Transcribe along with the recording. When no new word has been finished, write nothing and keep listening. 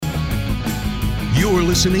You're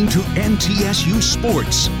listening to MTSU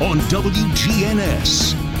Sports on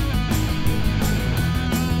WGNS.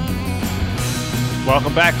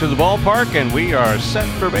 Welcome back to the ballpark, and we are set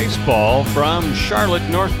for baseball from Charlotte,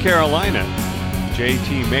 North Carolina.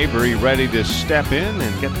 JT Mabry ready to step in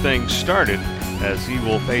and get things started as he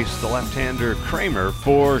will face the left-hander Kramer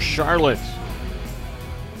for Charlotte.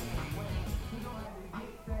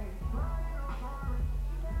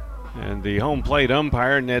 And the home plate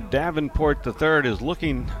umpire, Ned Davenport III, is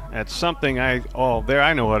looking at something. I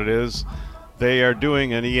know what it is. They are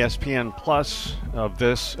doing an ESPN Plus of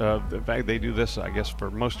this. In fact, they do this, I guess, for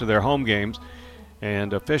most of their home games.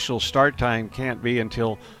 And official start time can't be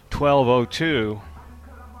until 12:02.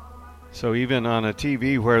 So even on a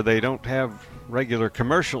TV where they don't have regular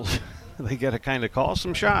commercials, they get to kind of call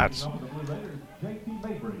some shots.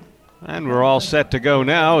 And we're all set to go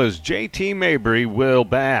now as JT Mabry will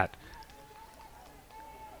bat.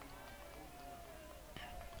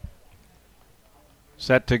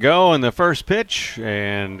 Set to go in the first pitch,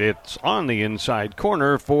 and it's on the inside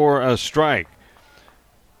corner for a strike.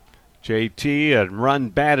 JT had run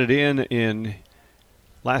batted in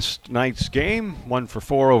last night's game, 1 for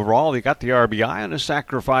 4 overall. He got the RBI on a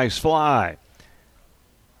sacrifice fly.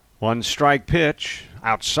 1 strike pitch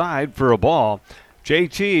outside for a ball.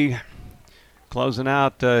 JT closing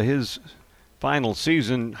out his final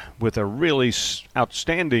season with a really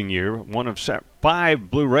outstanding year. One of 5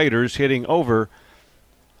 Blue Raiders hitting over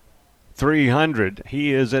 300.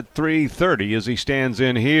 He is at 330 as he stands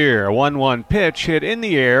in here. A 1-1 pitch hit in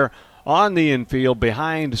the air on the infield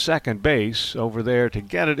behind second base. Over there to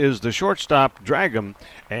get it is the shortstop, Dragum,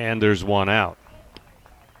 and there's 1 out.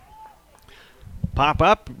 Pop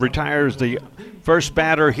up retires the first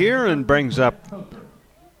batter here and brings up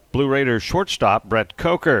Blue Raiders shortstop Brett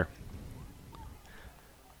Coker.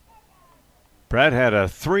 Brett had a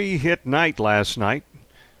 3-hit night last night.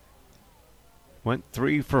 Went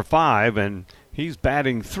 3 for 5, and he's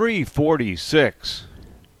batting .346.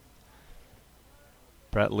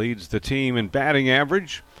 Brett leads the team in batting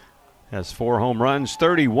average, has 4 home runs,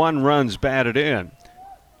 31 runs batted in,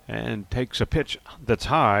 and takes a pitch that's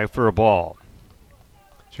high for a ball.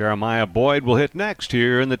 Jeremiah Boyd will hit next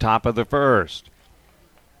here in the top of the first.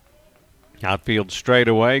 Outfield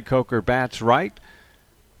straightaway, Coker bats right.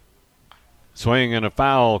 Swing and a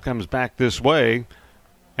foul comes back this way,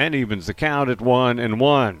 and evens the count at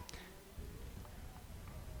 1-1.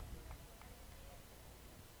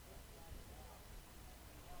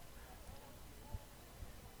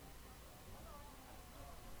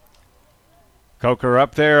 Coker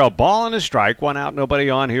up there, a ball and a strike. 1 out, nobody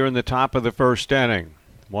on here in the top of the first inning.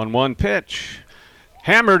 1-1 pitch.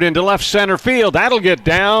 Hammered into left center field. That'll get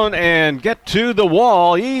down and get to the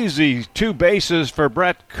wall. Easy 2 bases for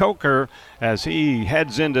Brett Coker as he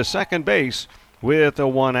heads into second base with a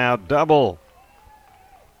 1-out double.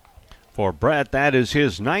 For Brett, that is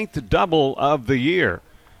his 9th double of the year.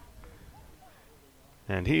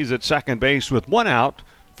 And he's at second base with 1 out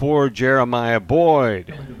for Jeremiah Boyd.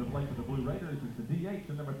 Coming to the plate for the Blue Raiders is the DH,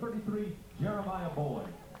 the number 33, Jeremiah Boyd.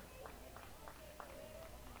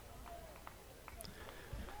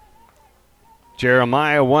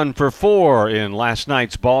 Jeremiah 1 for 4 in last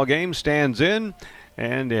night's ball game, stands in,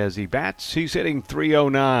 and as he bats, he's hitting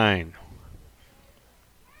 .309.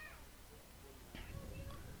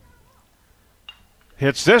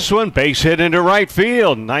 Hits this one, base hit into right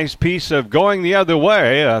field. Nice piece of going the other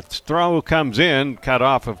way. A throw comes in, cut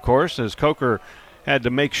off, of course, as Coker had to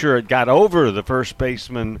make sure it got over the first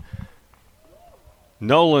baseman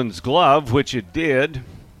Nolan's glove, which it did.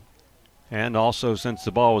 And also, since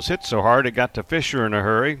the ball was hit so hard, it got to Fisher in a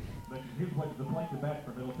hurry.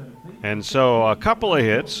 And so a couple of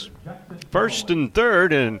hits, first and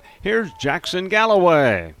third, and here's Jackson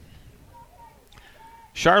Galloway.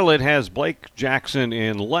 Charlotte has Blake Jackson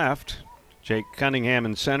in left, Jake Cunningham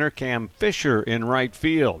in center, Cam Fisher in right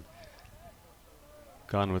field.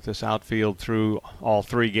 Gone with this outfield through all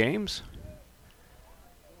 3 games.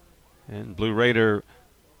 And Blue Raider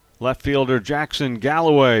left fielder Jackson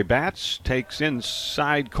Galloway bats, takes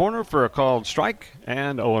inside corner for a called strike,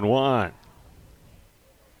 and 0-1.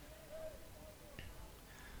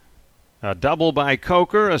 A double by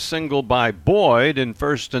Coker, a single by Boyd in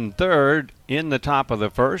first and third in the top of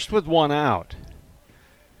the first with 1 out.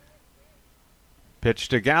 Pitch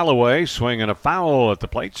to Galloway, swing and a foul at the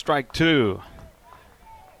plate, strike 2.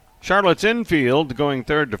 Charlotte's infield going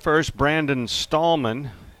third to first, Brandon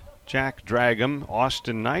Stallman, Jack Dragum,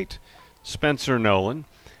 Austin Knight, Spencer Nolan,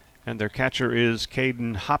 and their catcher is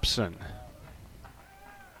Caden Hobson.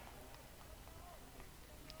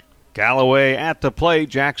 Galloway at the plate,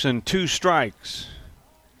 Jackson 2 strikes.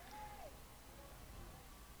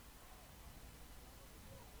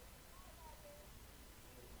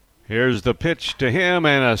 Here's the pitch to him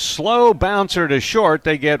and a slow bouncer to short.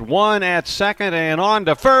 They get one at second and on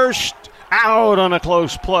to first. Out on a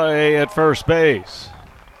close play at first base.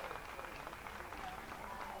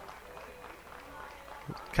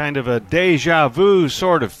 Kind of a deja vu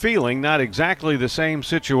sort of feeling. Not exactly the same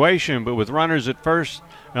situation, but with runners at first,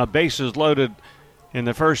 bases loaded in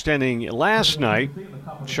the first inning last night,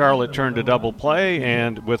 Charlotte turned a double play,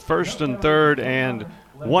 and with first and third and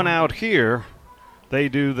one out here, they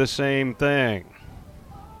do the same thing.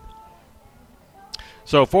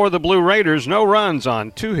 So for the Blue Raiders, no runs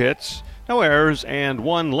on 2 hits, no errors, and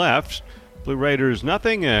 1 left. Blue Raiders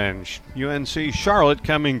nothing, and UNC Charlotte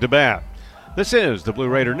coming to bat. This is the Blue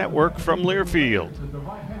Raider Network from Learfield.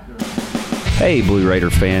 Hey Blue Raider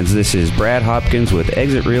fans, this is Brad Hopkins with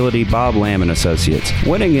Exit Realty Bob Lamb & Associates.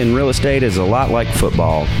 Winning in real estate is a lot like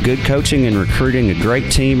football. Good coaching and recruiting a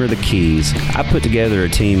great team are the keys. I put together a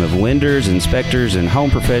team of lenders, inspectors, and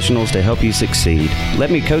home professionals to help you succeed.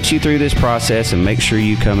 Let me coach you through this process and make sure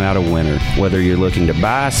you come out a winner. Whether you're looking to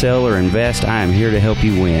buy, sell, or invest, I am here to help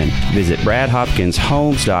you win. Visit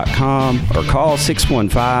BradHopkinsHomes.com or call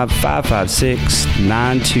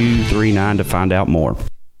 615-556-9239 to find out more.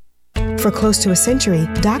 For close to a century,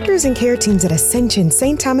 doctors and care teams at Ascension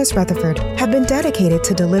St. Thomas Rutherford have been dedicated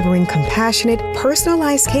to delivering compassionate,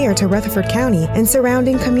 personalized care to Rutherford County and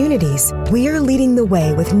surrounding communities. We are leading the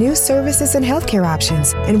way with new services and healthcare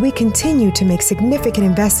options, and we continue to make significant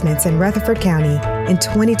investments in Rutherford County. In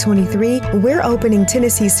 2023, we're opening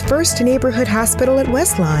Tennessee's first neighborhood hospital at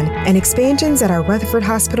Westlawn, and expansions at our Rutherford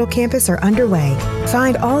Hospital campus are underway.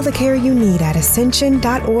 Find all the care you need at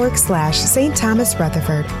ascension.org/St. Thomas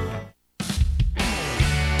Rutherford.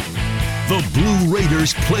 The Blue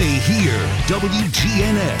Raiders play here.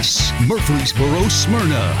 WGNS, Murfreesboro,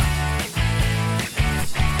 Smyrna.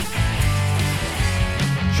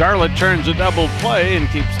 Charlotte turns a double play and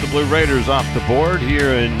keeps the Blue Raiders off the board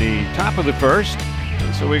here in the top of the first.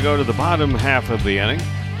 And so we go to the bottom half of the inning.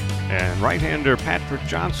 And right-hander Patrick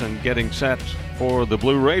Johnson getting set for the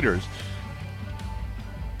Blue Raiders.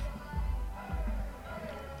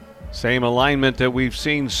 Same alignment that we've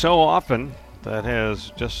seen so often that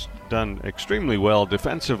has just done extremely well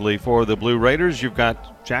defensively for the Blue Raiders. You've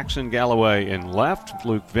got Jackson Galloway in left,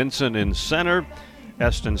 Luke Vinson in center,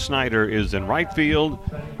 Eston Snyder is in right field,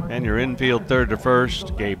 and your infield third to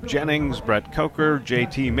first, Gabe Jennings, Brett Coker,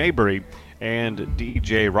 JT Mabry, and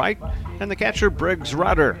DJ Wright, and the catcher Briggs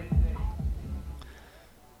Rudder.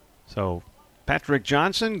 So Patrick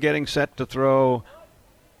Johnson getting set to throw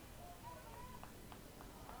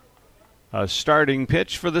a starting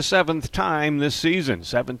pitch for the 7th time this season.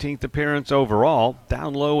 17th appearance overall.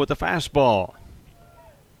 Down low with the fastball.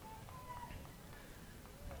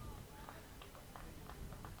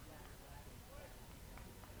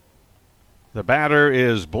 The batter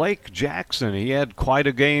is Blake Jackson. He had quite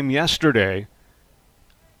a game yesterday.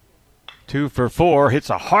 2 for 4. Hits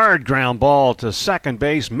a hard ground ball to second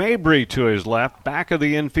base. Mabry to his left. Back of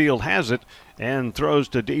the infield has it and throws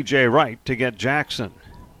to DJ Wright to get Jackson.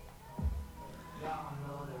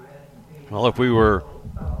 Well, if we were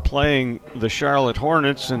playing the Charlotte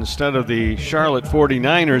Hornets instead of the Charlotte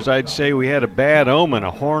 49ers, I'd say we had a bad omen.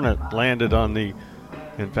 A hornet landed on the,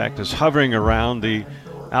 in fact, is hovering around the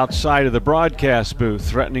outside of the broadcast booth,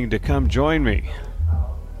 threatening to come join me.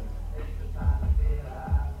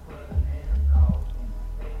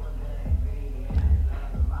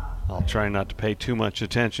 I'll try not to pay too much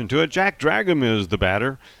attention to it. Jack Dragum is the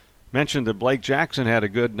batter. Mentioned that Blake Jackson had a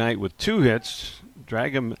good night with 2 hits.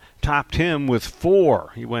 Dragum topped him with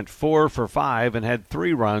 4. He went 4 for 5 and had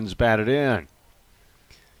 3 runs batted in.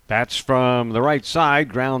 Bats from the right side,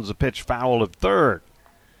 grounds the pitch foul at third.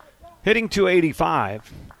 Hitting .285.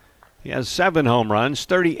 He has 7 home runs,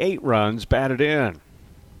 38 runs batted in.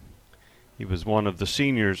 He was one of the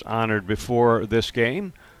seniors honored before this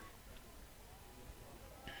game.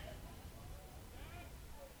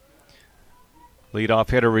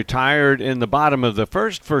 Leadoff hitter retired in the bottom of the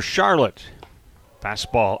first for Charlotte.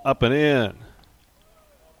 Fastball up and in.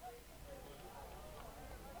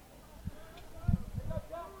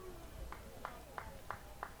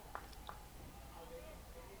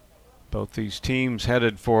 Both these teams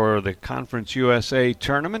headed for the Conference USA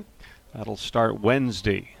tournament. That'll start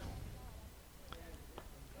Wednesday.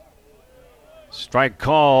 Strike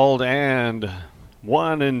called and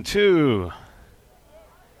 1-2.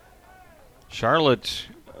 Charlotte,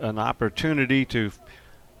 an opportunity to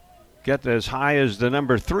get as high as the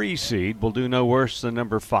number 3 seed. Will do no worse than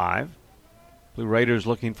number 5. Blue Raiders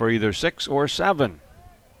looking for either 6 or 7.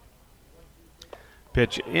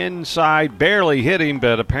 Pitch inside, barely hit him,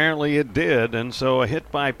 but apparently it did, and so a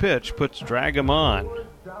hit by pitch puts Dragum on.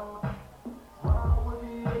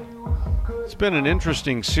 It's been an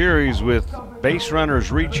interesting series with base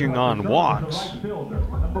runners reaching on walks.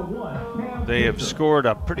 They have scored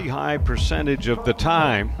a pretty high percentage of the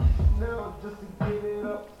time.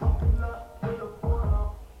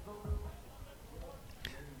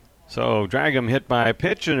 So Dragham hit by a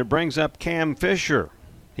pitch, and it brings up Cam Fisher.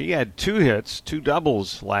 He had 2 hits, 2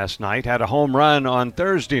 doubles last night, had a home run on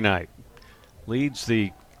Thursday night. Leads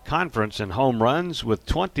the conference in home runs with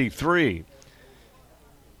 23.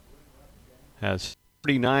 Has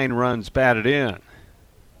 39 runs batted in.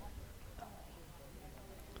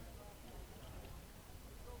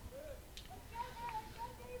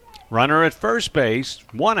 Runner at first base,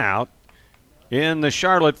 1 out in the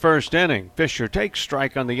Charlotte first inning. Fisher takes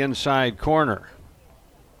strike on the inside corner.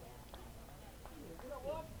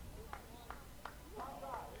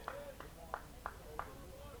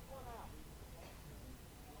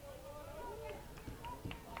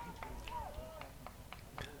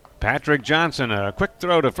 Patrick Johnson, a quick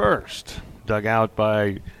throw to first, dug out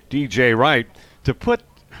by DJ Wright to put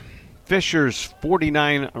Fisher's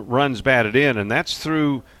 49 runs batted in, and that's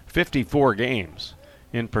through 54 games.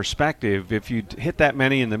 In perspective, if you hit that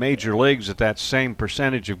many in the major leagues at that same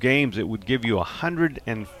percentage of games, it would give you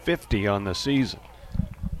 150 on the season,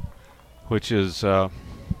 which is,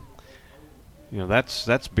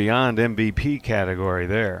 that's beyond MVP category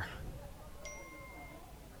there.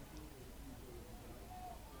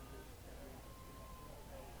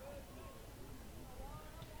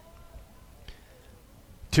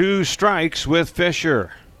 Two strikes with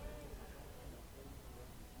Fisher.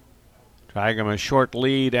 Dragham a short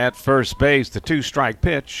lead at first base. The 2-strike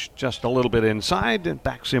pitch just a little bit inside and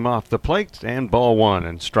backs him off the plate, and ball 1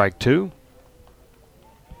 and strike 2.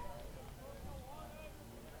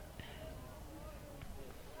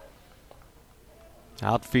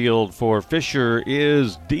 Outfield for Fisher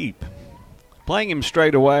is deep. Playing him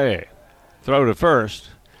straight away. Throw to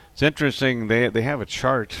first. It's interesting, they have a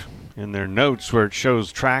chart in their notes where it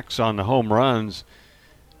shows tracks on the home runs.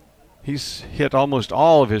 He's hit almost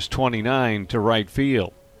all of his 29 to right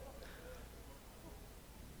field.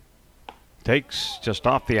 Takes just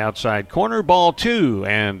off the outside corner, ball 2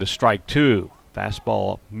 and a strike 2.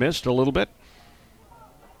 Fastball missed a little bit.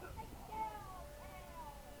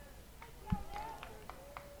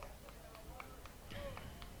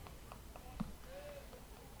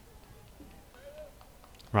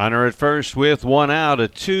 Runner at first with 1 out, a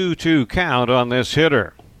 2-2 count on this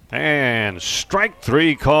hitter. And strike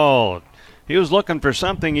 3 called. He was looking for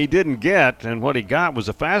something he didn't get, and what he got was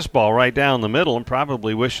a fastball right down the middle, and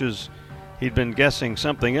probably wishes he'd been guessing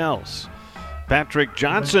something else. Patrick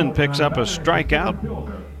Johnson picks up a strikeout.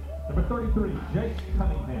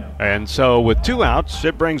 And so with 2 outs,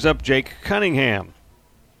 it brings up Jake Cunningham.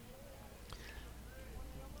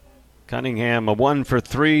 Cunningham, a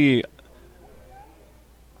 1-for-3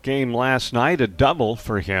 game last night, a double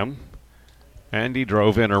for him, and he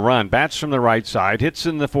drove in a run. Bats from the right side, hits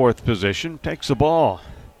in the 4th position, takes the ball.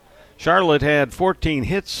 Charlotte had 14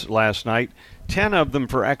 hits last night, 10 of them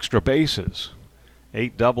for extra bases,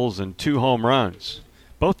 8 doubles and 2 home runs.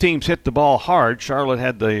 Both teams hit the ball hard. Charlotte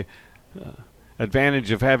had the advantage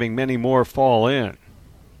of having many more fall in.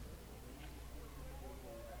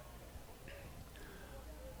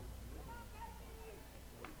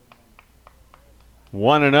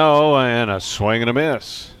 One and 0 and a swing and a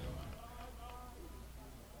miss.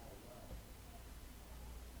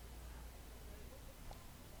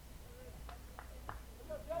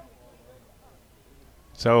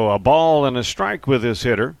 So a ball and a strike with this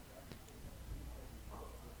hitter.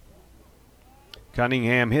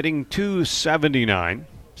 Cunningham hitting .279.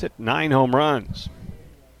 He's hit 9 home runs.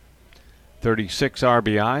 36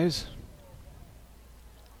 RBIs.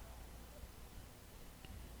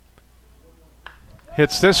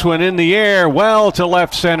 Hits this one in the air, well to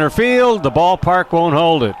left center field. The ballpark won't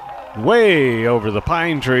hold it. Way over the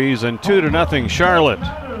pine trees, and 2-0 Charlotte.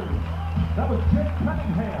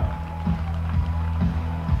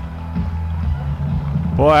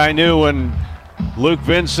 Boy, I knew when Luke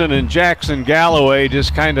Vincent and Jackson Galloway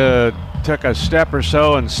just kind of took a step or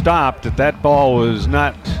so and stopped that ball was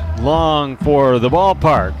not long for the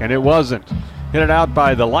ballpark, and it wasn't. Hit it out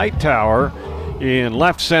by the light tower in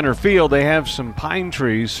left center field. They have some pine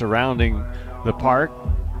trees surrounding the park.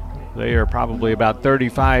 They are probably about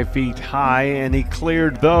 35 feet high, and he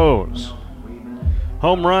cleared those.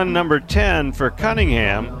 Home run number 10 for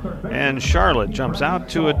Cunningham, and Charlotte jumps out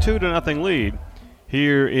to a 2-0 lead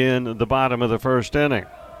here in the bottom of the first inning.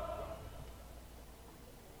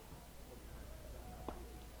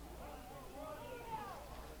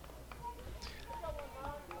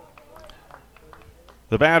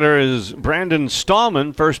 The batter is Brandon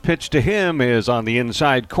Stallman. First pitch to him is on the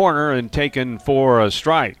inside corner and taken for a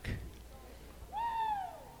strike.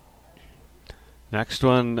 Next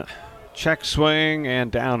one, check swing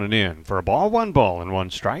and down and in for a ball, 1 ball and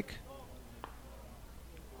 1 strike.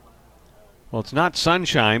 Well, it's not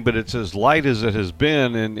sunshine, but it's as light as it has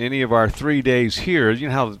been in any of our 3 days here. You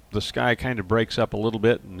know how the sky kind of breaks up a little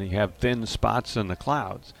bit and you have thin spots in the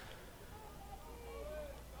clouds.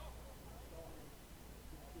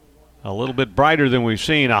 A little bit brighter than we've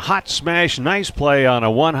seen. A hot smash, nice play on a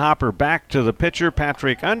one-hopper back to the pitcher.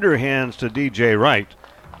 Patrick underhands to DJ Wright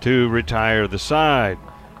to retire the side.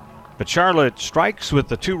 But Charlotte strikes with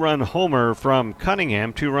the 2-run homer from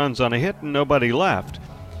Cunningham. 2 runs on a hit and nobody left.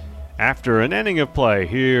 After an inning of play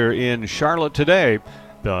here in Charlotte today,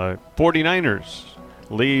 the 49ers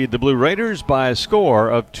lead the Blue Raiders by a score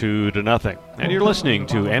of 2-0. And you're listening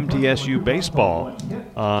to MTSU Baseball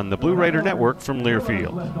on the Blue Raider Network from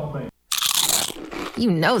Learfield. You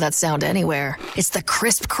know that sound anywhere. It's the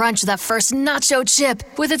crisp crunch of that first nacho chip.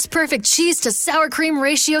 With its perfect cheese to sour cream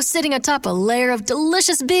ratio sitting atop a layer of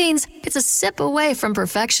delicious beans, it's a sip away from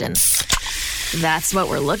perfection. That's what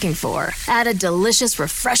we're looking for. Add a delicious,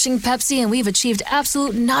 refreshing Pepsi and we've achieved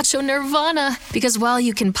absolute nacho nirvana. Because while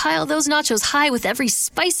you can pile those nachos high with every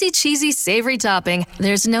spicy, cheesy, savory topping,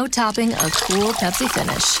 there's no topping a cool Pepsi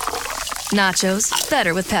finish. Nachos,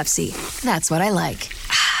 better with Pepsi. That's what I like.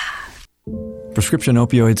 Prescription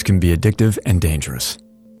opioids can be addictive and dangerous.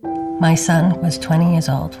 My son was 20 years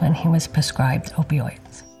old when he was prescribed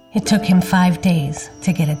opioids. It took him 5 days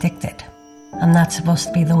to get addicted. I'm not supposed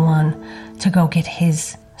to be the one to go get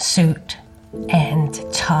his suit and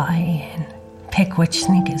tie and pick which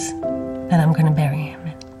sneakers that I'm going to bury him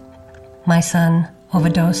in. My son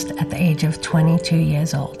overdosed at the age of 22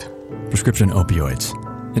 years old. Prescription opioids.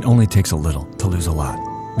 It only takes a little to lose a lot.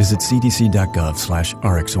 Visit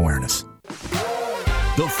cdc.gov/RxAwareness.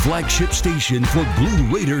 The flagship station for Blue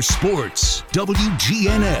Raider sports,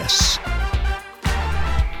 WGNS.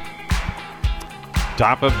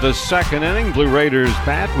 Top of the second inning, Blue Raiders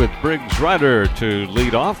bat with Briggs Rudder to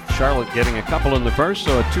lead off. Charlotte getting a couple in the first,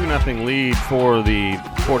 so a 2-0 lead for the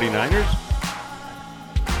 49ers.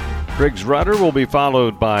 Briggs Rudder will be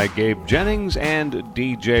followed by Gabe Jennings and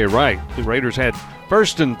DJ Wright. The Raiders had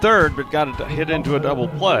first and third, but got it hit into a double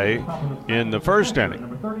play in the first inning.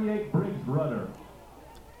 Number 38, Briggs Rudder.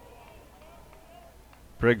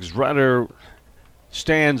 Briggs Rudder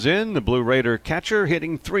stands in, the Blue Raider catcher,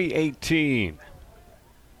 hitting .318.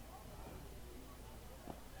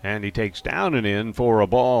 And he takes down and in for a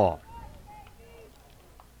ball.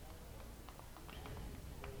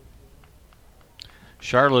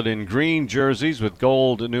 Charlotte in green jerseys with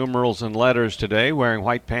gold numerals and letters today, wearing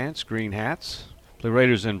white pants, green hats. Blue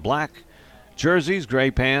Raiders in black jerseys,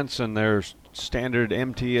 gray pants, and their standard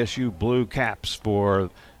MTSU blue caps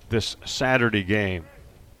for this Saturday game.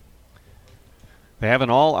 They have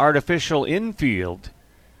an all-artificial infield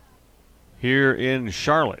here in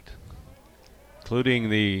Charlotte,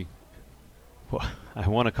 including the, well, I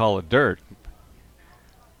want to call it dirt,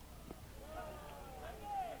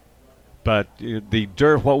 but the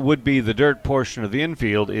dirt, what would be the dirt portion of the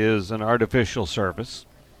infield, is an artificial surface.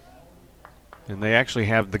 And they actually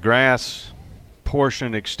have the grass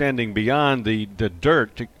portion extending beyond the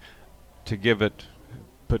dirt to give it,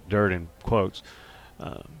 put dirt in quotes,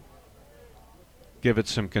 give it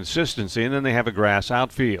some consistency, and then they have a grass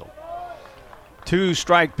outfield.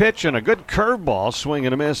 2-strike pitch and a good curveball, swing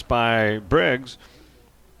and a miss by Briggs.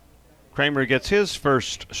 Kramer gets his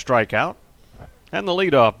first strikeout, and the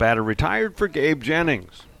leadoff batter retired for Gabe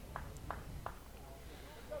Jennings.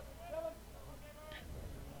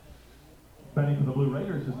 Batting for the Blue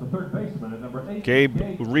Raiders is the third baseman at number 8.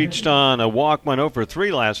 Gabe reached on a walk, went 0 for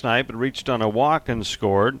 3 last night, but reached on a walk and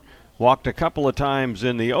scored. Walked a couple of times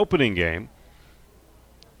in the opening game.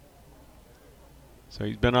 So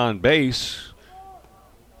he's been on base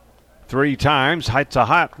 3 times. Hits a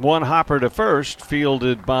hot one-hopper to first,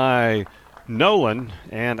 fielded by Nolan,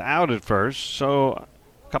 and out at first. So a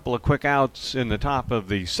couple of quick outs in the top of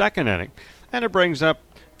the second inning. And it brings up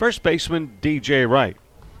first baseman DJ Wright.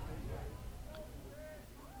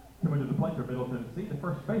 Coming to the plate for Middle Tennessee, the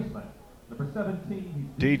first baseman, number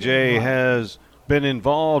 17. DJ has been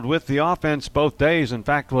involved with the offense both days. In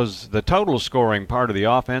fact, was the total scoring part of the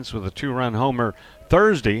offense with a 2-run homer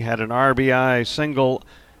Thursday. Had an RBI single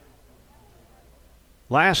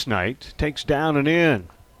last night. Takes down and in.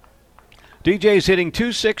 DJ's hitting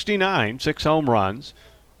 .269, 6 home runs,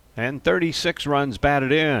 and 36 runs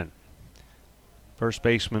batted in. First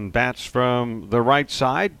baseman bats from the right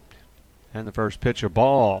side, and the first pitch a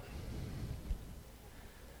ball.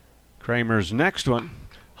 Kramer's next one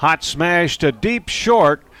Hot smash to deep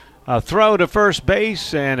short. A throw to first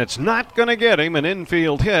base, and it's not going to get him. An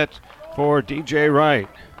infield hit for DJ Wright.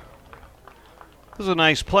 This was a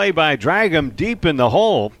nice play by drag him deep in the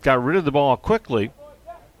hole. Got rid of the ball quickly.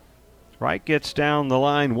 Wright gets down the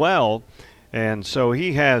line well, and so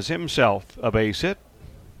he has himself a base hit.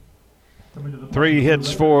 3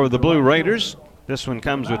 hits for the Blue Raiders. This one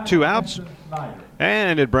comes with 2 outs,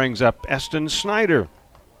 and it brings up Eston Snyder.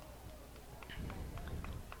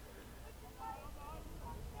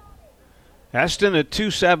 Eston at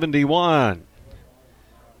 271.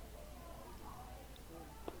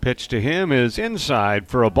 Pitch to him is inside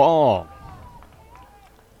for a ball.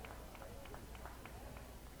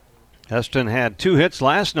 Eston had 2 hits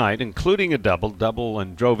last night, including a double,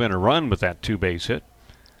 and drove in a run with that 2-base hit.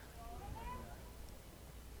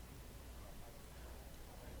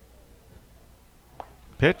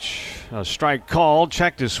 Pitch, a strike called,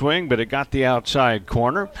 checked his swing, but it got the outside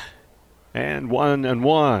corner, and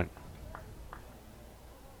 1-1.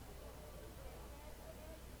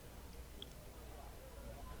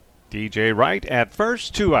 DJ Wright at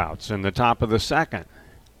first, 2 outs in the top of the second.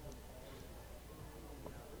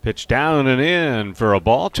 Pitch down and in for a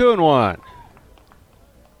ball, 2-1.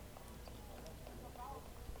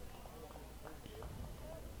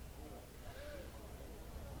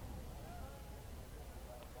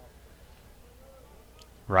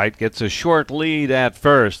 Wright gets a short lead at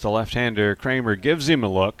first. The left-hander Kramer gives him a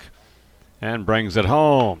look and brings it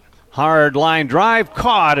home. Hard line drive,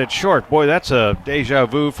 caught at short. Boy, that's a deja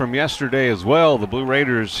vu from yesterday as well. The Blue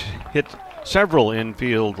Raiders hit several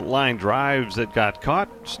infield line drives that got caught.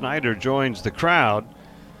 Snyder joins the crowd,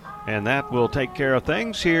 and that will take care of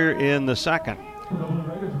things here in the second.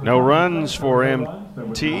 No runs for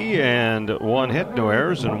MT and 1 hit, no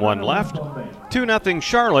errors, and 1 left. 2-0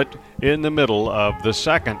 Charlotte in the middle of the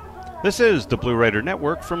second. This is the Blue Raider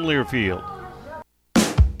Network from Learfield.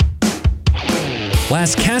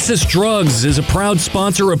 Las Casas Drugs is a proud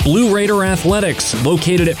sponsor of Blue Raider Athletics,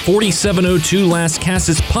 located at 4702 Las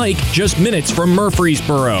Casas Pike, just minutes from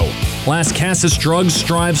Murfreesboro. Las Casas Drugs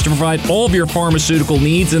strives to provide all of your pharmaceutical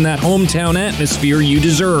needs in that hometown atmosphere you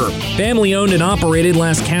deserve. Family-owned and operated,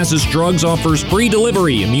 Las Casas Drugs offers free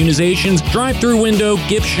delivery, immunizations, drive-through window,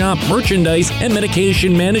 gift shop, merchandise, and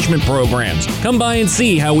medication management programs. Come by and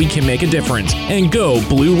see how we can make a difference. And go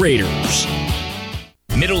Blue Raiders.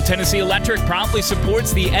 Middle Tennessee Electric proudly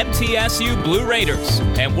supports the MTSU Blue Raiders,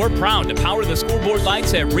 and we're proud to power the scoreboard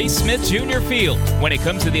lights at Reese Smith Jr. Field. When it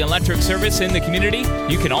comes to the electric service in the community,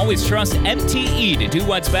 you can always trust MTE to do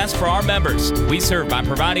what's best for our members. We serve by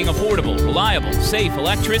providing affordable, reliable, safe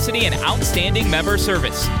electricity and outstanding member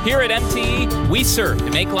service. Here at MTE, we serve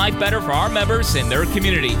to make life better for our members and their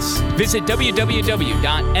communities. Visit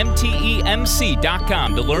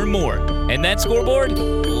www.mtemc.com to learn more. And that scoreboard,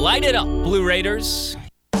 light it up, Blue Raiders.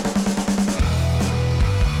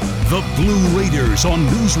 The Blue Raiders on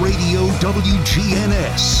News Radio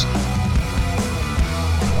WGNS.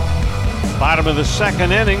 Bottom of the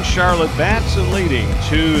second inning, Charlotte bats and leading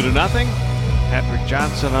 2-0. Patrick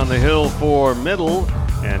Johnson on the hill for Middle,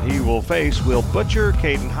 and he will face Will Butcher,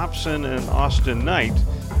 Caden Hobson, and Austin Knight.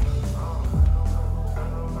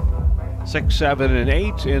 6, 7, and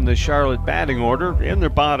 8 in the Charlotte batting order in the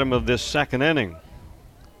bottom of this second inning.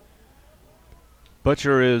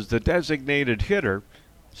 Butcher is the designated hitter.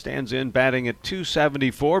 Stands in batting at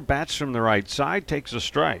 274, bats from the right side, takes a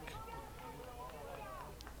strike.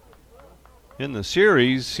 In the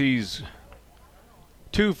series, he's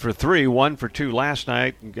 2 for 3, 1 for 2 last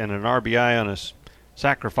night, and an RBI on a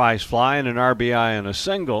sacrifice fly and an RBI on a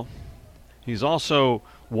single. He's also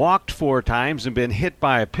walked 4 times and been hit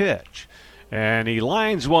by a pitch. And he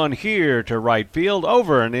lines one here to right field.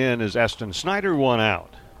 Over and in is Eston Snyder, 1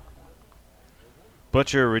 out.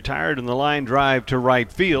 Butcher retired in the line drive to right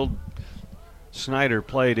field. Snyder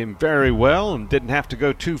played him very well and didn't have to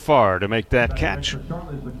go too far to make that catch.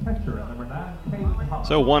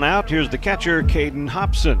 So 1 out. Here's the catcher, Caden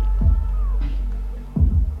Hobson.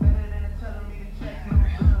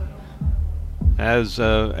 As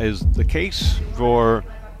is the case for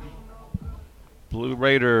Blue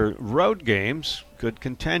Raider road games, good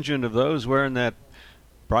contingent of those wearing that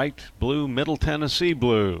bright blue Middle Tennessee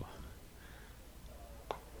blue.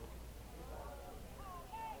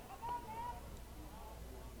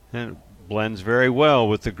 And it blends very well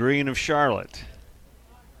with the green of Charlotte.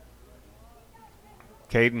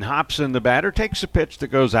 Caden Hobson, the batter, takes a pitch that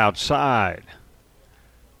goes outside.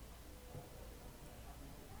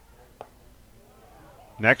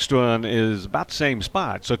 Next one is about the same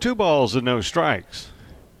spot, so 2 balls and no strikes.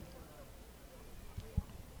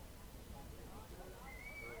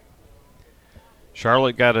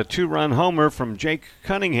 Charlotte got a 2-run homer from Jake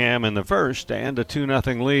Cunningham in the first and a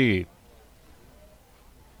 2-0 lead.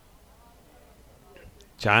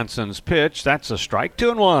 Johnson's pitch, that's a strike,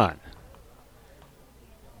 2-1.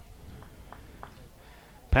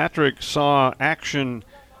 Patrick saw action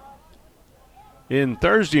in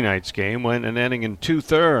Thursday night's game, went an inning in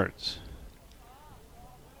 2/3.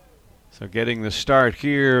 So getting the start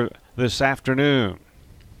here this afternoon.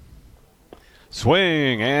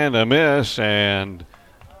 Swing and a miss, and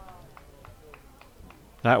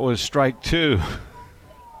that was strike 2.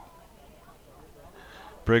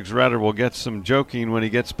 Briggs Rudder will get some joking when he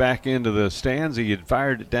gets back into the stands. He had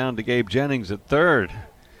fired it down to Gabe Jennings at third.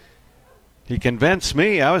 He convinced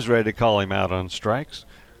me. I was ready to call him out on strikes.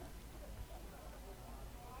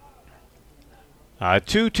 A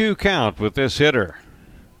 2-2 count with this hitter.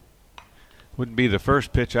 Wouldn't be the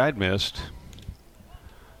first pitch I'd missed.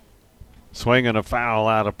 Swing and a foul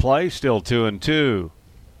out of play, still 2-2.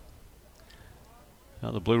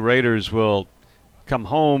 Now the Blue Raiders will come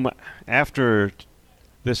home after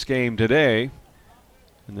this game today,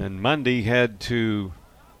 and then Monday head to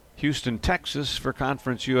Houston, Texas for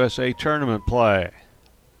Conference USA tournament play.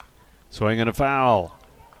 Swing and a foul.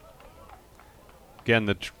 Again,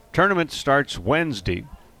 the tournament starts Wednesday.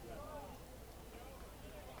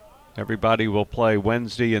 Everybody will play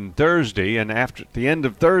Wednesday and Thursday, and after the end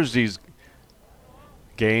of Thursday's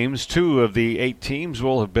games, 2 of the 8 teams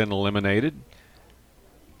will have been eliminated.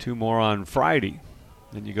 2 more on Friday.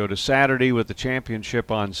 Then you go to Saturday with the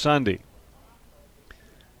championship on Sunday.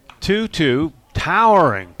 2-2,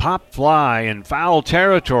 towering pop fly in foul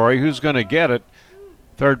territory. Who's going to get it?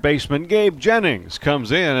 Third baseman Gabe Jennings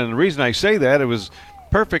comes in, and the reason I say that, it was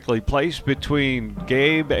perfectly placed between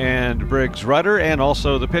Gabe and Briggs Rudder, and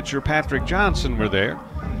also the pitcher Patrick Johnson were there.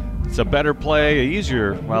 It's a better play,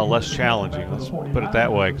 easier, well, less challenging. Let's put it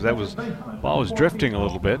that way, because ball was drifting a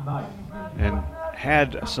little bit and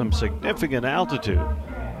had some significant altitude.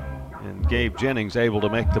 And Gabe Jennings able to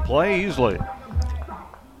make the play easily.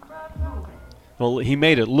 Well, he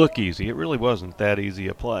made it look easy. It really wasn't that easy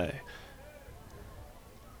a play.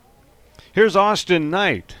 Here's Austin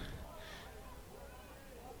Knight.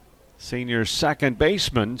 Senior second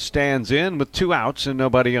baseman stands in with 2 outs and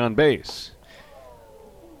nobody on base.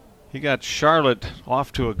 He got Charlotte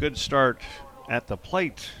off to a good start at the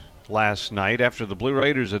plate last night after the Blue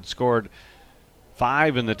Raiders had scored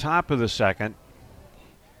 5 in the top of the second.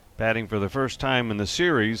 Batting for the first time in the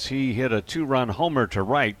series, he hit a 2-run homer to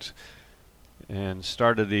right and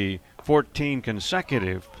started the 14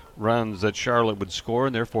 consecutive runs that Charlotte would score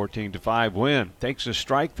in their 14-5 win. Takes a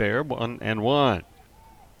strike there, 1-1.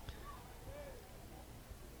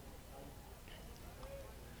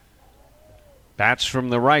 Bats from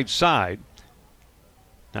the right side.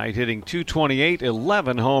 Knight hitting .228,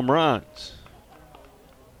 11 home runs.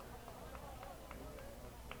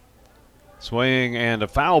 Swing and a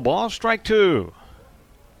foul ball, strike 2.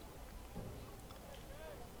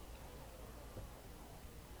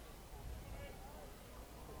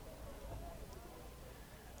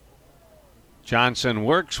 Johnson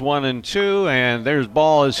works 1-2, and there's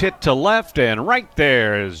ball is hit to left, and right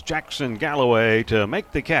there is Jackson Galloway to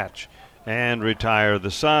make the catch and retire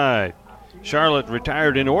the side. Charlotte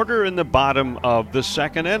retired in order in the bottom of the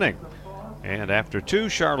second inning. And after 2,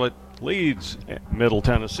 Charlotte leads Middle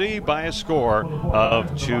Tennessee by a score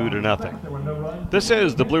of 2-0. This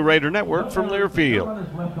is the Blue Raider Network from Learfield.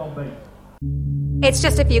 It's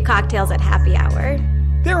just a few cocktails at happy hour.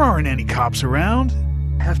 There aren't any cops around.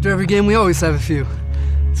 After every game, we always have a few.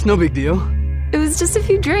 It's no big deal. It was just a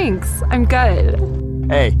few drinks. I'm good.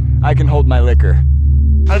 Hey, I can hold my liquor.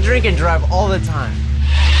 I drink and drive all the time.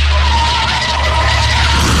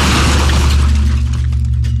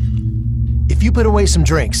 If you put away some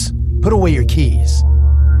drinks, put away your keys.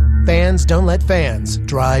 Fans don't let fans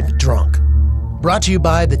drive drunk. Brought to you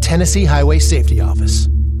by the Tennessee Highway Safety Office.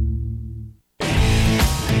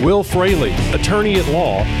 Will Fraley, attorney at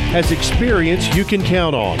law, has experience you can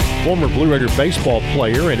count on. Former Blue Raider baseball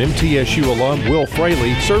player and MTSU alum Will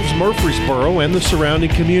Fraley serves Murfreesboro and the surrounding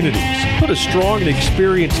communities. Put a strong and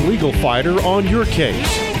experienced legal fighter on your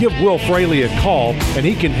case. Give Will Fraley a call and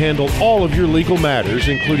he can handle all of your legal matters,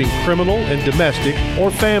 including criminal and domestic or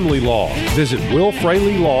family law. Visit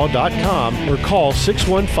willfraleylaw.com or call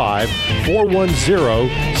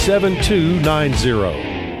 615-410-7290.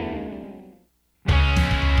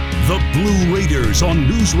 The Blue Raiders on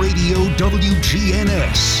News Radio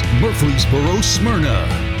WGNS, Murfreesboro, Smyrna.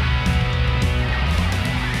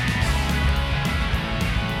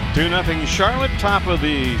 2-0 Charlotte, top of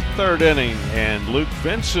the third inning, and Luke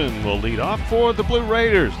Vinson will lead off for the Blue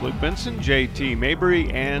Raiders. Luke Vinson, JT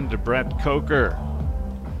Mabry, and Brett Coker.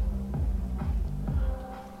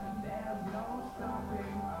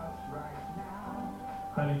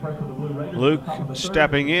 Luke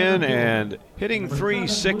stepping in and hitting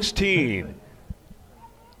 .316.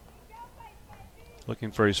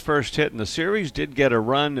 Looking for his first hit in the series. Did get a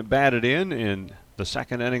run batted in the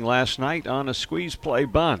second inning last night on a squeeze play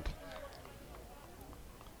bunt.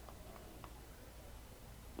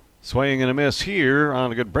 Swing and a miss here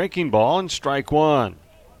on a good breaking ball, and strike one.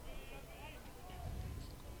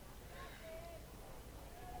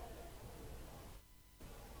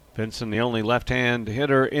 Vinson, the only left-hand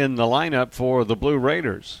hitter in the lineup for the Blue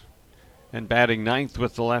Raiders. And batting ninth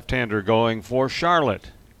with the left-hander going for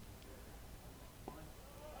Charlotte.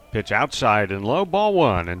 Pitch outside and low, ball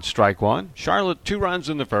one and strike one. Charlotte 2 runs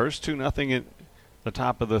in the first, 2-0 in the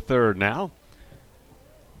top of the third now.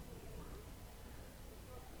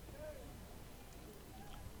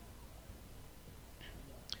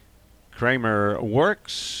 Kramer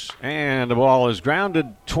works, and the ball is grounded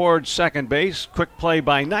towards second base. Quick play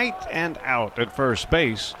by Knight, and out at first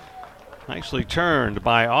base. Nicely turned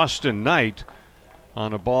by Austin Knight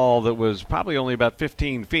on a ball that was probably only about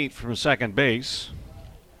 15 feet from second base.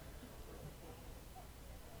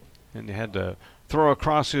 And he had to throw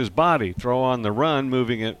across his body, throw on the run,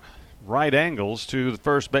 moving at right angles to the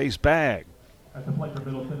first base bag.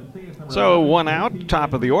 So 1 out,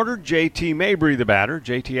 top of the order. J.T. Mabry, the batter.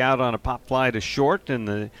 J.T. out on a pop fly to short in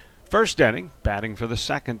the first inning, batting for the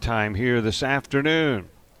second time here this afternoon.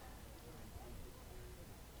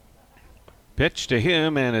 Pitch to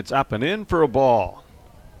him, and it's up and in for a ball.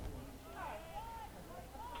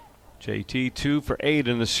 J.T. 2 for 8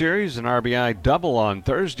 in the series, an RBI double on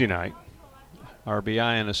Thursday night. RBI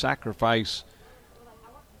and a sacrifice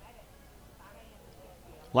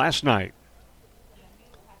last night.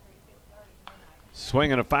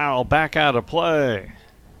 Swing and a foul, back out of play.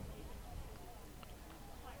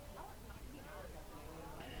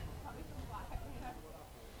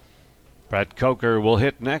 Brett Coker will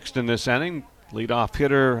hit next in this inning. Leadoff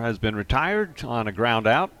hitter has been retired on a ground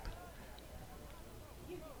out.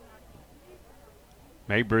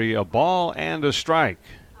 Mabry a ball and a strike.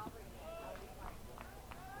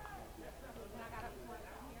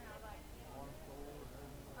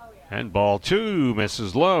 And ball 2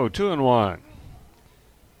 misses low, 2-1.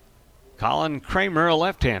 Colin Kramer, a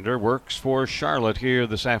left-hander, works for Charlotte here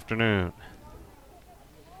this afternoon.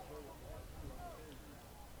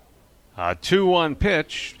 A 2-1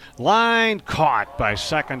 pitch, line caught by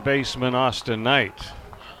second baseman Austin Knight.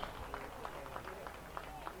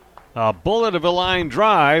 A bullet of a line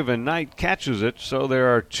drive, and Knight catches it, so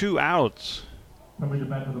there are 2 outs. Coming to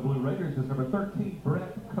bat for the Blue Raiders is number 13,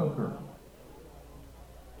 Brett Coker.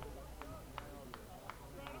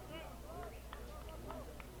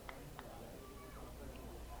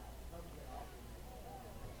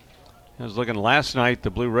 I was looking last night,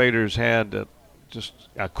 the Blue Raiders had just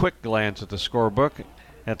a quick glance at the scorebook.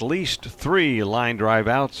 At least 3 line drive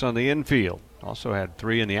outs on the infield. Also had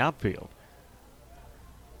 3 in the outfield.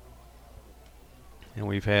 And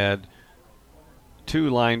we've had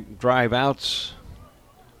 2 line drive outs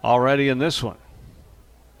already in this one.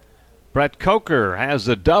 Brett Coker has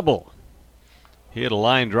the double. He had a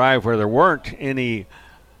line drive where there weren't any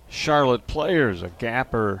Charlotte players, a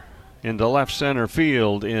gapper into left center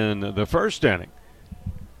field in the first inning.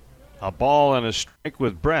 A ball and a strike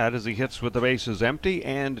with Brett as he hits with the bases empty,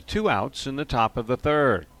 and 2 outs in the top of the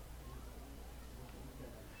third.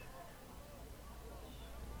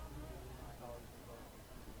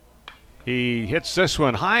 He hits this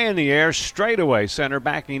one high in the air, straight away center.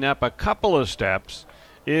 Backing up a couple of steps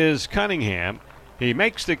is Cunningham. He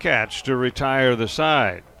makes the catch to retire the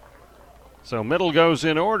side. So middle goes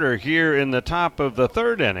in order here in the top of the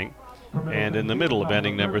third inning. And in the middle of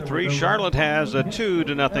inning number 3, Charlotte has a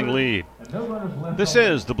 2-0 lead. This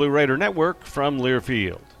is the Blue Raider Network from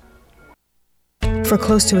Learfield. For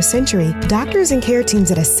close to a century, doctors and care teams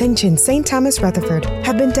at Ascension St. Thomas Rutherford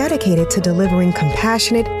have been dedicated to delivering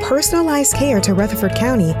compassionate, personalized care to Rutherford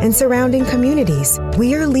County and surrounding communities.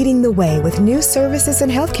 We are leading the way with new services and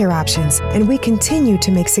healthcare options, and we continue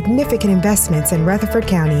to make significant investments in Rutherford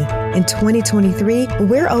County. In 2023,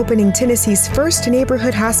 we're opening Tennessee's first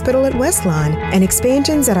neighborhood hospital at West Lawn, and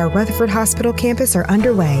expansions at our Rutherford Hospital campus are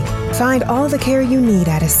underway. Find all the care you need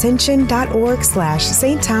at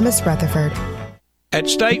ascension.org/St. Thomas Rutherford. At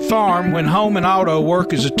State Farm, when home and auto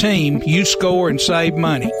work as a team, you score and save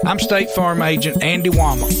money. I'm State Farm agent Andy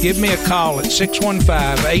Wama. Give me a call at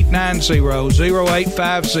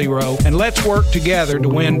 615-890-0850 and let's work together to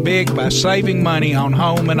win big by saving money on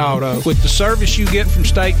home and auto. With the service you get from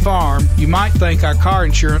State Farm, you might think our car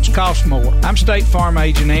insurance costs more. I'm State Farm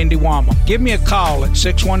agent Andy Wama. Give me a call at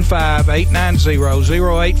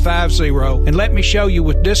 615-890-0850 and let me show you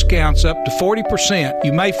with discounts up to 40%.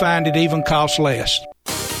 You may find it even costs less.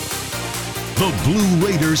 The Blue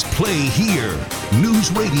Raiders play here.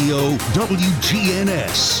 News Radio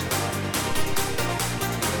WGNS.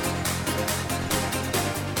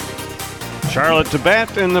 Charlotte to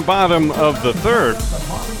bat in the bottom of the third.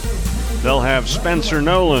 They'll have Spencer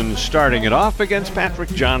Nolan starting it off against Patrick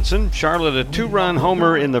Johnson. Charlotte a 2-run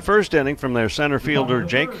homer in the first inning from their center fielder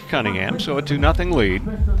Jake Cunningham, so a 2-0 lead.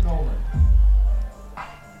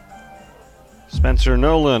 Spencer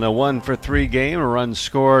Nolan, a 1-for-3 game, a run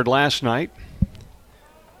scored last night.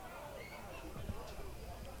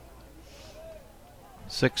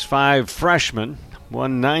 6'5" freshman,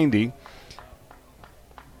 190.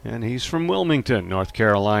 And he's from Wilmington, North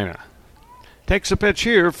Carolina. Takes a pitch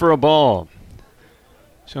here for a ball.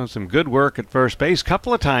 Shown some good work at first base.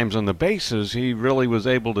 Couple of times on the bases, he really was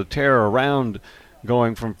able to tear around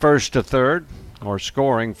going from first to third or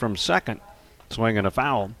scoring from second, swinging a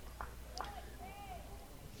foul.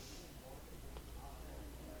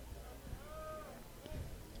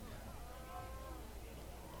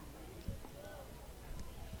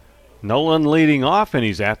 Nolan leading off, and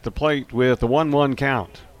he's at the plate with a 1-1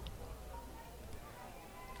 count.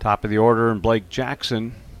 Top of the order, and Blake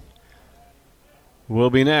Jackson will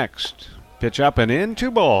be next. Pitch up and in, 2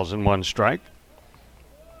 balls and 1 strike.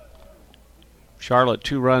 Charlotte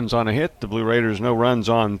 2 runs on a hit. The Blue Raiders no runs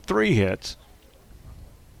on 3 hits.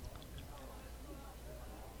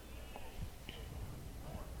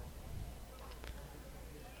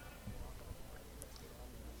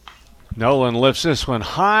 Nolan lifts this one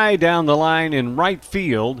high down the line in right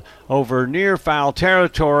field over near foul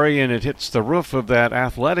territory, and it hits the roof of that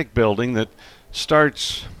athletic building that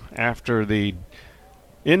starts after the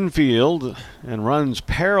infield and runs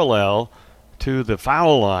parallel to the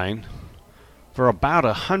foul line for about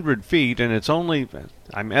 100 feet, and it's only,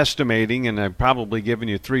 I'm estimating, and I've probably given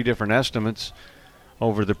you 3 different estimates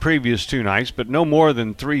over the previous 2 nights, but no more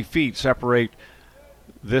than 3 feet separate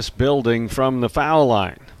this building from the foul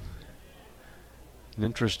line. An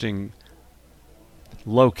interesting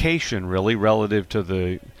location, really, relative to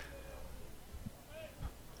the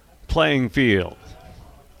playing field.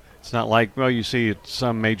 It's not like, well, you see at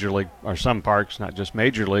some major league, or some parks, not just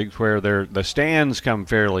major leagues, where the stands come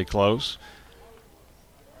fairly close,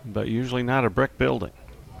 but usually not a brick building.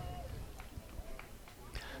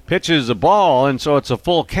 Pitches a ball, and so it's a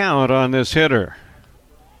full count on this hitter.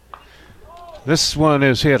 This one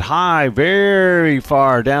is hit high, very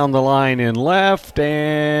far down the line in left,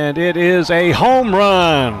 and it is a home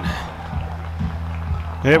run.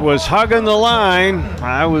 It was hugging the line.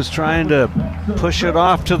 I was trying to push it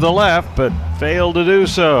off to the left, but failed to do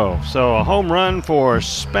so. So a home run for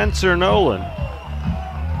Spencer Nolan.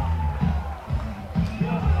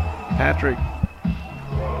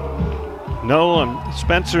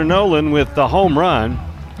 Spencer Nolan with the home run,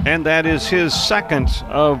 and that is his second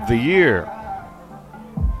of the year.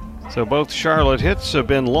 So both Charlotte hits have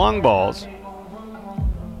been long balls.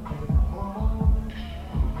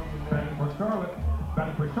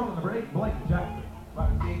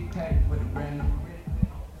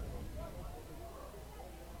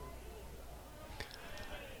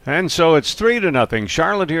 And so it's 3-0.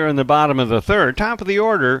 Charlotte here in the bottom of the third. Top of the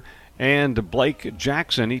order, and Blake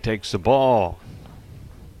Jackson, he takes the ball.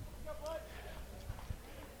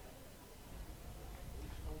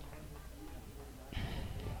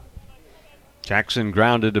 Jackson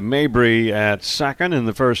grounded to Mabry at second in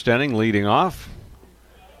the first inning, leading off.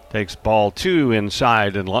 Takes ball 2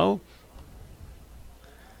 inside and low.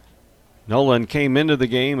 Nolan came into the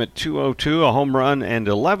game at 202, a home run and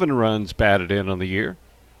 11 runs batted in on the year.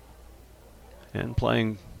 And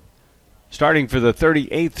starting for the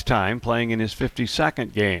 38th time, playing in his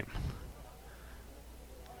 52nd game.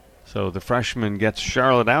 So the freshman gets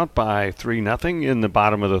Charlotte out by 3-0 in the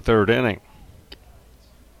bottom of the third inning.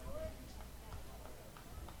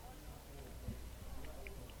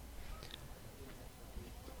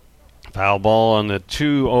 Foul ball on the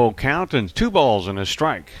 2-0 count, and 2 balls and a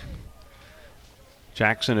strike.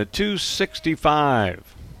 Jackson at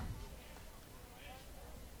 265.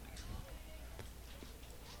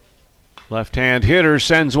 Left-hand hitter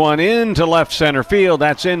sends one into left center field.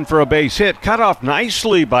 That's in for a base hit. Cut off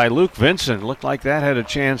nicely by Luke Vincent. Looked like that had a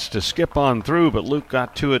chance to skip on through, but Luke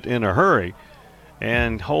got to it in a hurry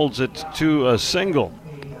and holds it to a single.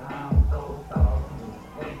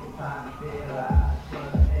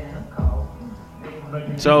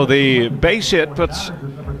 So the base hit puts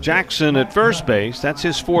Jackson at first base. That's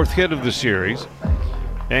his 4th hit of the series.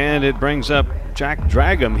 And it brings up Jack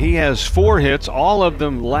Dragum. He has 4 hits, all of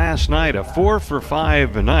them last night. A 4 for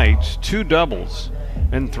 5 night, 2 doubles,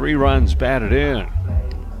 and 3 runs batted in.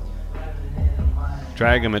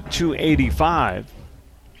 Dragum at 285.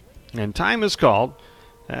 And time is called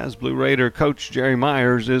as Blue Raider coach Jerry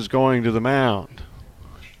Myers is going to the mound.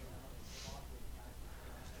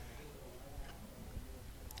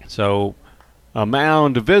 So a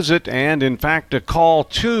mound visit and, in fact, a call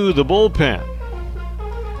to the bullpen.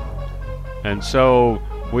 And so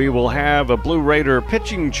we will have a Blue Raider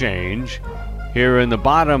pitching change here in the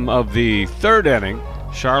bottom of the 3rd inning.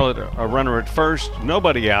 Charlotte, a runner at first,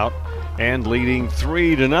 nobody out, and leading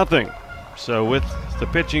 3-0. So with the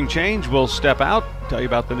pitching change, we'll step out, tell you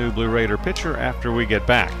about the new Blue Raider pitcher after we get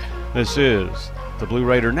back. This is the Blue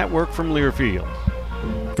Raider Network from Learfield.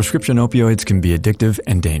 Prescription opioids can be addictive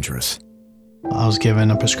and dangerous. I was given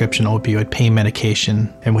a prescription opioid pain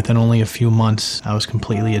medication, and within only a few months, I was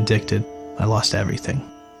completely addicted. I lost everything.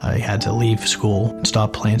 I had to leave school and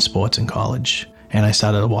stop playing sports in college, and I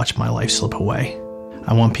started to watch my life slip away.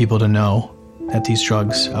 I want people to know that these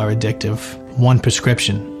drugs are addictive. One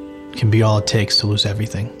prescription can be all it takes to lose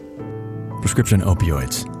everything. Prescription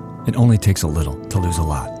opioids. It only takes a little to lose a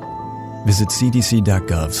lot. Visit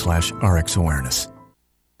cdc.gov/RxAwareness.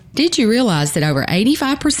 Did you realize that over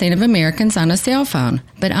 85% of Americans own a cell phone,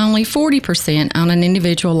 but only 40% own an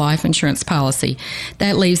individual life insurance policy?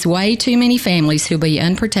 That leaves way too many families who'll be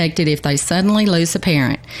unprotected if they suddenly lose a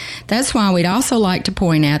parent. That's why we'd also like to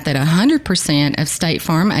point out that 100% of State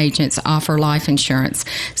Farm agents offer life insurance.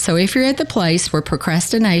 So if you're at the place where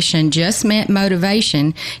procrastination just met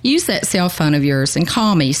motivation, use that cell phone of yours and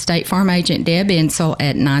call me, State Farm agent Deb Insel,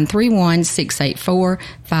 at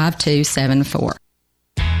 931-684-5274.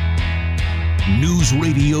 News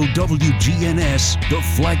Radio WGNS, the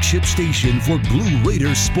flagship station for Blue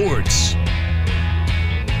Raider sports.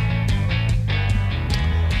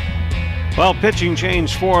 Well, pitching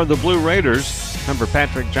change for the Blue Raiders. Remember,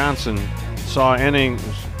 Patrick Johnson saw inning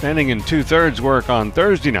and 2/3 work on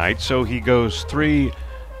Thursday night, so he goes 2+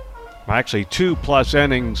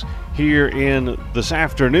 innings here in this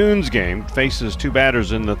afternoon's game. Faces 2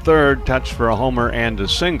 batters in the 3rd, touched for a homer and a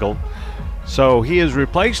single. So he is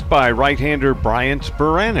replaced by right-hander Bryant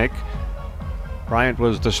Baranek. Bryant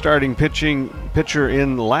was the starting pitcher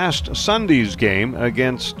in last Sunday's game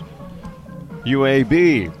against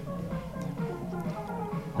UAB.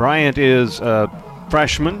 Bryant is a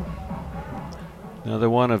freshman, another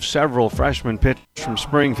one of several freshman pitchers from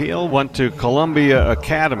Springfield, went to Columbia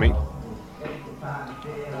Academy.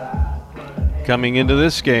 Coming into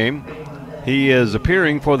this game, he is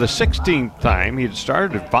appearing for the 16th time. He had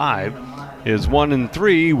started at 5. Is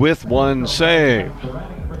 1-3 with 1 save.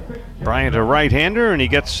 Bryant, a right-hander, and he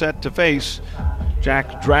gets set to face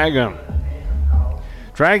Jack Dragum.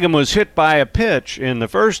 Dragum was hit by a pitch in the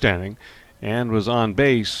 1st inning and was on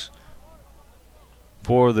base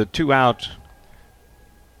for the 2-out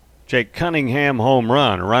Jake Cunningham home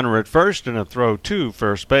run. A runner at first and a throw to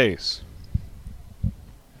first base.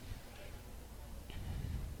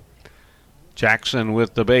 Jackson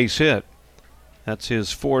with the base hit. That's his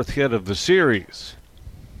 4th hit of the series.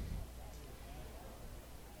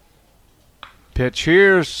 Pitch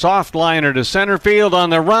here, soft liner to center field on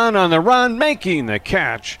the run, making the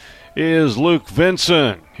catch is Luke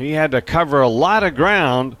Vincent. He had to cover a lot of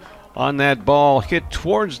ground on that ball hit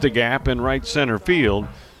towards the gap in right center field.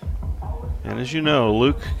 And as you know,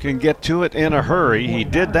 Luke can get to it in a hurry. He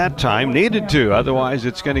did that time, needed to, otherwise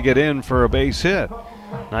it's going to get in for a base hit.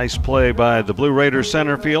 Nice play by the Blue Raiders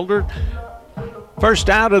center fielder. First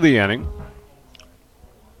out of the inning.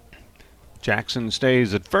 Jackson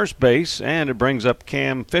stays at first base, and it brings up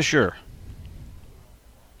Cam Fisher.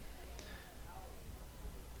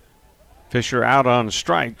 Fisher out on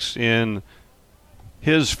strikes in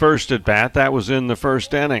his first at bat. That was in the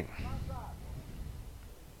 1st inning.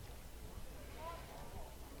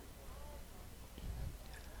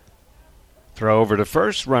 Throw over to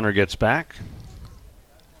first, runner gets back.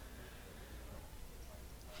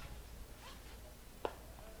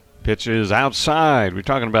 Pitch is outside. We're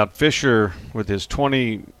talking about Fisher with his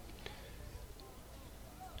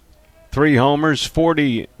 23 homers,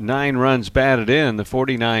 49 runs batted in, the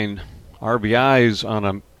 49 RBIs on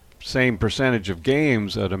a same percentage of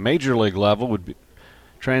games at a major league level would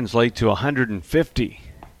translate to 150.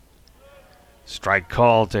 Strike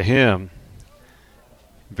call to him.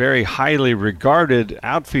 Very highly regarded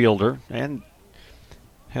outfielder and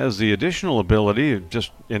has the additional ability,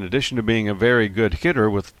 just in addition to being a very good hitter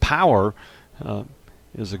with power,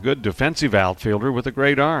 is a good defensive outfielder with a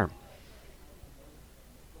great arm.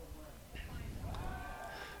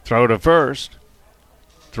 Throw to first.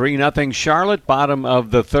 3-0 Charlotte, bottom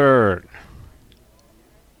of the third.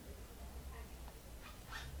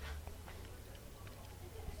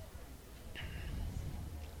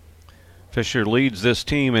 Fisher leads this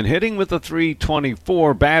team in hitting with a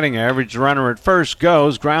 .324 batting average. Runner at first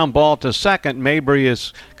goes. Ground ball to second. Mabry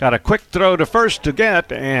has got a quick throw to first to get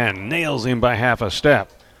and nails him by half a step.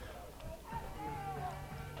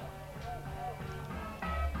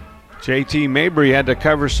 JT Mabry had to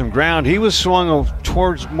cover some ground. He was swung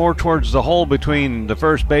more towards the hole between the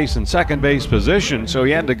first base and second base position, so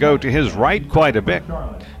he had to go to his right quite a bit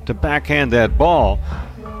to backhand that ball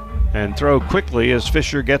and throw quickly as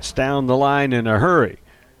Fisher gets down the line in a hurry.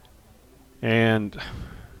 And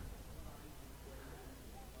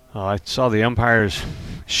I saw the umpires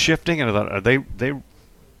shifting, and I thought,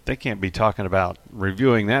 they can't be talking about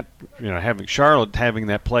reviewing that, having Charlotte having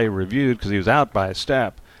that play reviewed because he was out by a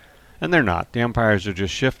step. And they're not. The umpires are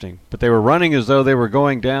just shifting. But they were running as though they were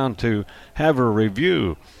going down to have a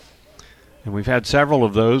review. And we've had several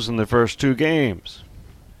of those in the first two games.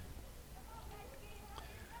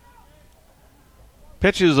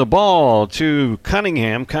 Pitches a ball to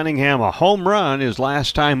Cunningham. Cunningham, a home run his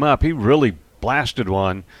last time up. He really blasted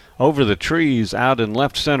one over the trees out in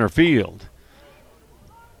left center field.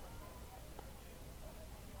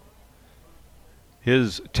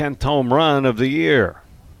 His 10th home run of the year.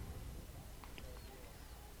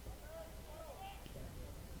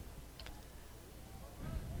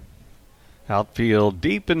 Outfield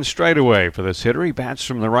deep and straight away for this hitter. He bats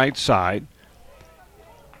from the right side.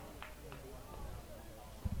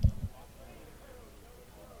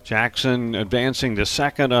 Jackson advancing to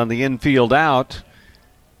second on the infield out.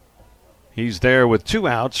 He's there with 2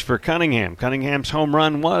 outs for Cunningham. Cunningham's home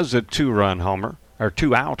run was a 2-run homer, or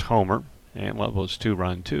 2-out homer. And well, it was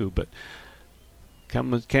 2-run too, but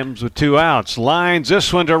comes with 2 outs. Lines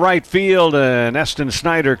this one to right field, and Eston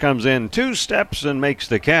Snyder comes in 2 steps and makes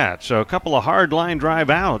the catch. So a couple of hard line drive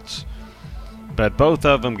outs, but both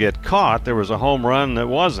of them get caught. There was a home run that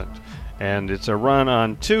wasn't. And it's a run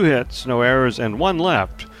on 2 hits, no errors, and 1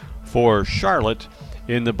 left for Charlotte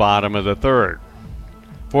in the bottom of the third.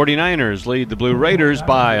 49ers lead the Blue Raiders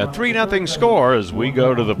by a 3-0 score as we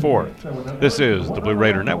go to the fourth. This is the Blue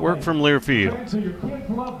Raider Network from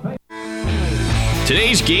Learfield.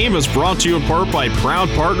 Today's game is brought to you in part by proud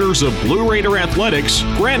partners of Blue Raider Athletics,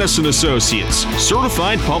 Granis & Associates,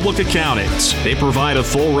 certified public accountants. They provide a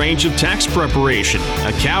full range of tax preparation,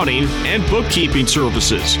 accounting, and bookkeeping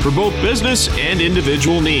services for both business and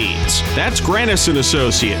individual needs. That's Granis &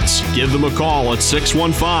 Associates. Give them a call at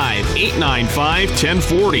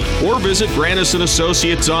 615-895-1040 or visit Granis &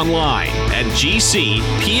 Associates online at gcpas.com.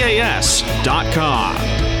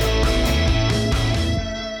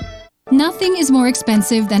 Nothing is more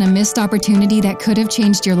expensive than a missed opportunity that could have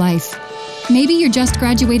changed your life. Maybe you're just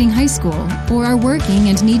graduating high school, or are working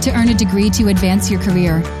and need to earn a degree to advance your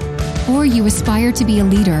career. Or you aspire to be a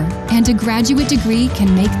leader, and a graduate degree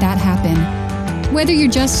can make that happen. Whether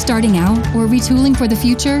you're just starting out or retooling for the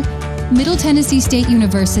future, Middle Tennessee State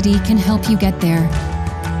University can help you get there.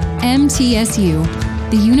 MTSU,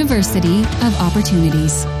 the University of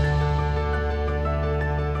Opportunities.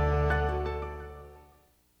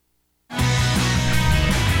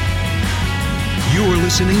 You're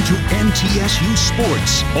listening to MTSU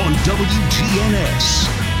Sports on WGNS.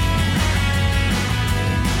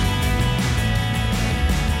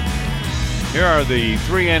 Here are the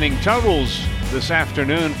 3-inning totals this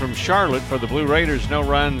afternoon from Charlotte for the Blue Raiders. No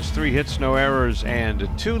runs, 3 hits, no errors, and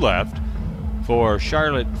 2 left. For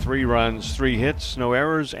Charlotte, 3 runs, 3 hits, no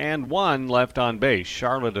errors, and 1 left on base.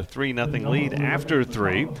 Charlotte a 3-0 lead after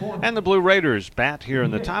 3. And the Blue Raiders bat here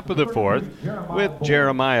in the top of the fourth with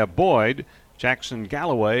Jeremiah Boyd, Jackson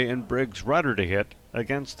Galloway, and Briggs Rudder to hit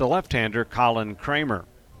against the left-hander Colin Kramer.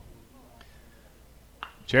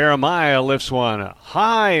 Jeremiah lifts one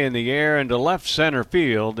high in the air into left center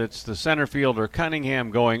field. It's the center fielder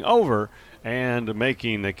Cunningham going over and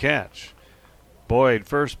making the catch. Boyd,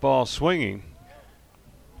 first ball swinging,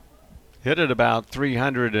 hit it about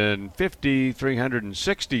 350,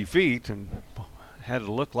 360 feet and had it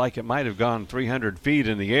look like it might have gone 300 feet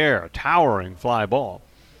in the air. A towering fly ball.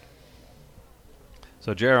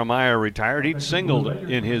 So Jeremiah retired. He'd singled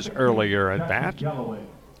in his earlier at bat.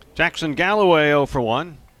 Jackson Galloway 0 for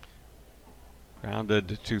 1.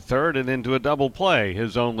 Grounded to third and into a double play.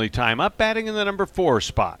 His only time up, batting in the number 4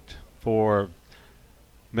 spot for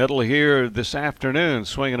Middle here this afternoon.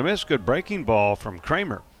 Swing and a miss. Good breaking ball from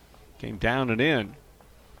Kramer. Came down and in.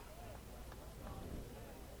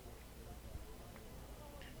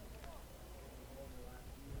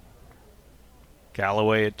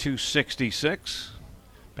 Galloway at 266.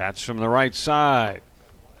 Bats from the right side.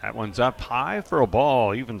 That one's up high for a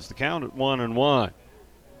ball. Evens the count at 1-1.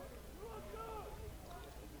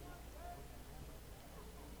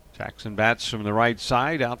 Jackson bats from the right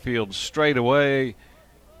side. Outfield straight away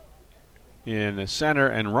in the center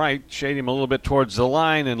and right. Shade him a little bit towards the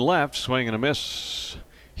line and left. Swing and a miss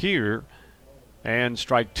here. And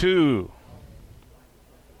strike 2.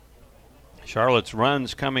 Charlotte's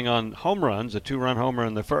runs coming on home runs. A 2-run homer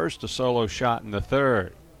in the first, a solo shot in the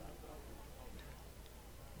third.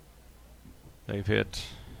 They've hit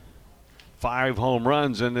 5 home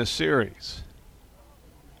runs in this series.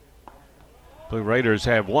 Blue Raiders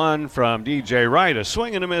have 1 from DJ Wright. A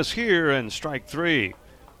swing and a miss here, and strike 3.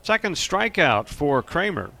 Second strikeout for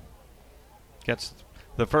Kramer. Gets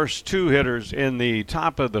the first 2 hitters in the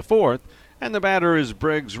top of the 4th, and the batter is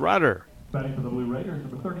Briggs Rudder. Batting for the Blue Raiders,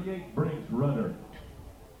 number 38, Briggs Rudder.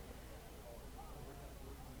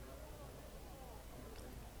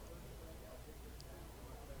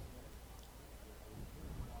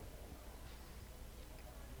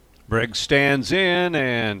 Briggs stands in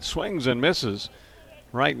and swings and misses.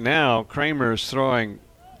 Right now, Kramer's throwing,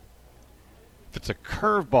 if it's a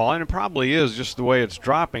curveball, and it probably is just the way it's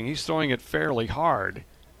dropping, he's throwing it fairly hard.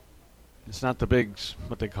 It's not the big,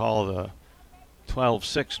 what they call the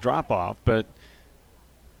 12-6 drop-off, but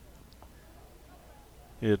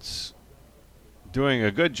it's doing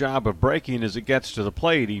a good job of breaking as it gets to the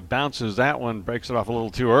plate. He bounces that one, breaks it off a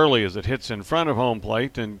little too early as it hits in front of home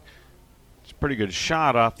plate, and it's a pretty good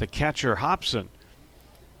shot off the catcher, Hobson.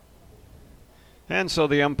 And so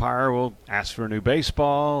the umpire will ask for a new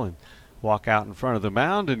baseball and walk out in front of the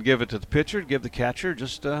mound and give it to the pitcher, give the catcher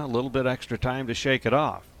just a little bit extra time to shake it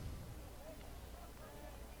off.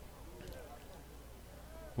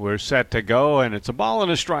 We're set to go, and it's a ball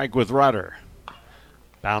and a strike with Rudder.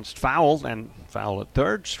 Bounced foul, and foul at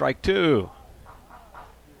third, strike 2.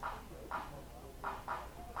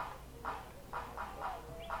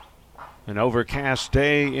 An overcast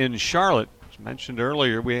day in Charlotte. As mentioned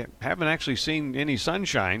earlier, we haven't actually seen any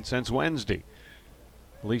sunshine since Wednesday.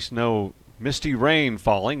 At least no misty rain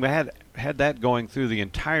falling. We had that going through the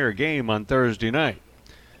entire game on Thursday night.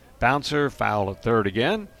 Bouncer, foul at third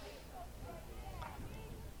again.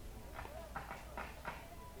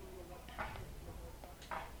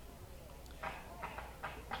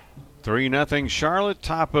 Three 0 Charlotte,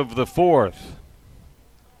 top of the 4th.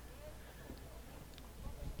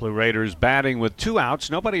 Blue Raiders batting with 2 outs,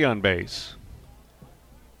 nobody on base.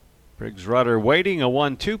 Briggs Rudder waiting, a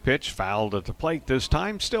 1-2 pitch, fouled at the plate this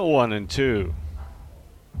time, still 1-2.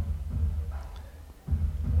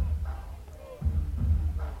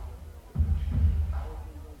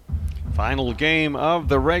 Final game of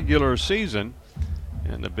the regular season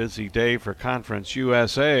and a busy day for Conference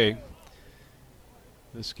USA.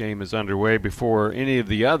 This game is underway before any of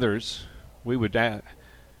the others. Here's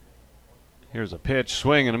a pitch,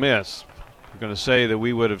 swing and a miss. I'm going to say that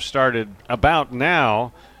we would have started about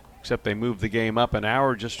now, except they moved the game up an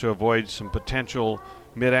hour just to avoid some potential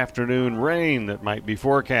mid-afternoon rain that might be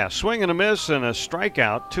forecast. Swing and a miss and a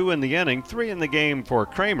strikeout, 2 in the inning, 3 in the game for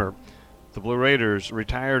Kramer. The Blue Raiders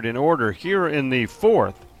retired in order here in the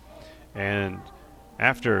 4th. And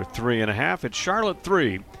after 3.5, it's Charlotte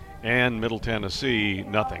 3 and Middle Tennessee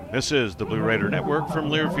 0. This is the Blue Raider Network from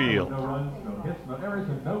Learfield.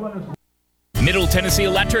 Middle Tennessee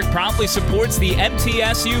Electric proudly supports the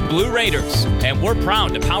MTSU Blue Raiders, and we're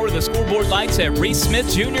proud to power the scoreboard lights at Reese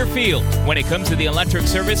Smith Junior Field. When it comes to the electric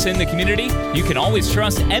service in the community, you can always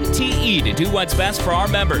trust MTE to do what's best for our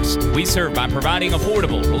members. We serve by providing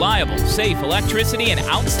affordable, reliable, safe electricity and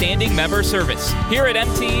outstanding member service. Here at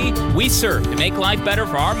MTE, we serve to make life better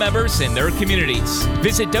for our members and their communities.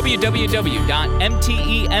 Visit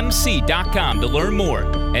www.mtemc.com to learn more.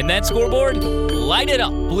 And that scoreboard, light it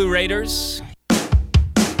up, Blue Raiders.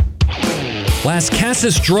 Las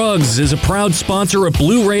Casas Drugs is a proud sponsor of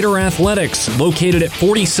Blue Raider Athletics, located at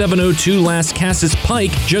 4702 Las Casas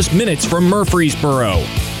Pike, just minutes from Murfreesboro.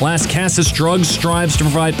 Las Casas Drugs strives to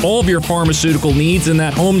provide all of your pharmaceutical needs in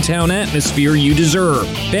that hometown atmosphere you deserve.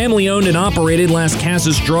 Family-owned and operated, Las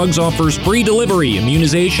Casas Drugs offers free delivery,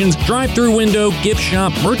 immunizations, drive-through window, gift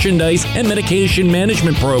shop, merchandise, and medication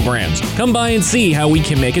management programs. Come by and see how we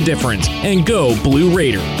can make a difference. And go Blue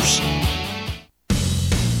Raiders.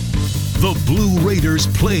 The Blue Raiders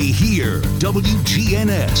play here.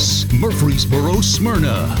 WGNS, Murfreesboro,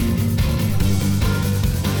 Smyrna.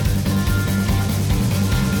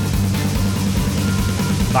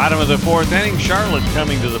 Bottom of the fourth inning, Charlotte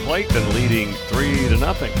coming to the plate and leading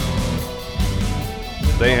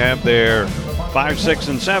 3-0. They have their 5, 6,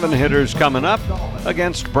 and 7 hitters coming up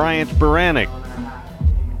against Bryant Baranek.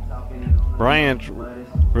 Bryant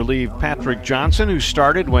relieved Patrick Johnson, who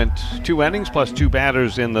started, went 2 innings plus 2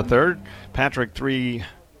 batters in the third. Patrick 3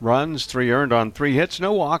 runs, 3 earned on 3 hits,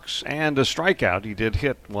 no walks, and a strikeout. He did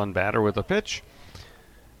hit 1 batter with a pitch.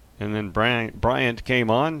 And then Bryant came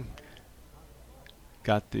on,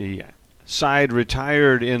 got the side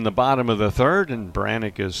retired in the bottom of the third, and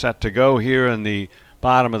Baranek is set to go here in the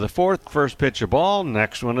bottom of the fourth. First pitch a ball,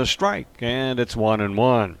 next one a strike, and it's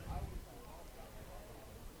 1-1.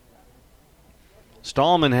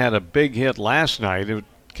 Stallman had a big hit last night. It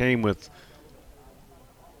came with,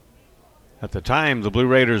 at the time, the Blue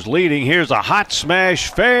Raiders leading. Here's a hot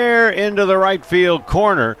smash fair into the right field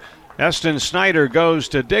corner. Eston Snyder goes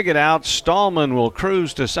to dig it out. Stallman will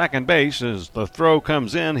cruise to second base. As the throw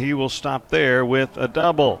comes in, he will stop there with a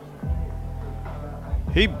double.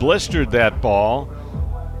 He blistered that ball.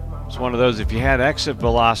 It's one of those, if you had exit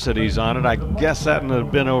velocities on it, I guess that would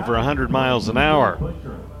have been over 100 miles an hour.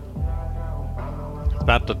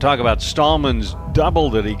 About to talk about Stallman's double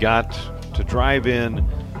that he got to drive in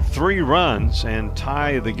 3 runs and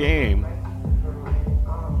tie the game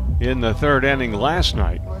in the third inning last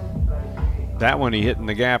night. That one he hit in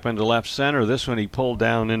the gap into left center. This one he pulled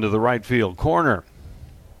down into the right field corner.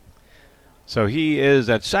 So he is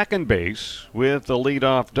at second base with the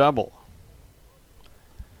leadoff double.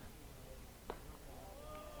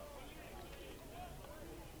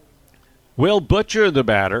 Will Butcher, the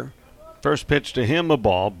batter. First pitch to him, a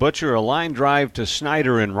ball. Butcher, a line drive to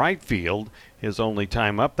Snyder in right field. His only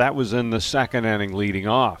time up. That was in the second inning leading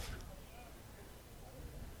off.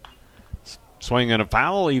 Swing and a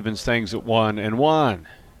foul evens things at 1-1.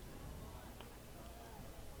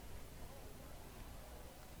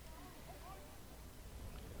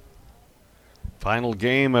 Final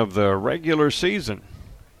game of the regular season.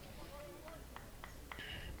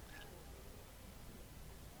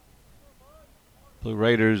 Blue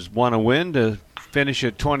Raiders want to win to finish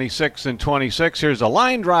at 26-26. Here's a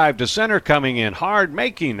line drive to center coming in hard,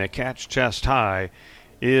 making the catch chest high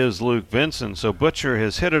is Luke Vincent. So Butcher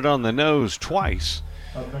has hit it on the nose twice.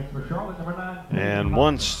 And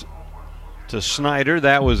once to Snyder.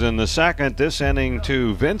 That was in the second. This inning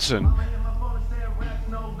to Vincent.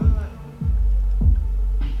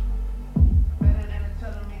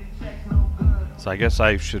 So I guess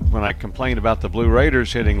I should, when I complain about the Blue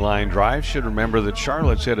Raiders hitting line drives, should remember that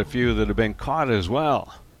Charlotte's hit a few that have been caught as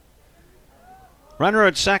well. Runner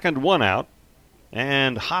at second, 1 out.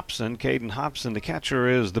 And Hobson, Caden Hobson, the catcher,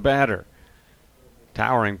 is the batter.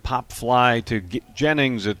 Towering pop fly to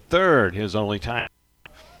Jennings at third, his only time.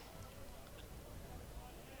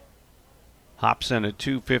 Hobson at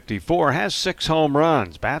 .254 has 6 home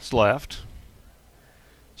runs. Bats left.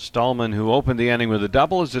 Stallman, who opened the inning with a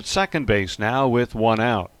double, is at second base now with 1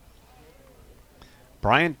 out.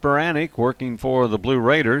 Bryant Baranek working for the Blue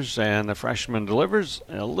Raiders, and the freshman delivers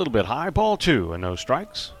a little bit high, ball 2 and no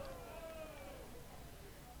strikes.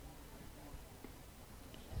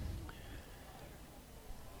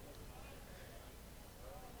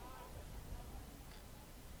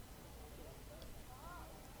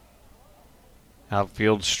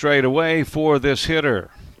 Outfield straight away for this hitter.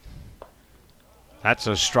 That's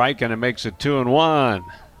a strike, and it makes it 2-1.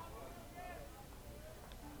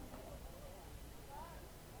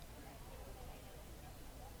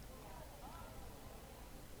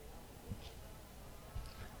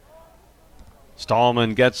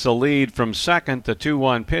 Stallman gets the lead from second. The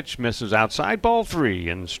 2-1 pitch misses outside, ball 3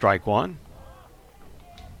 and strike 1.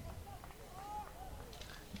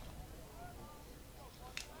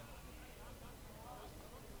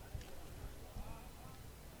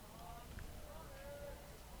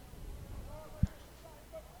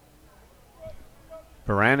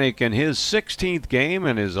 Baranek in his 16th game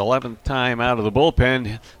and his 11th time out of the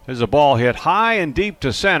bullpen. There's a ball hit high and deep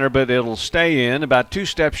to center, but it'll stay in. About 2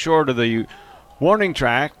 steps short of the warning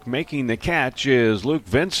track. Making the catch is Luke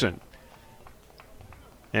Vincent.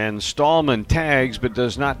 And Stallman tags but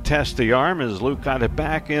does not test the arm as Luke got it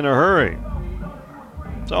back in a hurry.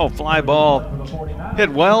 So fly ball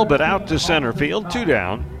hit well but out to center field. 2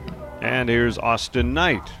 down. And here's Austin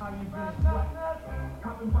Knight.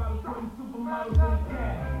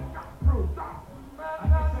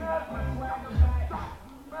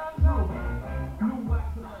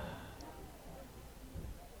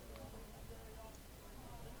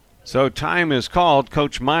 So time is called.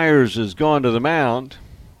 Coach Myers is going to the mound.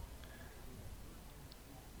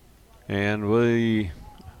 And we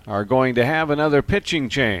are going to have another pitching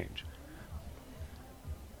change.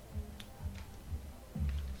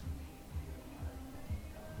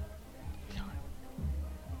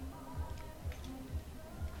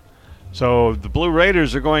 So the Blue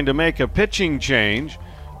Raiders are going to make a pitching change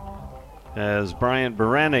as Bryant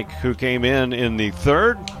Baranek, who came in the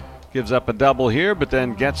third, gives up a double here, but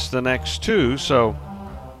then gets the next two. So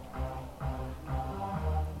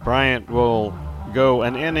Bryant will go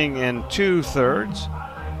an inning and 2/3.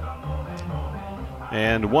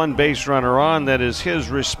 And one base runner on, that is his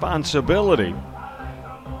responsibility.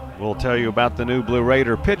 We'll tell you about the new Blue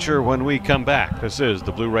Raider pitcher when we come back. This is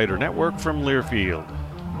the Blue Raider Network from Learfield.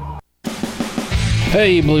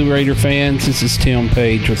 Hey Blue Raider fans, this is Tim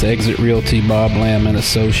Page with Exit Realty Bob Lamb and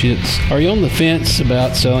Associates. Are you on the fence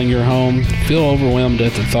about selling your home? Feel overwhelmed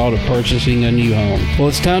at the thought of purchasing a new home? Well,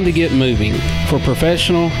 it's time to get moving. For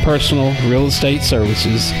professional, personal real estate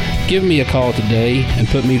services, give me a call today and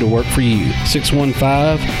put me to work for you.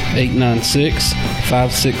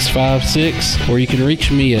 615-896-5656, or you can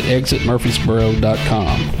reach me at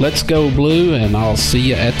exitmurfreesboro.com. Let's go Blue, and I'll see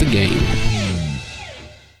you at the game.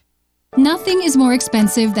 Nothing is more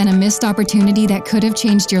expensive than a missed opportunity that could have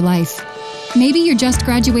changed your life. Maybe you're just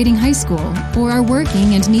graduating high school, or are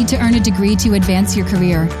working and need to earn a degree to advance your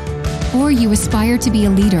career. Or you aspire to be a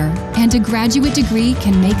leader, and a graduate degree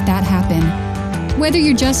can make that happen. Whether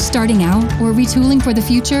you're just starting out or retooling for the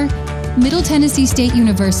future, Middle Tennessee State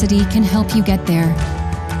University can help you get there.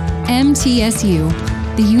 MTSU,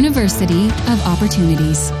 the University of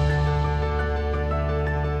Opportunities.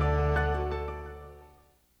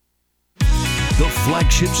 The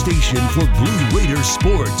flagship station for Blue Raider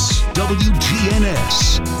sports,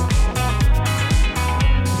 WGNS.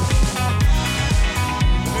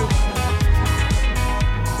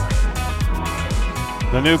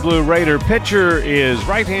 The new Blue Raider pitcher is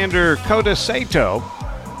right-hander Kota Sato.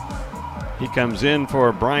 He comes in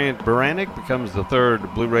for Bryant Baranek, becomes the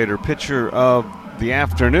third Blue Raider pitcher of the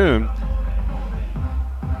afternoon.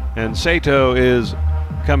 And Sato is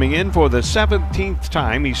coming in for the 17th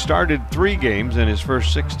time. He started 3 games in his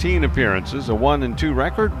first 16 appearances, a 1-2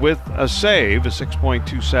 record with a save, a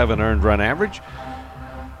 6.27 earned run average.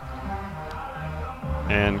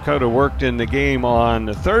 And Kota worked in the game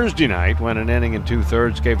on Thursday night when an inning and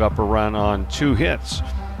 2/3 gave up a run on 2 hits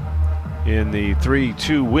in the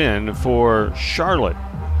 3-2 win for Charlotte.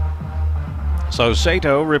 So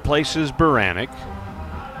Sato replaces Baranek.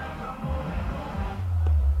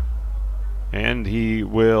 And he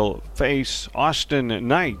will face Austin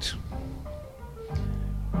Knight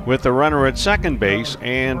with the runner at second base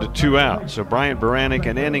and 2 outs. So Bryant Baranek,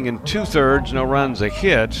 an inning and 2/3, no runs, a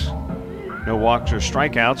hit, no walks or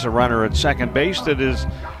strikeouts, a runner at second base. That is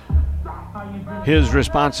his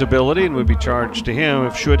responsibility and would be charged to him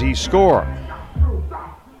if should he score.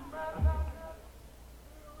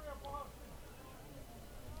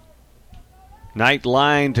 Knight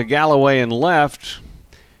line to Galloway and left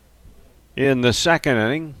in the second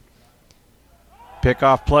inning.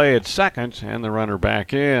 Pickoff play at second and the runner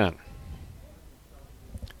back in.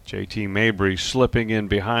 JT Mabry slipping in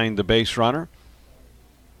behind the base runner.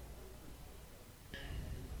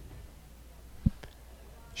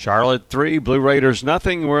 Charlotte 3, Blue Raiders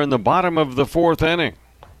nothing. We're in the bottom of the 4th inning.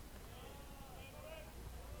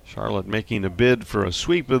 Charlotte making a bid for a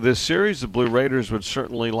sweep of this series. The Blue Raiders would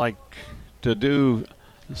certainly like to do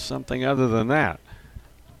something other than that.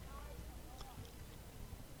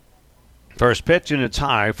 First pitch, and it's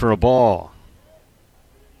high for a ball.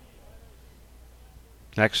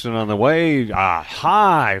 Next one on the way, a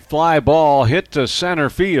high fly ball hit to center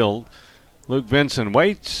field. Luke Vinson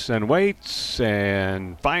waits and waits,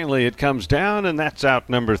 and finally it comes down, and that's out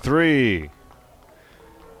number 3.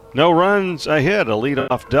 No runs, a hit, a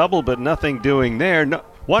leadoff double, but nothing doing there. No,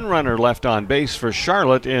 1 runner left on base for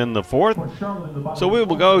Charlotte in the 4th. So we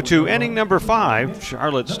will go to inning number 5.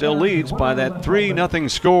 Charlotte still leads by that 3-0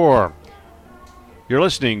 score. You're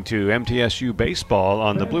listening to MTSU Baseball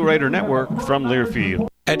on the Blue Raider Network from Learfield.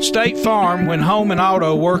 At State Farm, when home and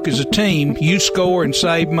auto work as a team, you score and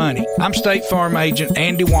save money. I'm State Farm agent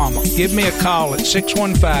Andy Wama. Give me a call at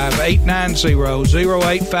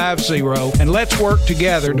 615-890-0850 and let's work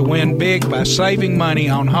together to win big by saving money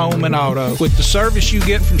on home and auto. With the service you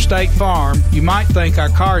get from State Farm, you might think our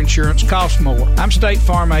car insurance costs more. I'm State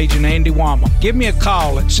Farm agent Andy Wama. Give me a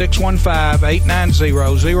call at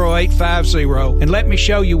 615-890-0850 and let me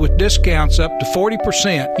show you with discounts up to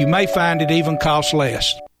 40%. You may find it even costs less.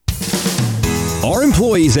 Our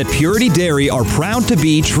employees at Purity Dairy are proud to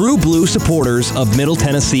be true blue supporters of Middle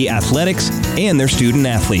Tennessee athletics and their student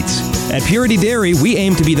athletes. At Purity Dairy, we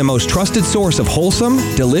aim to be the most trusted source of wholesome,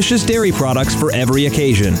 delicious dairy products for every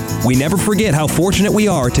occasion. We never forget how fortunate we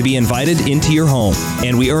are to be invited into your home,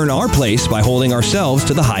 and we earn our place by holding ourselves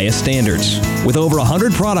to the highest standards. With over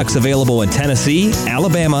 100 products available in Tennessee,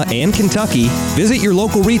 Alabama, and Kentucky, visit your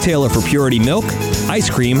local retailer for Purity milk, ice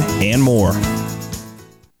cream, and more.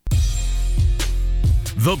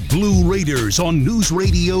 The Blue Raiders on News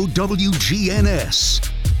Radio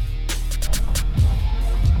WGNS.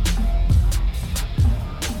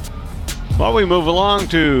 Well, we move along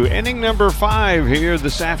to inning number 5 here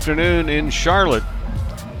this afternoon in Charlotte.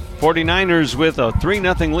 49ers with a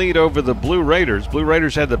 3-0 lead over the Blue Raiders. Blue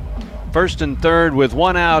Raiders had the first and third with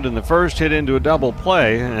one out in the first, hit into a double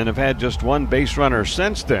play, and have had just one base runner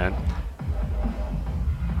since then.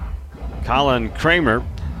 Colin Kramer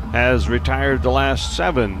has retired the last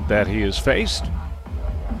 7 that he has faced.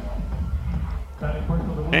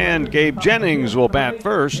 And Gabe Jennings will bat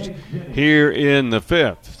first here in the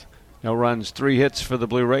 5th. No runs, 3 hits for the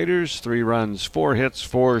Blue Raiders, 3 runs, 4 hits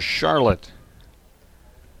for Charlotte.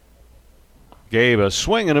 Gabe a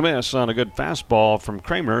swing and a miss on a good fastball from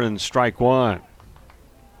Kramer, and strike 1.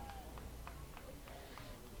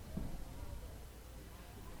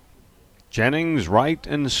 Jennings, Wright,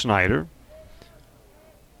 and Snyder.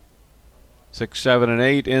 6, 7, and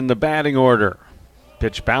 8 in the batting order.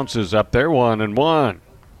 Pitch bounces up there, 1-1.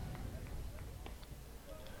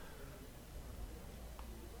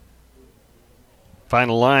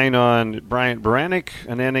 Final line on Bryant Baranek,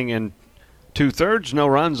 an inning and 2/3, no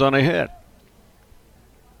runs on a hit.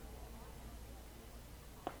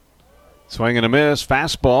 Swing and a miss,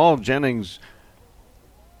 fastball. Jennings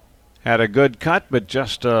had a good cut, but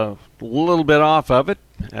just a little bit off of it,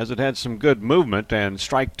 as it had some good movement, and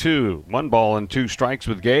strike 2. 1 ball and 2 strikes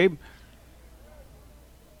with Gabe.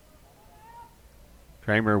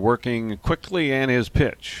 Kramer working quickly, and his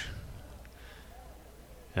pitch.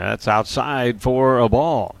 That's outside for a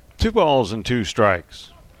ball. 2 balls and 2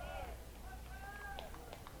 strikes.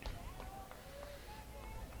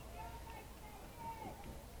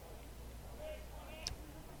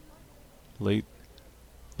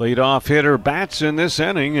 Lead-off hitter bats in this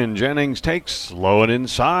inning, and Jennings takes low and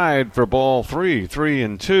inside for ball 3,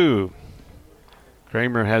 3-2.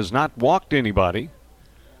 Kramer has not walked anybody.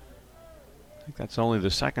 I think that's only the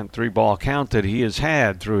second 3-ball count that he has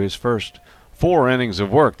had through his first 4 innings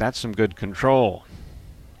of work. That's some good control.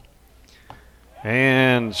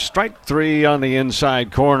 And strike 3 on the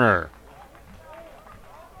inside corner.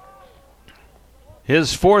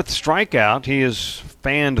 His 4th strikeout. He has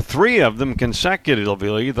fanned 3 of them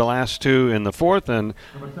consecutively, the last 2 in the 4th, and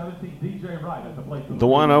the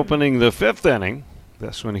one opening the 5th inning.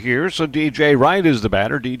 This one here. So DJ Wright is the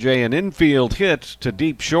batter. DJ, an infield hit to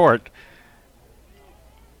deep short.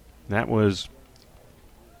 That was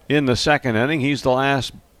in the 2nd inning. He's the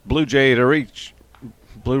last Blue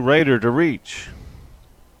Raider to reach.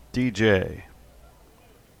 DJ.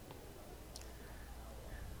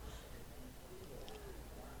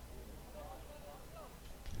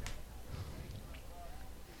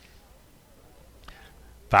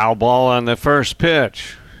 Foul ball on the first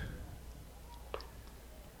pitch.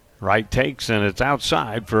 Wright takes, and it's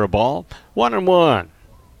outside for a ball. 1-1.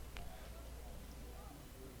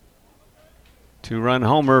 2-run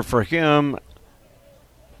homer for him.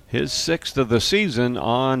 His 6th of the season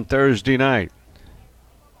on Thursday night.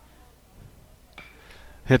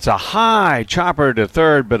 It's a high chopper to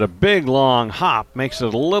third, but a big long hop makes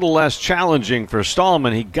it a little less challenging for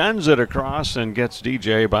Stallman. He guns it across and gets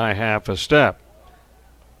DJ by half a step.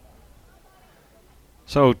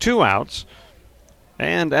 So 2 outs,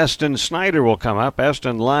 and Eston Snyder will come up.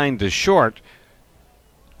 Eston lined to short.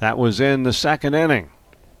 That was in the 2nd inning.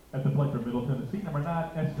 At the plate for Middle Tennessee, number 9,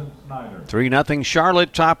 Eston Snyder. 3-0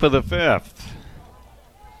 Charlotte, top of the 5th.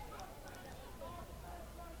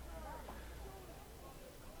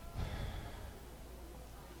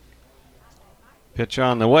 Pitch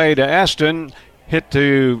on the way to Eston. Hit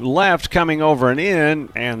to left, coming over and in,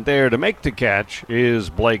 and there to make the catch is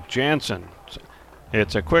Blake Jansen.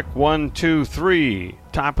 It's a quick 1-2-3,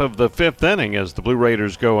 top of the 5th inning as the Blue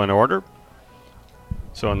Raiders go in order.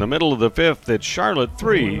 So in the middle of the 5th, it's Charlotte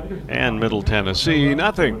 3 and Middle Tennessee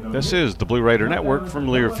nothing. This is the Blue Raider Network from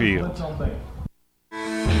Learfield.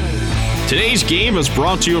 Today's game is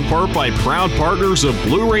brought to you in part by proud partners of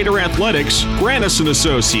Blue Raider Athletics, Granis &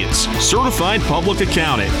 Associates, certified public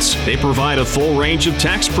accountants. They provide a full range of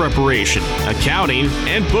tax preparation, accounting,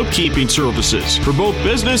 and bookkeeping services for both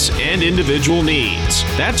business and individual needs.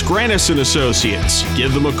 That's Granis & Associates.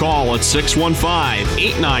 Give them a call at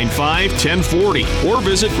 615-895-1040 or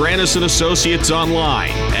visit Granis & Associates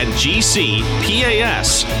online at gcpas.com.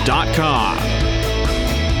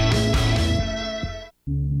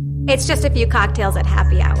 It's just a few cocktails at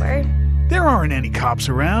happy hour. There aren't any cops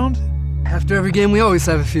around. After every game, we always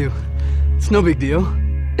have a few. It's no big deal.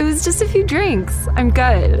 It was just a few drinks. I'm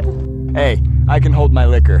good. Hey, I can hold my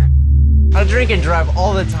liquor. I drink and drive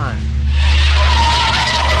all the time.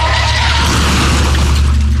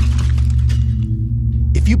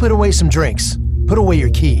 If you put away some drinks, put away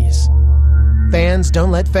your keys. Fans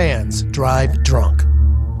don't let fans drive drunk.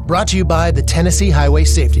 Brought to you by the Tennessee Highway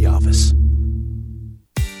Safety Office.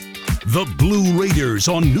 The Blue Raiders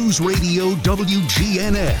on News Radio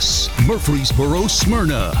WGNS, Murfreesboro,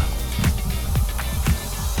 Smyrna.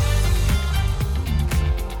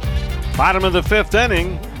 Bottom of the fifth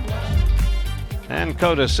inning. And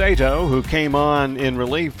Kota Sato, who came on in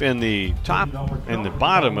relief in the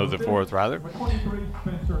bottom of the fourth,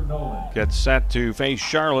 gets set to face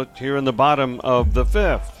Charlotte here in the bottom of the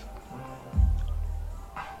fifth.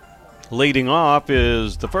 Leading off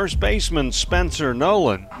is the first baseman, Spencer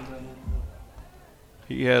Nolan.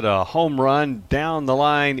 He had a home run down the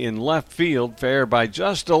line in left field, fair by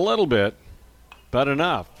just a little bit, but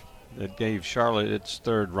enough. That gave Charlotte its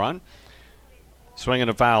third run. Swinging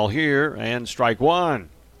a foul here, and strike one.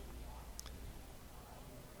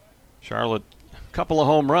 Charlotte, a couple of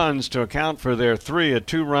home runs to account for their three. A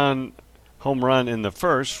two-run home run in the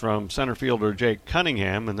first from center fielder Jake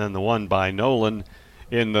Cunningham, and then the one by Nolan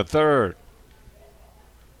in the third.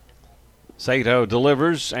 Sato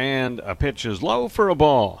delivers, and a pitch is low for a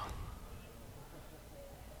ball.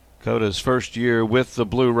 Kota's first year with the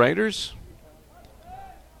Blue Raiders.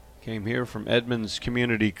 Came here from Edmonds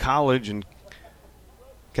Community College in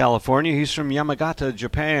California. He's from Yamagata,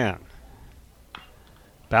 Japan.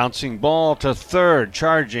 Bouncing ball to third,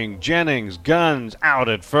 charging Jennings, guns out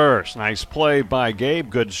at first. Nice play by Gabe,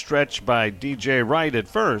 good stretch by DJ Wright at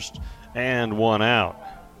first, and one out.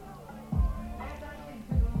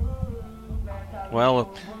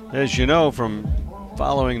 Well, as you know from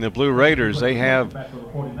following the Blue Raiders, they have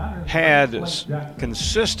had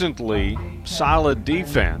consistently solid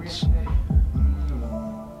defense.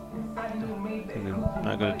 I'm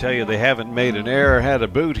not going to tell you they haven't made an error, had a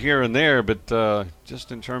boot here and there, but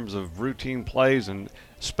just in terms of routine plays and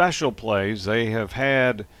special plays, they have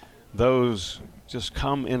had those just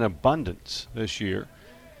come in abundance this year.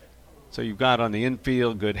 So you've got on the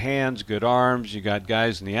infield good hands, good arms. You got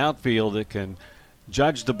guys in the outfield that can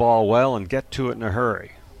judge the ball well and get to it in a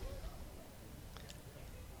hurry.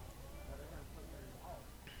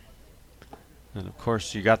 And, of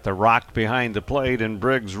course, you got the rock behind the plate in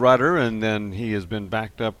Briggs Rudder, and then he has been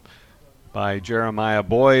backed up by Jeremiah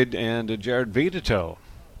Boyd and Jared Vitito.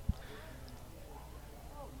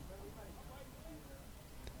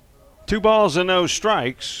 2 balls and no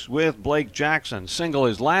strikes with Blake Jackson. Single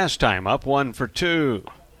his last time up, 1 for 2.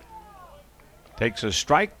 Takes a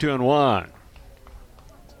strike, 2-1.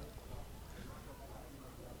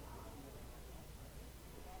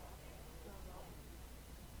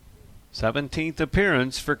 17th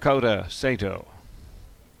appearance for Kota Sato.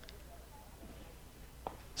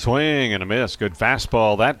 Swing and a miss. Good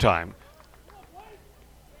fastball that time.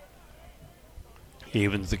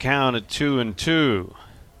 Evens the count at 2-2.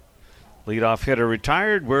 Leadoff hitter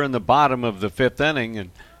retired. We're in the bottom of the fifth inning, and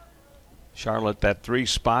Charlotte that 3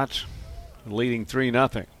 spot, leading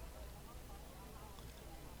 3-0.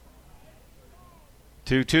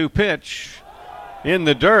 2-2 pitch in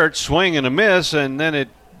the dirt. Swing and a miss, and then it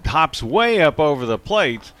hops way up over the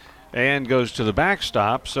plate and goes to the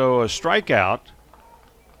backstop, so a strikeout.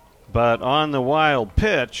 But on the wild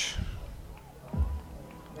pitch,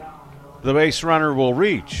 the base runner will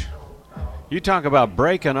reach. You talk about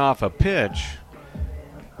breaking off a pitch,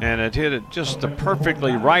 and it hit at just the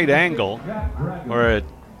perfectly right angle, where it,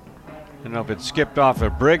 I don't know if it skipped off a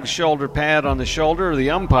Briggs shoulder pad on the shoulder or the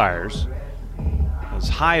umpire's. As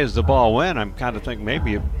high as the ball went, I'm kind of thinking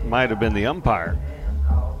maybe it might have been the umpire.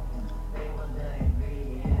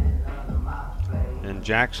 And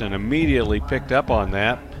Jackson immediately picked up on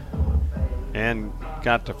that and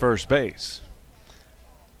got to first base.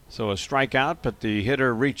 So a strikeout, but the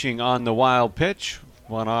hitter reaching on the wild pitch.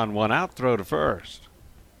 1 on, 1 out, throw to first.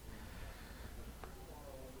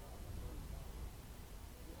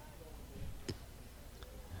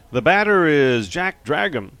 The batter is Jack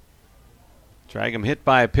Dragum. Dragam hit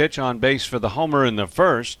by a pitch on base for the homer in the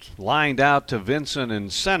first. Lined out to Vincent in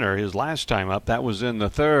center his last time up. That was in the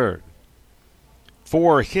third.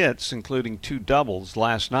 4 hits, including 2 doubles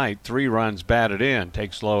last night. 3 runs batted in.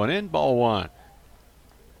 Takes low and in. Ball 1.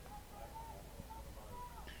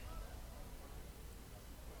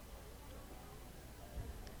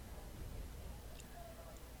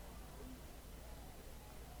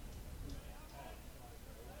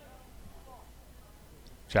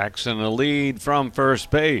 Jackson a lead from first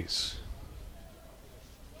base.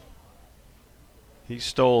 He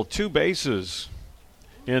stole 2 bases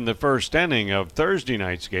in the first inning of Thursday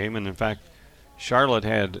night's game, and in fact, Charlotte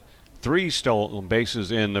had 3 stolen bases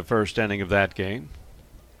in the first inning of that game.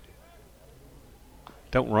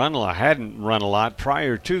 Hadn't run a lot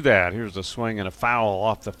prior to that. Here's a swing and a foul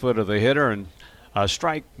off the foot of the hitter, and a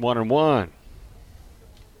strike, 1-1.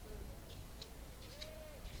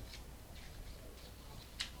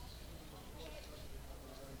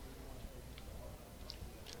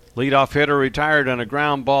 Leadoff hitter retired on a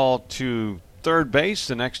ground ball to third base.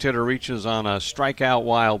 The next hitter reaches on a strikeout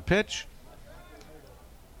wild pitch.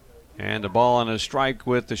 And a ball and a strike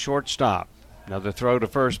with the shortstop. Another throw to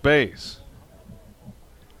first base.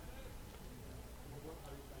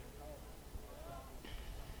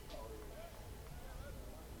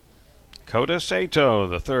 Kota Sato,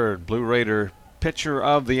 the third Blue Raider pitcher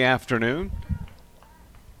of the afternoon.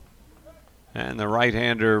 And the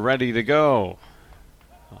right-hander ready to go.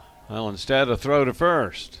 Well, instead, a throw to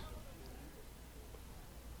first.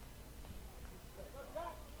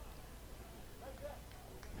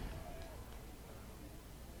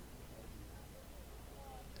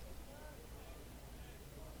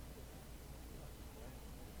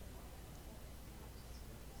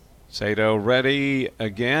 Sato ready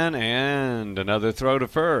again, and another throw to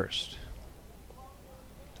first.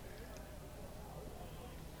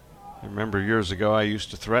 I remember years ago I used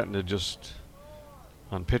to threaten to just,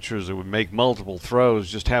 on pitchers that would make multiple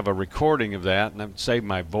throws, just have a recording of that, and that would save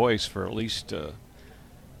my voice for at least a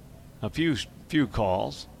few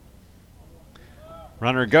calls.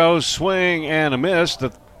 Runner goes, swing and a miss.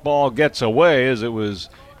 The ball gets away as it was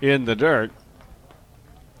in the dirt.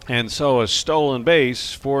 And so a stolen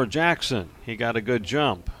base for Jackson. He got a good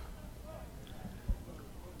jump.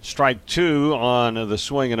 Strike 2 on the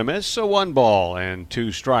swing and a miss, so 1 ball and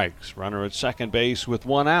 2 strikes. Runner at second base with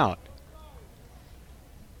 1 out.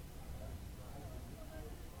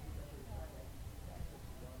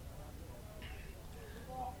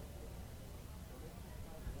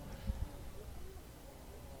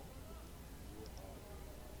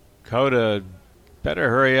 Kota better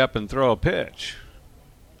hurry up and throw a pitch.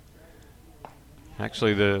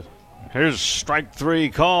 Actually, here's strike 3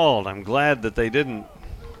 called. I'm glad that they didn't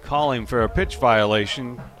call him for a pitch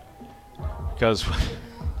violation, because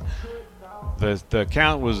the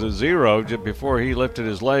count was a 0 just before he lifted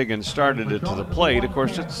his leg and started it to the plate. Of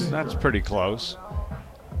course, that's pretty close.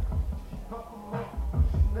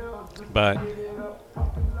 But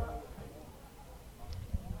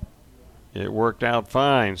it worked out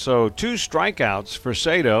fine. So 2 strikeouts for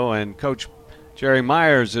Sato, and Coach Jerry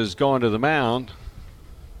Myers is going to the mound.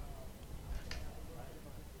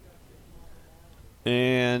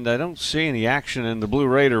 And I don't see any action in the Blue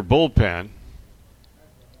Raider bullpen.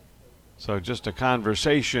 So just a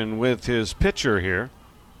conversation with his pitcher here.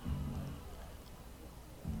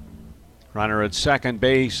 Runner at second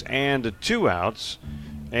base and 2 outs.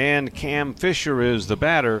 And Cam Fisher is the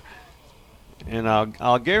batter. And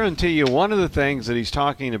I'll guarantee you one of the things that he's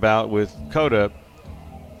talking about with Kota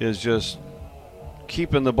is just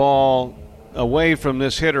keeping the ball away from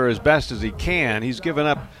this hitter as best as he can. He's given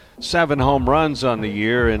up 7 home runs on the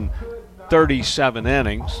year in 37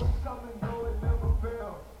 innings.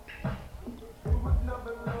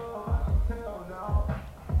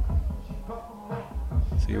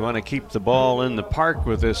 So you want to keep the ball in the park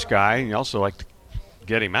with this guy, and you also like to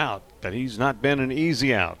get him out. But he's not been an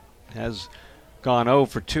easy out. Has gone 0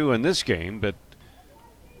 for 2 in this game, but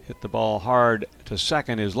hit the ball hard to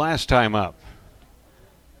second his last time up.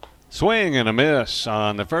 Swing and a miss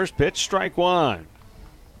on the first pitch, strike 1.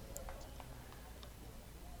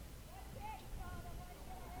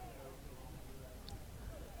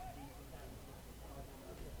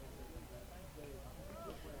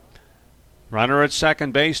 Runner at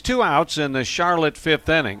second base, 2 outs in the Charlotte 5th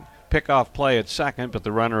inning. Pickoff play at second, but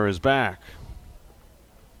the runner is back.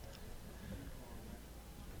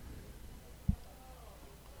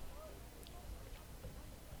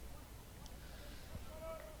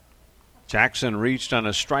 Jackson reached on a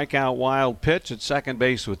strikeout wild pitch at second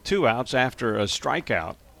base with 2 outs after a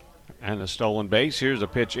strikeout and a stolen base. Here's a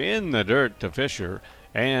pitch in the dirt to Fisher,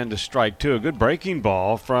 and strike two. A good breaking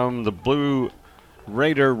ball from the Blue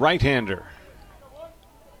Raider right-hander.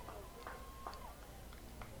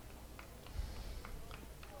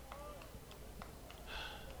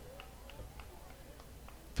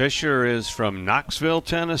 Fisher is from Knoxville,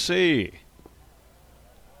 Tennessee.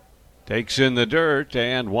 Takes in the dirt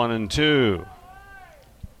and 1-2.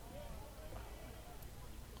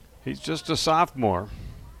 He's just a sophomore.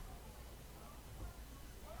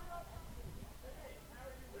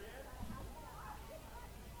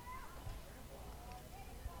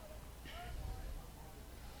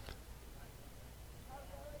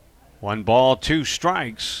 One ball, two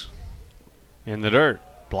strikes in the dirt.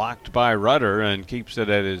 Blocked by Rudder and keeps it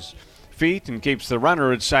at his feet and keeps the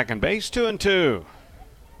runner at second base. 2-2.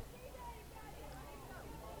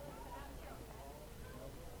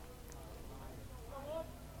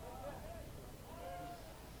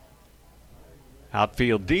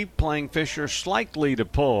 Outfield deep, playing Fisher slightly to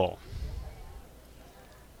pull.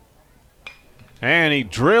 And he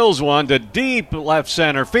drills one to deep left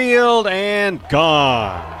center field and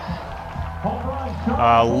gone.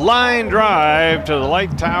 A line drive to the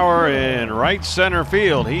light tower in right center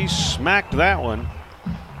field. He smacked that one.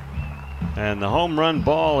 And the home run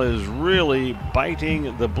ball is really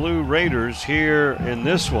biting the Blue Raiders here in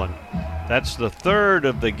this one. That's the third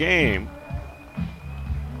of the game.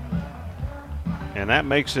 And that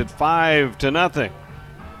makes it 5-0.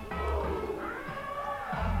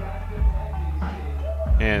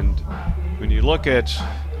 And when you look at,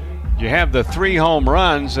 you have the 3 home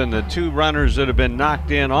runs and the 2 runners that have been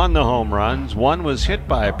knocked in on the home runs. One was hit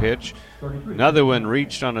by a pitch. Another one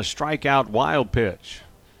reached on a strikeout wild pitch.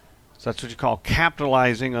 So that's what you call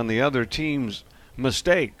capitalizing on the other team's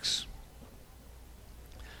mistakes.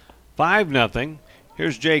 5-0.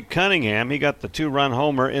 Here's Jake Cunningham. He got the 2-run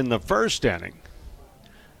homer in the first inning.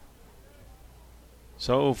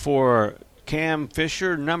 So for Cam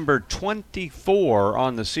Fisher, number 24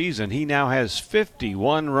 on the season, he now has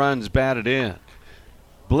 51 runs batted in.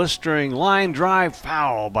 Blistering line drive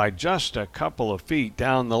foul by just a couple of feet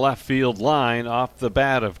down the left field line off the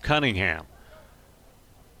bat of Cunningham.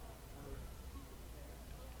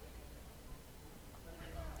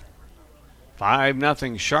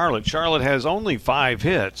 "5-0 Charlotte. Charlotte has only 5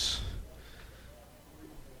 hits,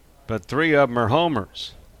 but 3 of them are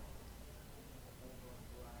homers.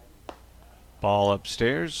 Ball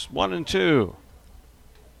upstairs, 1-2.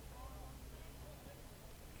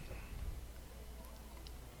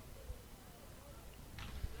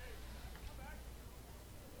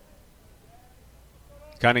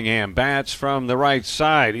 Cunningham bats from the right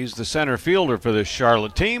side. He's the center fielder for this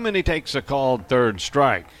Charlotte team, and he takes a called third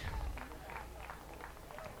strike.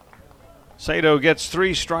 Sato gets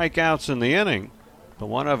 3 strikeouts in the inning, but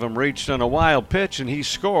one of them reached on a wild pitch, and he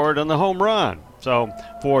scored on the home run. So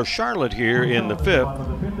for Charlotte here in the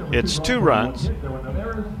 5th, it's 2 runs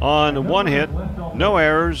on 1 hit, no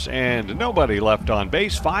errors, and nobody left on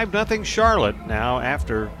base. 5-0 Charlotte now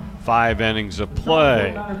after 5 innings of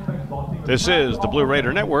play. This is the Blue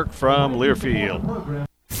Raider Network from Learfield.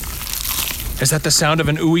 Is that the sound of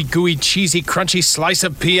an ooey gooey cheesy crunchy slice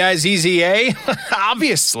of P-I-Z-Z-A?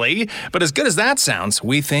 Obviously, but as good as that sounds,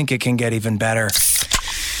 we think it can get even better.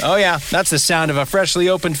 Oh yeah, that's the sound of a freshly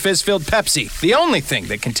opened fizz-filled Pepsi. The only thing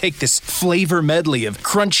that can take this flavor medley of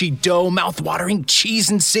crunchy dough, mouth-watering cheese,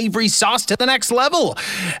 and savory sauce to the next level.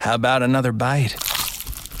 How about another bite?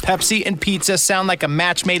 Pepsi and pizza sound like a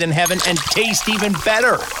match made in heaven and taste even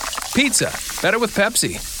better. Pizza, better with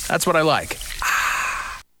Pepsi. That's what I like.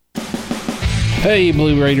 Hey,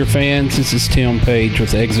 Blue Raider fans, this is Tim Page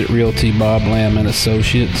with Exit Realty Bob Lamb and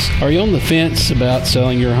Associates. Are you on the fence about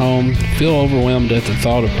selling your home? Feel overwhelmed at the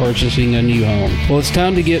thought of purchasing a new home? Well, it's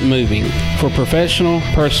time to get moving. For professional,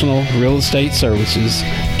 personal real estate services,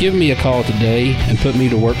 give me a call today and put me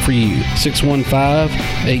to work for you.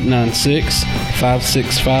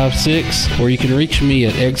 615-896-5656, or you can reach me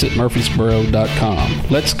at exitmurfreesboro.com.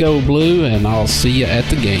 Let's go Blue, and I'll see you at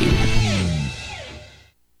the game.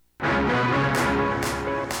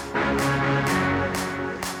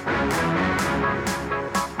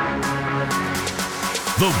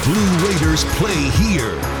 The Blue Raiders play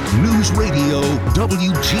here. News Radio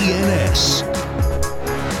WGNS.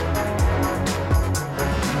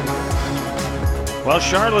 Well,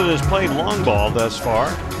 Charlotte has played long ball thus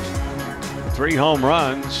far. 3 home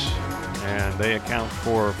runs, and they account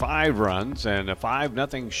for 5 runs and a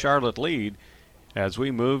 5-0 Charlotte lead as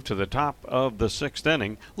we move to the top of the 6th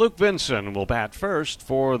inning. Luke Vinson will bat first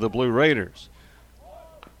for the Blue Raiders.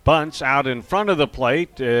 Bunts out in front of the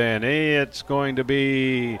plate, and it's going to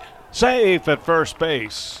be safe at first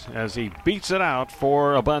base as he beats it out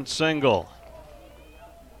for a bunt single.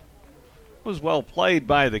 was well played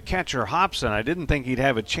by the catcher, Hobson. I didn't think he'd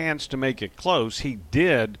have a chance to make it close. He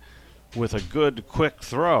did with a good, quick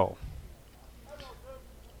throw.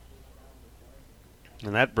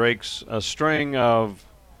 And that breaks a string of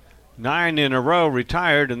 9 in a row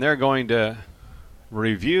retired, and they're going to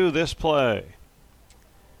review this play.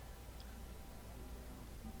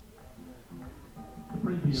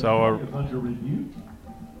 So a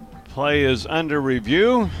play is under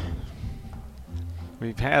review.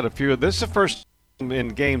 We've had a few. This is the first in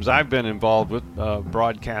games I've been involved with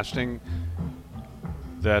broadcasting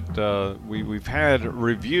that we've had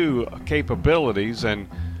review capabilities. And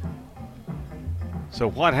so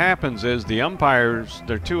what happens is the umpires,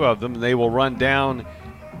 there are 2 of them, they will run down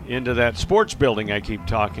into that sports building I keep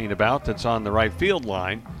talking about that's on the right field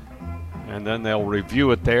line. And then they'll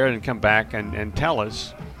review it there and come back and tell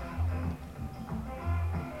us.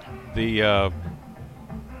 The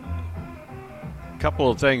couple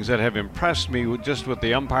of things that have impressed me with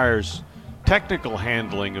the umpires' technical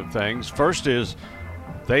handling of things. First is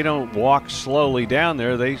they don't walk slowly down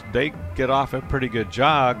there. They get off a pretty good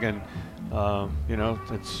jog, and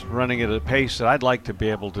it's running at a pace that I'd like to be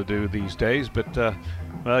able to do these days. But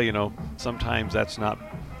sometimes that's not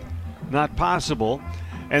possible.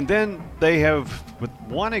 And then they have, with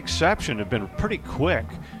one exception, have been pretty quick.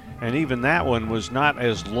 And even that one was not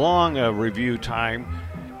as long a review time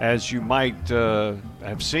as you might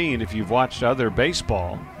have seen if you've watched other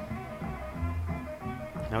baseball.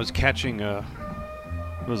 I was catching it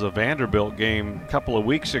was a Vanderbilt game a couple of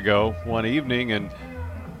weeks ago one evening, and it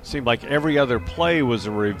seemed like every other play was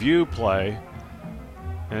a review play.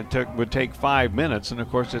 And it would take 5 minutes. And, of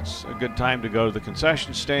course, it's a good time to go to the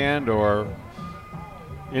concession stand or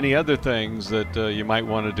any other things that you might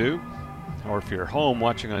want to do, or if you're home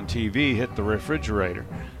watching on TV, hit the refrigerator.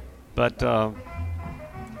 But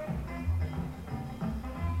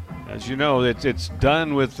as you know, it's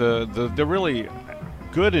done with the really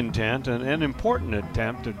good intent and an important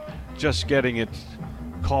attempt at just getting it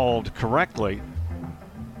called correctly.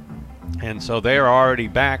 And so they're already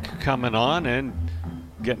back coming on and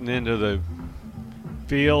getting into the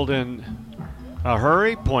field in a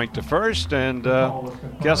hurry, point to first, and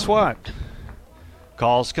guess what?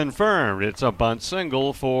 Call's confirmed. It's a bunt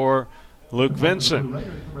single for Luke Vincent.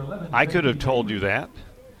 I could have told you that,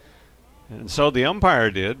 and so the umpire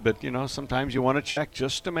did, but sometimes you want to check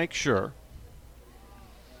just to make sure.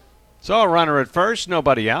 So a runner at first,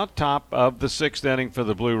 nobody out, top of the 6th inning for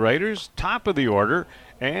the Blue Raiders, top of the order,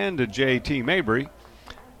 and J.T. Mabry.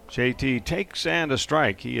 J.T. takes and a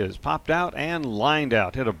strike. He is popped out and lined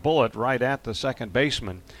out. Hit a bullet right at the second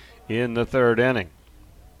baseman in the 3rd inning.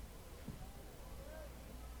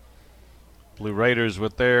 Blue Raiders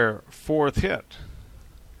with their 4th hit.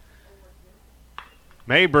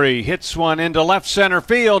 Mabry hits one into left center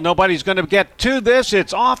field. Nobody's going to get to this.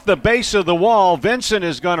 It's off the base of the wall. Vincent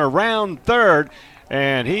is going to round third,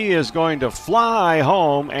 and he is going to fly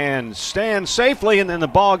home and stand safely, and then the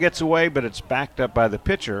ball gets away, but it's backed up by the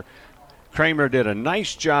pitcher. Kramer did a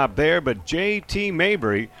nice job there, but J.T.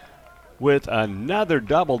 Mabry with another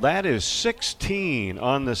double. That is 16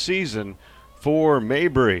 on the season for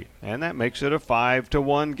Mabry, and that makes it a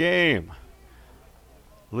 5-1 game.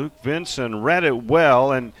 Luke Vincent read it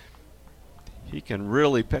well, and he can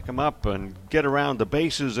really pick him up and get around the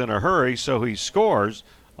bases in a hurry, so he scores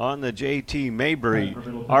on the J.T. Mabry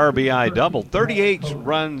RBI double. 38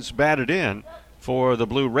 runs batted in for the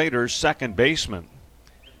Blue Raiders' second baseman.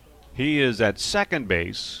 He is at second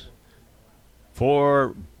base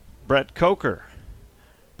for Brett Coker.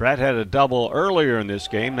 Brett had a double earlier in this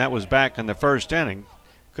game. That was back in the 1st inning.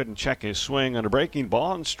 Couldn't check his swing on a breaking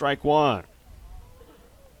ball, and strike one.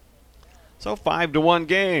 So 5-1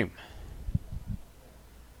 game.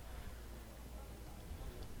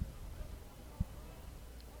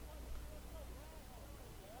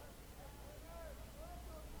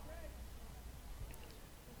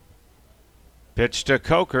 Pitch to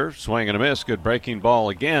Coker, swing and a miss. Good breaking ball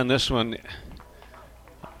again. This one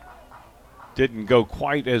didn't go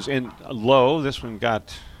quite as low. This one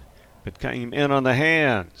came in on the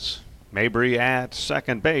hands. Mabry at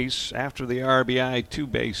second base after the RBI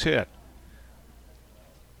 2-base hit.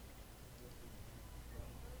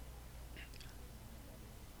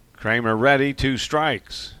 Kramer ready, 2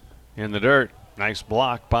 strikes in the dirt. Nice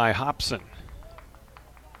block by Hobson.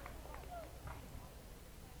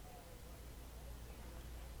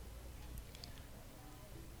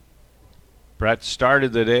 Brett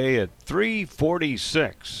started the day at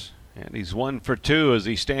 346, and he's 1 for 2 as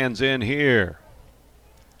he stands in here.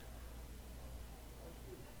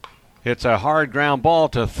 It's a hard ground ball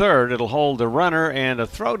to third. It'll hold the runner, and a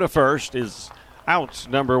throw to first is out,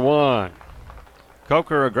 number 1.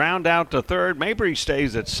 Coker a ground out to third. Mabry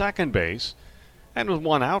stays at second base. And with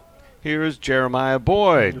one out, here's Jeremiah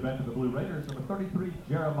Boyd.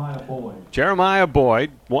 Jeremiah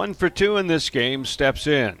Boyd, 1 for 2 in this game, steps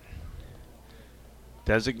in.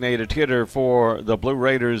 Designated hitter for the Blue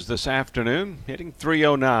Raiders this afternoon, hitting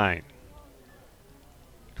 .309.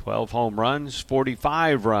 12 home runs,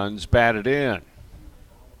 45 runs batted in.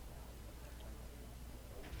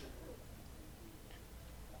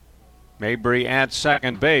 Mabry at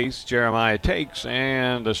second base. Jeremiah takes,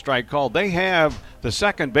 and a strike called. They have the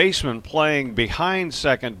second baseman playing behind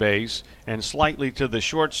second base and slightly to the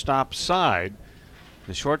shortstop side.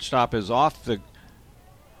 The shortstop is off the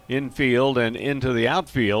infield and into the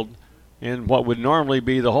outfield in what would normally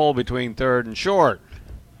be the hole between third and short.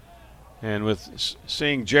 And with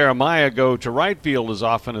seeing Jeremiah go to right field as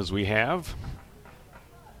often as we have,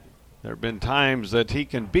 there have been times that he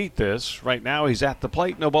can beat this. Right now he's at the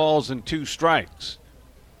plate, no balls and 2 strikes.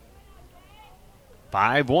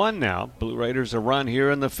 5-1 now. Blue Raiders a run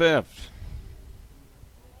here in the 5th.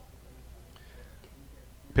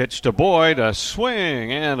 Pitch to Boyd, a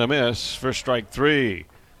swing and a miss for strike 3.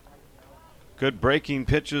 Good breaking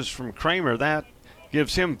pitches from Kramer. That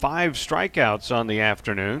gives him 5 strikeouts on the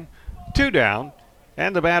afternoon. 2 down,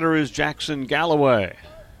 and the batter is Jackson Galloway.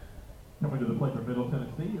 Coming to the plate for Middle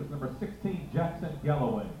Tennessee is number 16, Jackson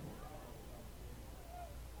Galloway.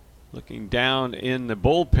 Looking down in the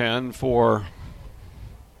bullpen for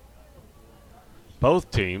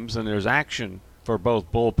both teams, and there's action for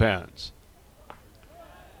both bullpens.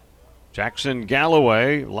 Jackson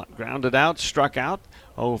Galloway grounded out, struck out.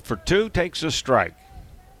 0 for 2, takes a strike.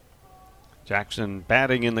 Jackson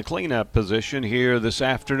batting in the cleanup position here this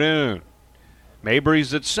afternoon.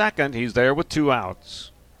 Mabry's at second. He's there with 2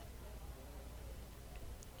 outs.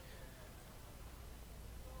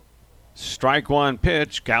 Strike 1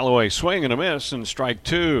 pitch. Galloway swing and a miss, and strike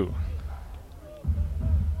 2.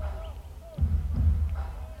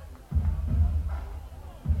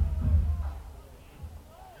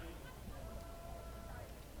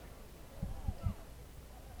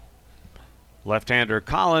 Left-hander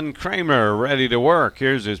Colin Kramer ready to work.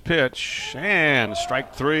 Here's his pitch, and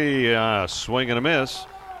strike 3, swing and a miss.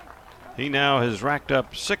 He now has racked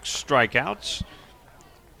up 6 strikeouts,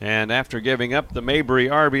 and after giving up the Mabry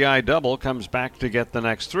RBI double, comes back to get the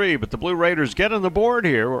next 3. But the Blue Raiders get on the board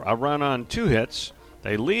here, a run on 2 hits.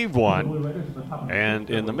 They leave 1, and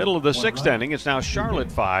in the middle of the 6th inning, it's now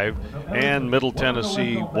Charlotte 5 and Middle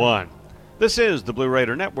Tennessee 1. This is the Blue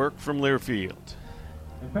Raider Network from Learfield.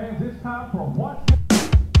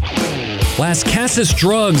 Las Casas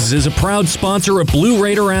Drugs is a proud sponsor of Blue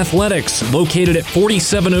Raider Athletics, located at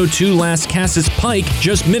 4702 Las Casas Pike,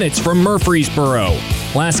 just minutes from Murfreesboro.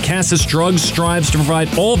 Las Casas Drugs strives to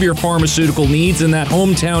provide all of your pharmaceutical needs in that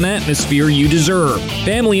hometown atmosphere you deserve.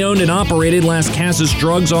 Family-owned and operated, Las Casas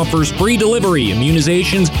Drugs offers free delivery,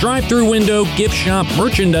 immunizations, drive-through window, gift shop,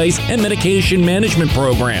 merchandise, and medication management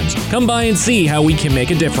programs. Come by and see how we can make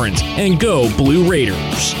a difference. And go Blue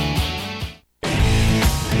Raiders.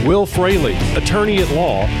 Will Fraley, attorney at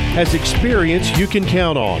law, has experience you can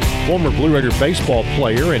count on. Former Blue Raider baseball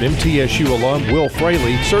player and MTSU alum Will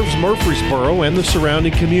Fraley serves Murfreesboro and the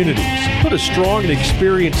surrounding communities. Put a strong and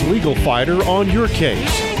experienced legal fighter on your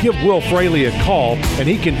case. Give Will Fraley a call and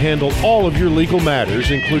he can handle all of your legal matters,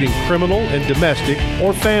 including criminal and domestic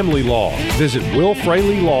or family law. Visit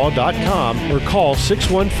willfraleylaw.com or call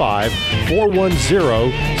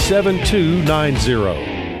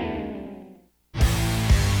 615-410-7290.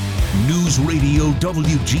 News Radio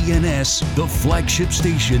WGNS, the flagship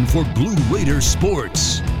station for Blue Raider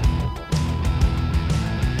sports.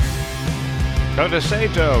 Kota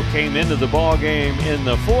Sato came into the ball game in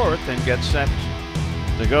the 4th and gets set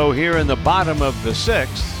to go here in the bottom of the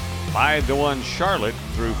 6th. 5-1 Charlotte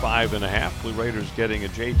through 5.5. Blue Raiders getting a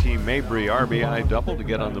JT Mabry RBI double to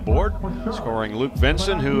get on the board, scoring Luke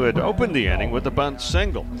Vincent, who had opened the inning with a bunt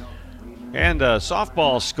single. And a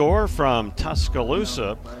softball score from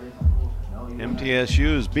Tuscaloosa.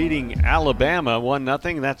 MTSU is beating Alabama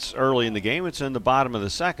 1-0. That's early in the game. It's in the bottom of the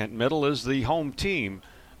 2nd. Middle is the home team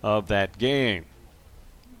of that game.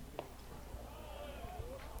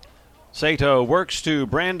 Sato works to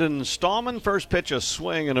Brandon Stallman. First pitch, a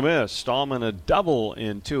swing and a miss. Stallman a double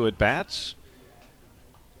in 2 at-bats.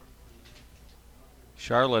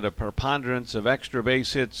 Charlotte a preponderance of extra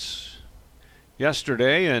base hits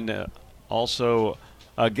yesterday, and also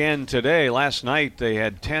again today. Last night they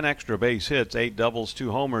had 10 extra base hits, 8 doubles,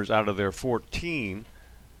 2 homers out of their 14.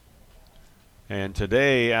 And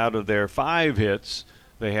today, out of their 5 hits,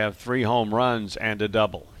 they have 3 home runs and a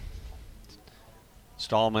double.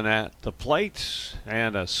 Stallman at the plate,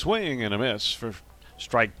 and a swing and a miss for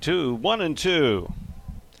Strike two, 1-2.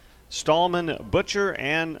 Stallman, Butcher,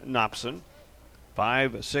 and Knopson.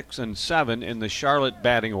 5, 6, and 7 in the Charlotte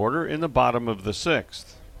batting order in the bottom of the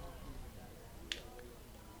 6th.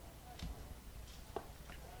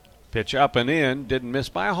 Pitch up and in. Didn't miss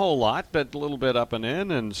by a whole lot, but a little bit up and in,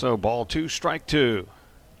 and so ball 2, strike 2.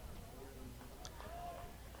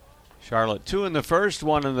 Charlotte 2 in the first,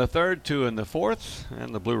 1 in the third, 2 in the fourth,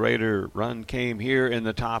 and the Blue Raider run came here in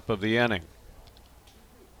the top of the inning.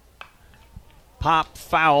 Pop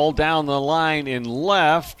foul down the line in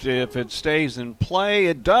left. If it stays in play,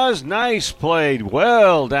 it does. Nice play.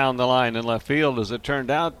 Well down the line in left field, as it turned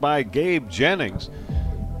out, by Gabe Jennings.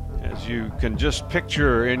 As you can just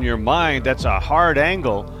picture in your mind, that's a hard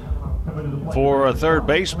angle for a third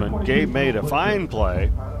baseman. Gabe made a fine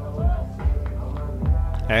play.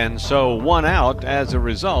 And so 1 out as a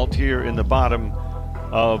result here in the bottom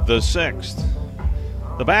of the 6th.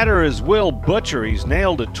 The batter is Will Butcher. He's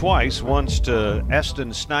nailed it twice, once to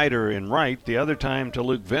Eston Snyder in right, the other time to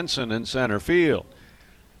Luke Vincent in center field.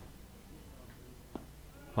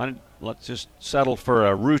 Let's just settle for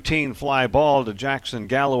a routine fly ball to Jackson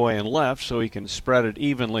Galloway in left so he can spread it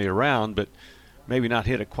evenly around, but maybe not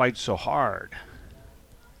hit it quite so hard.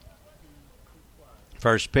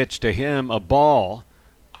 First pitch to him, a ball.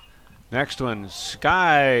 Next one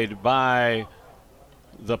skied by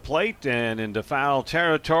the plate and into foul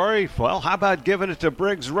territory. Well, how about giving it to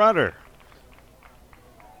Briggs Rudder?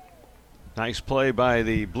 Nice play by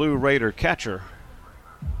the Blue Raider catcher.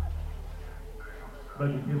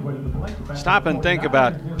 Stop and think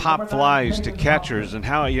about pop flies to catchers and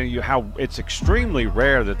how how it's extremely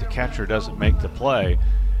rare that the catcher doesn't make the play.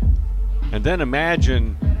 And then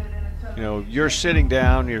imagine, you're sitting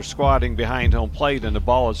down, you're squatting behind home plate, and the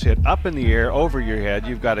ball is hit up in the air over your head.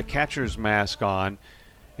 You've got a catcher's mask on,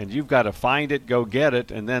 and you've got to find it, go get it,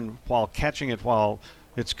 and then while catching it while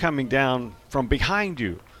it's coming down from behind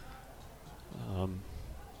you.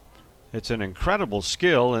 It's an incredible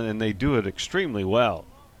skill, and they do it extremely well.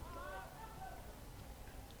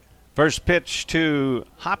 First pitch to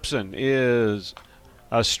Hobson is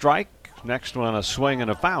a strike. Next one, a swing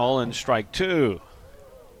and a foul, and strike 2.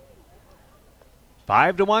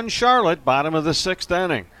 5-1 Charlotte, bottom of the 6th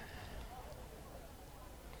inning.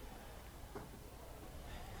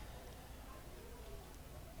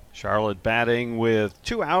 Charlotte batting with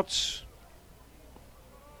 2 outs.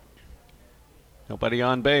 Nobody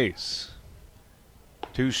on base.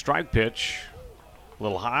 2 strike pitch. A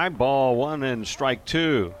little high, ball 1 and strike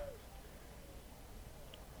 2.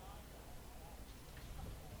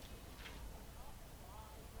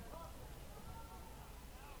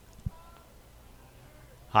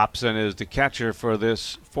 Hobson is the catcher for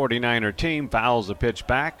this 49er team. Fouls the pitch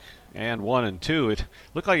back, and 1-2. It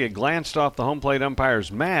looked like it glanced off the home plate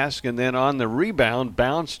umpire's mask, and then on the rebound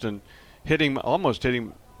bounced and almost hit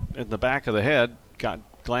him in the back of the head.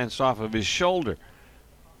 Glanced off of his shoulder.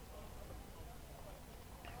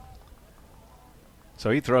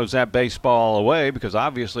 So he throws that baseball away because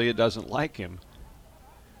obviously it doesn't like him.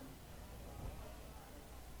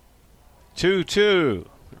 2-2.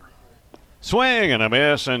 Swing and a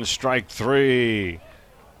miss, and strike 3.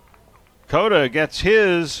 Cota gets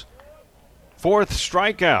his 4th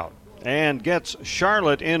strikeout and gets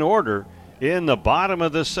Charlotte in order in the bottom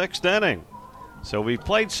of the 6th inning. So we've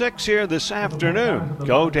played 6 here this afternoon.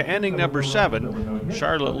 Go to inning number 7.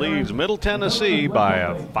 Charlotte leads Middle Tennessee by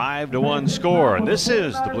a 5-1 score. And this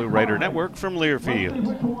is the Blue Raider Network from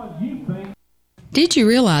Learfield. Did you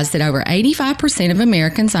realize that over 85% of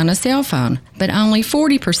Americans own a cell phone, but only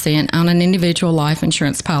 40% own an individual life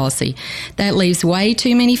insurance policy? That leaves way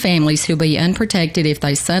too many families who'll be unprotected if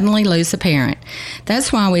they suddenly lose a parent.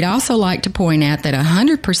 That's why we'd also like to point out that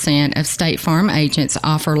 100% of State Farm agents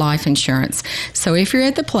offer life insurance. So if you're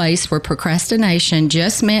at the place where procrastination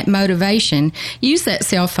just met motivation, use that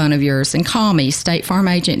cell phone of yours and call me, State Farm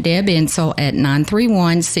agent Deb Insel, at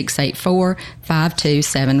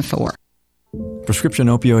 931-684-5274. Prescription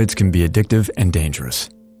opioids can be addictive and dangerous.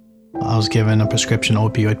 I was given a prescription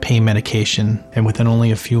opioid pain medication, and within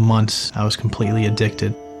only a few months, I was completely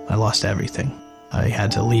addicted. I lost everything. I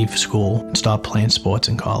had to leave school and stop playing sports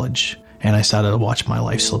in college, and I started to watch my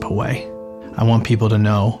life slip away. I want people to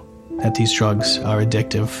know that these drugs are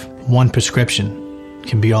addictive. One prescription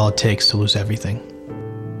can be all it takes to lose everything.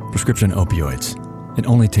 Prescription opioids. It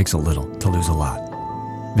only takes a little to lose a lot.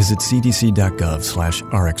 Visit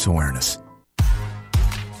cdc.gov/RxAwareness.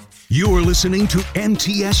 You're listening to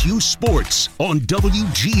MTSU Sports on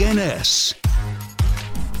WGNS.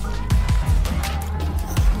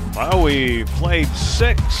 Well, we played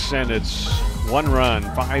 6, and it's 1 run,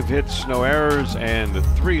 5 hits, no errors, and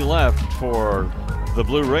 3 left for the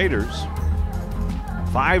Blue Raiders.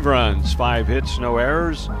 5 runs, 5 hits, no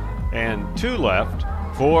errors, and 2 left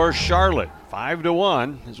for Charlotte.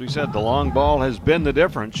 5-1. As we said, the long ball has been the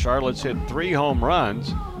difference. Charlotte's hit 3 home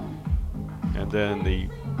runs, and then the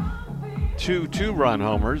 2 two-run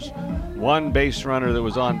homers. One base runner that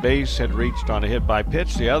was on base had reached on a hit by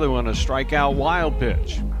pitch. The other one a strikeout wild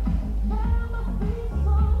pitch.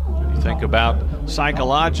 You think about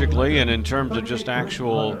psychologically and in terms of just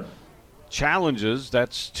actual challenges,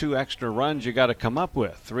 that's 2 extra runs you got to come up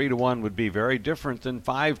with. 3-1 would be very different than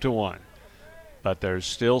 5-1. But there's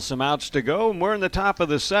still some outs to go, and we're in the top of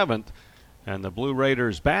the 7th. And the Blue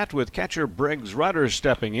Raiders bat with catcher Briggs Rudder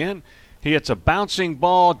stepping in. He hits a bouncing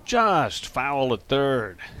ball just foul at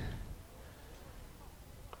third.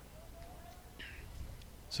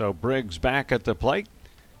 So Briggs back at the plate.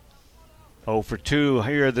 0 for 2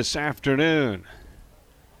 here this afternoon.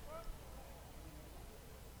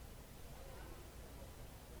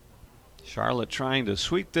 Charlotte trying to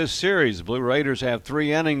sweep this series. Blue Raiders have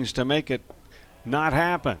 3 innings to make it not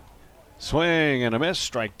happen. Swing and a miss,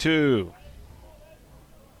 strike 2.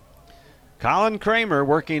 Colin Kramer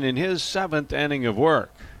working in his 7th inning of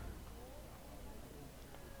work.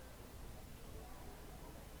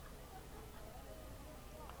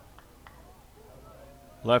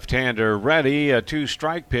 Left-hander ready, a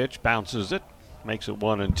 2-strike pitch, bounces it, makes it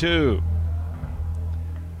 1-2.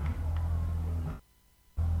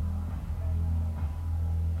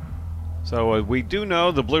 So we do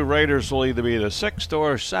know the Blue Raiders will either be the 6th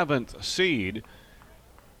or 7th seed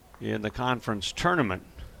in the conference tournament.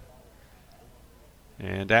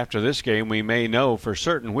 And after this game, we may know for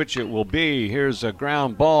certain which it will be. Here's a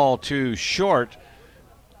ground ball to short.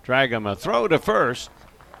 Drag him a throw to first.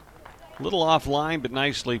 A little offline, but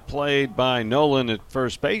nicely played by Nolan at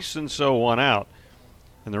first base, and so 1 out.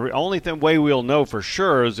 And the only way we'll know for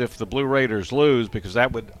sure is if the Blue Raiders lose, because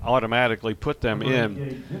that would automatically put them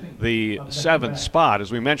in the 7th spot.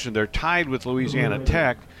 As we mentioned, they're tied with Louisiana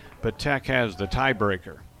Tech, but Tech has the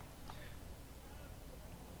tiebreaker.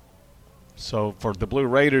 So for the Blue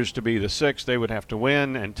Raiders to be the 6th, they would have to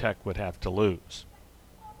win, and Tech would have to lose.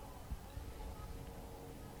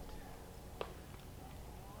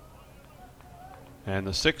 And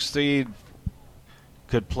the 6th seed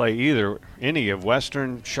could play any of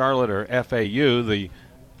Western, Charlotte, or FAU. The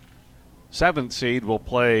 7th seed will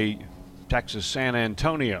play Texas San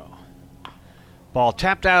Antonio. Ball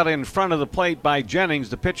tapped out in front of the plate by Jennings.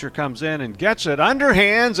 The pitcher comes in and gets it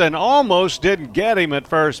underhands and almost didn't get him at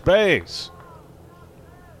first base.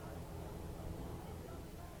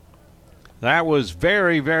 That was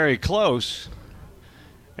very, very close.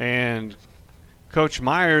 And Coach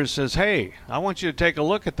Myers says, hey, I want you to take a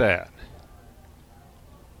look at that.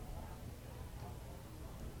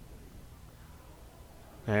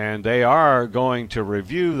 And they are going to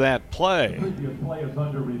review that play.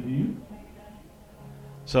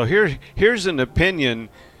 So here's an opinion,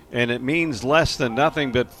 and it means less than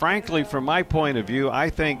nothing, but frankly, from my point of view, I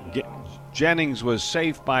think Jennings was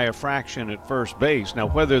safe by a fraction at first base. Now,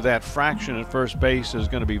 whether that fraction at first base is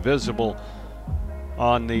going to be visible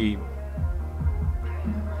on the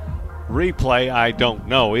replay, I don't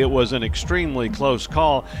know. It was an extremely close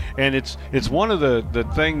call, and it's one of the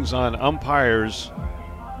things on umpires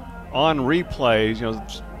on replays,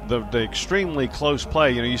 the extremely close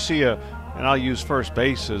play. You see and I'll use first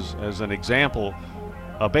base as an example.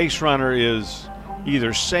 A base runner is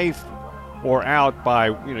either safe or out by,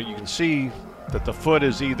 you can see that the foot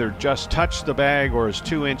is either just touched the bag or is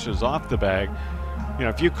 2 inches off the bag.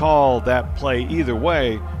 If you call that play either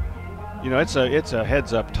way, it's a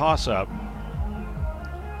heads-up toss-up.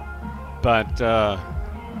 But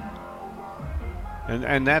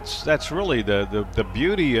and that's really the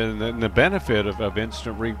beauty and the benefit of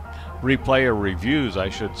instant replay or reviews, I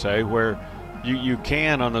should say, where you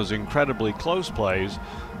can, on those incredibly close plays,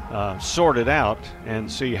 sort it out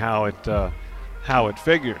and see how it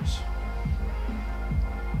figures.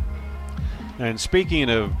 And speaking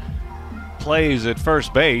of plays at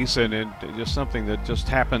first base, and just something that just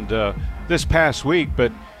happened this past week,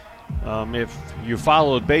 but if you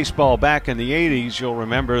followed baseball back in the 80s, you'll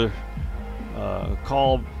remember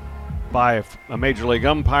call by a Major League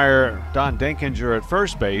umpire, Don Denkinger, at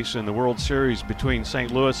first base in the World Series between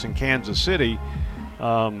St. Louis and Kansas City,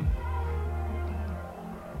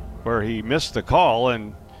 where he missed the call,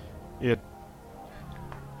 and it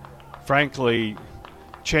frankly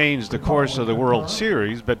changed the course of the World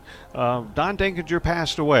Series. But Don Denkinger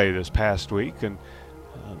passed away this past week, and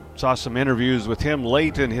saw some interviews with him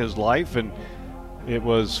late in his life, and it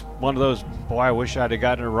was one of those, boy, I wish I'd have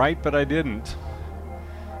gotten it right, but I didn't.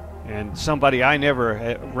 And somebody I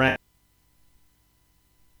never ran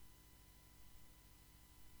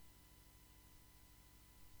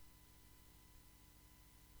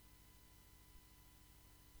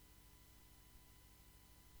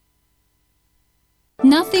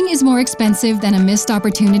Nothing is more expensive than a missed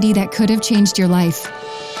opportunity that could have changed your life.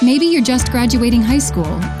 Maybe you're just graduating high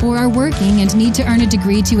school, or are working and need to earn a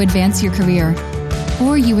degree to advance your career.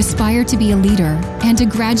 Or you aspire to be a leader, and a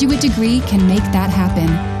graduate degree can make that happen.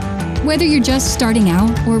 Whether you're just starting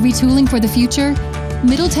out or retooling for the future,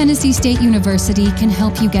 Middle Tennessee State University can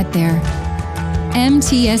help you get there.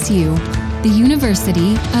 MTSU, the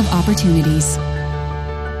University of Opportunities.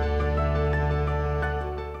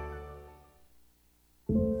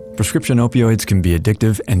 Prescription opioids can be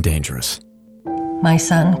addictive and dangerous. My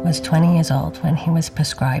son was 20 years old when he was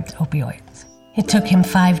prescribed opioids. It took him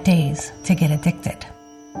 5 days to get addicted.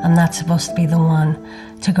 I'm not supposed to be the one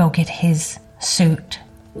to go get his suit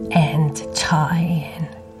and tie and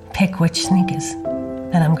pick which sneakers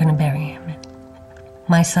that I'm going to bury him in.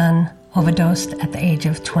 My son overdosed at the age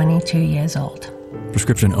of 22 years old.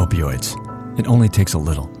 Prescription opioids. It only takes a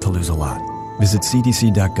little to lose a lot. Visit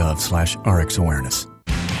cdc.gov/RxAwareness.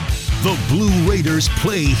 The Blue Raiders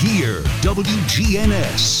play here.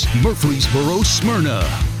 WGNS, Murfreesboro, Smyrna.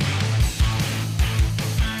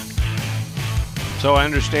 So I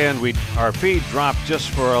understand our feed dropped just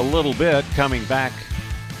for a little bit coming back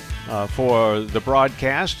for the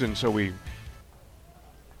broadcast, and so we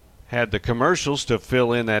had the commercials to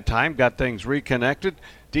fill in that time, got things reconnected.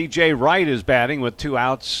 DJ Wright is batting with 2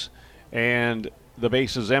 outs, and the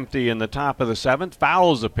base is empty in the top of the 7th,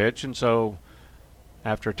 fouls the pitch, and so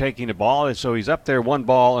after taking the ball, so he's up there 1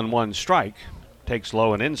 ball and 1 strike. Takes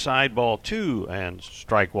low and inside, ball 2 and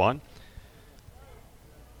strike 1.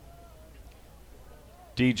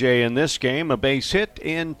 DJ in this game, a base hit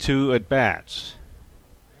in 2 at-bats.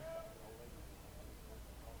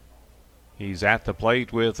 He's at the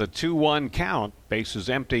plate with a 2-1 count. Bases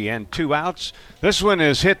empty and 2 outs. This one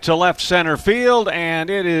is hit to left center field, and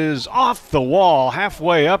it is off the wall,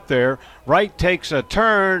 halfway up there. Wright takes a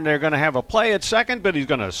turn. They're going to have a play at second, but he's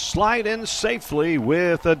going to slide in safely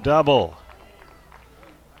with a double.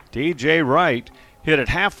 DJ Wright hit it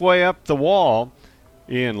halfway up the wall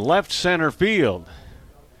in left center field.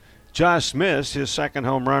 Just missed his 2nd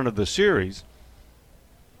home run of the series.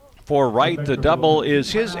 For Wright, the double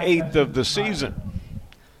is his 8th of the season.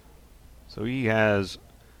 So he has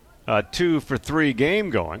a 2-for-3 game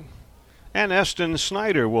going. And Eston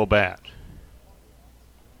Snyder will bat.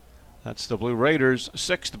 That's the Blue Raiders'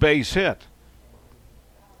 6th base hit.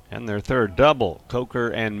 And their 3rd double. Coker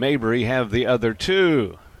and Mabry have the other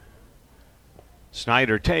 2.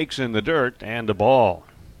 Snyder takes in the dirt and a ball.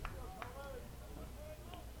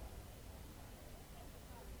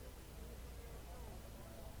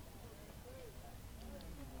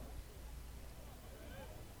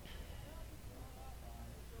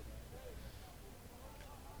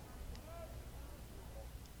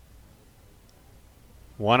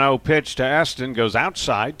 One-0 pitch to Aston goes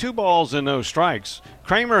outside. 2 balls and no strikes.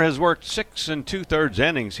 Kramer has worked 6 2/3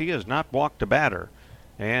 innings. He has not walked a batter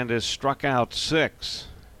and has struck out 6.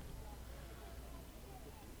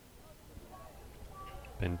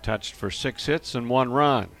 Been touched for 6 hits and 1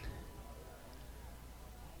 run.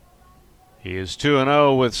 He is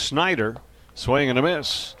 2-0 with Snyder. Swing and a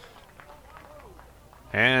miss.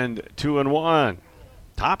 And 2-1.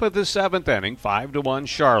 Top of the 7th inning, 5-1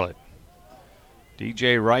 Charlotte.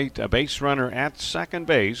 DJ Wright, a base runner at second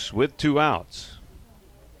base with 2 outs.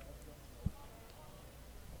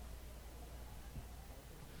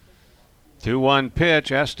 Two-one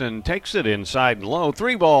pitch. Eston takes it inside and low.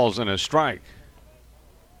 3 balls and a strike.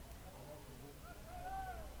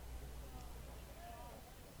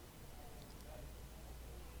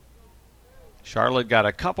 Charlotte got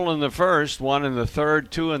a couple in the 1st, 1 in the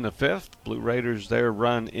 3rd, 2 in the 5th. Blue Raiders their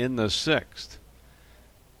run in the 6th.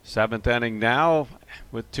 7th inning now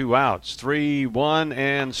with 2 outs. 3-1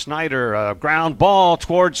 and Snyder, a ground ball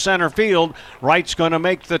towards center field. Wright's going to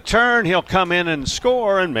make the turn. He'll come in and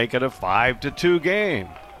score and make it a 5-2 game.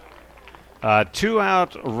 A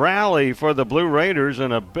 2-out rally for the Blue Raiders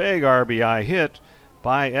and a big RBI hit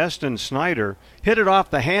by Eston Snyder. Hit it off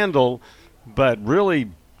the handle, but really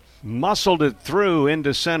muscled it through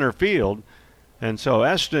into center field. And so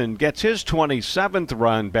Eston gets his 27th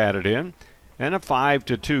run batted in. And a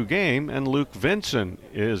 5-2 game, and Luke Vinson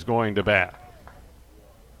is going to bat.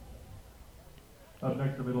 Up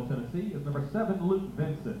next for Middle Tennessee is number 7, Luke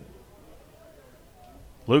Vinson.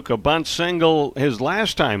 Luke, a bunt single his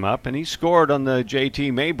last time up, and he scored on the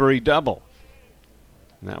J.T. Mabry double.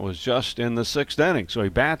 And that was just in the 6th inning. So he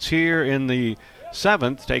bats here in the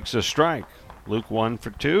 7th, takes a strike. Luke 1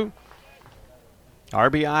 for 2.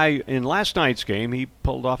 RBI in last night's game, he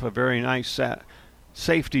pulled off a very nice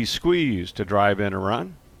safety squeeze to drive in a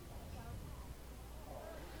run.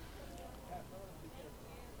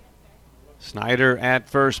 Snyder at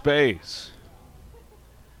first base.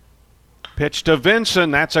 Pitch to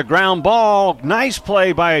Vincent. That's a ground ball. Nice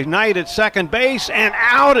play by Knight at second base and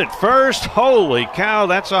out at first. Holy cow,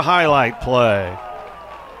 that's a highlight play.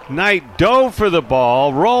 Knight dove for the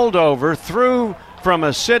ball, rolled over, threw from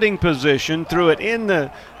a sitting position, threw it in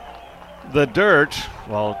the dirt,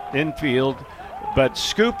 infield, but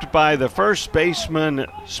scooped by the first baseman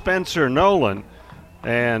Spencer Nolan.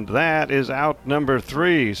 And that is out number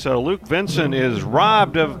 3. So Luke Vincent is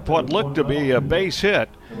robbed of what looked to be a base hit.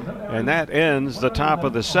 And that ends the top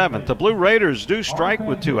of the 7th. The Blue Raiders do strike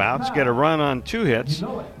with 2 outs, get a run on 2 hits.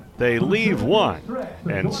 They leave 1.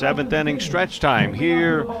 And 7th inning stretch time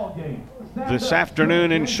here this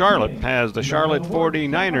afternoon in Charlotte has the Charlotte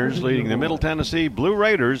 49ers leading the Middle Tennessee Blue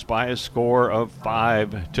Raiders by a score of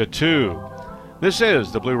 5-2. This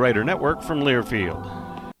is the Blue Raider Network from Learfield.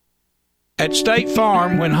 At State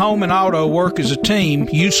Farm, when home and auto work as a team,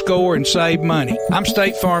 you score and save money. I'm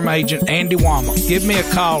State Farm agent Andy Wama. Give me a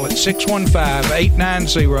call at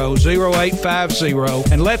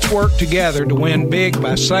 615-890-0850 and let's work together to win big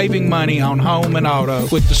by saving money on home and auto.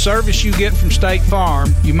 With the service you get from State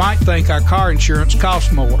Farm, you might think our car insurance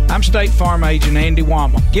costs more. I'm State Farm agent Andy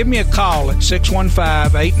Wama. Give me a call at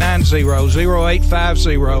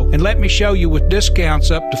 615-890-0850 and let me show you with discounts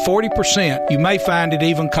up to 40%. You may find it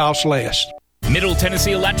even costs less. Middle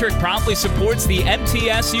Tennessee Electric proudly supports the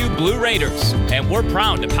MTSU Blue Raiders, and we're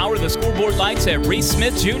proud to power the scoreboard lights at Reese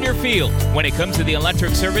Smith Jr. Field. When it comes to the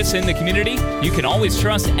electric service in the community, you can always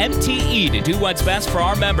trust MTE to do what's best for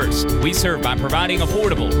our members. We serve by providing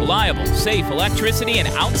affordable, reliable, safe electricity and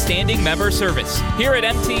outstanding member service. Here at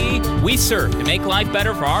MTE, we serve to make life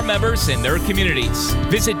better for our members and their communities.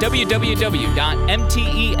 Visit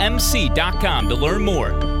www.mtemc.com to learn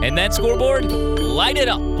more. And that scoreboard, light it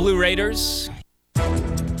up, Blue Raiders.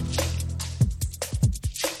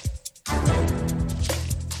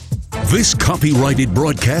 This copyrighted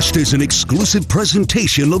broadcast is an exclusive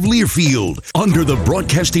presentation of Learfield under the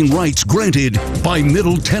broadcasting rights granted by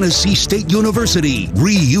Middle Tennessee State University.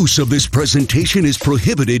 Reuse of this presentation is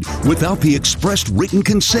prohibited without the expressed written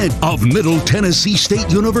consent of Middle Tennessee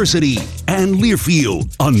State University and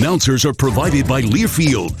Learfield. Announcers are provided by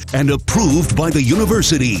Learfield and approved by the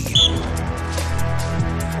university.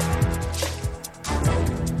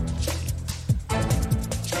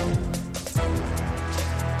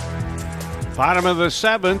 Bottom of the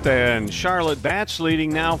 7th, and Charlotte Bats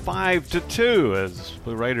leading now 5-2 as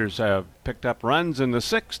Blue Raiders have picked up runs in the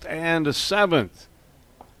 6th and the 7th.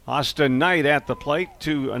 Austin Knight at the plate,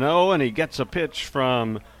 2-0, and he gets a pitch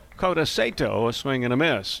from Kota Sato, a swing and a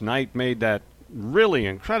miss. Knight made that really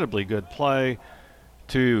incredibly good play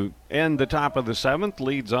to end the top of the 7th,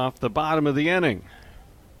 leads off the bottom of the inning.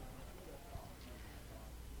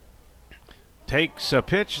 Takes a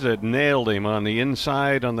pitch that nailed him on the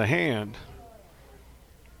inside on the hand.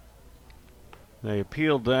 They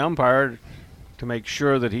appealed the umpire to make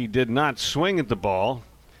sure that he did not swing at the ball.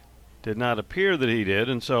 Did not appear that he did,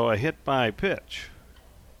 and so a hit by pitch.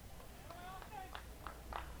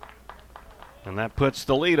 And that puts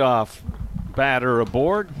the leadoff batter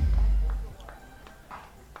aboard.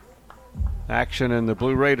 Action in the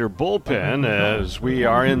Blue Raider bullpen as we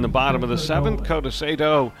are in the bottom of the 7th. Kota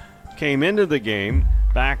Sato came into the game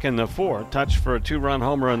back in the 4th. Touched for a 2-run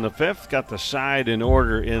homer in the 5th. Got the side in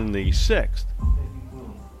order in the 6th.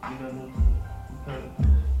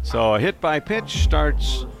 So a hit by pitch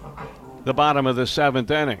starts the bottom of the 7th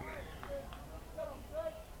inning.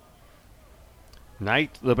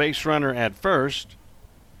 Knight, the base runner at first,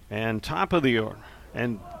 and top of the order.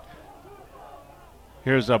 And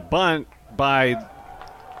here's a bunt by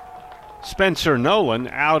Spencer Nolan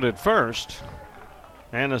out at first.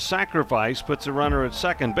 And a sacrifice puts a runner at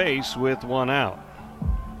second base with 1 out.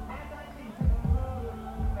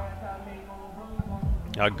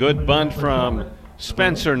 A good bunt from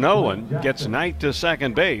Spencer Nolan gets Knight to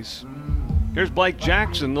second base. Here's Blake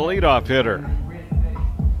Jackson, the leadoff hitter.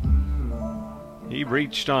 He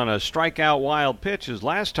reached on a strikeout wild pitch his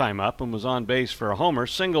last time up and was on base for a homer,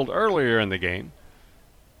 singled earlier in the game.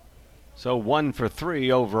 So 1 for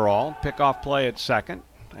 3 overall. Pickoff play at second,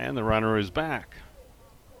 and the runner is back.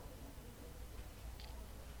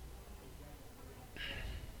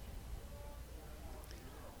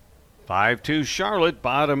 (5-2) Charlotte,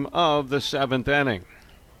 bottom of the 7th inning.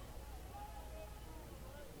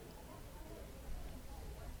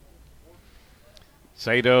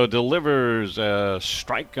 Sato delivers a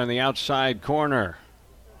strike on the outside corner.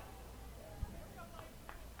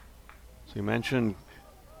 As you mentioned,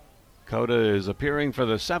 Kota is appearing for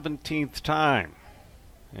the 17th time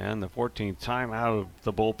and the 14th time out of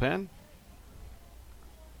the bullpen.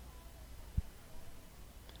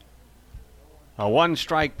 A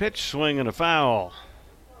one-strike pitch, swing and a foul.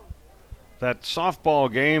 That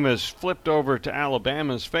softball game has flipped over to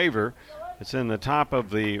Alabama's favor. It's in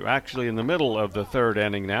the middle of the third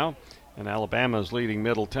inning now, and Alabama's leading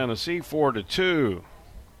Middle Tennessee 4-2.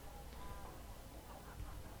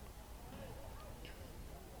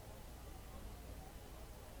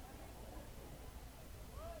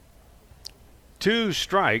 Two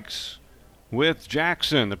strikes with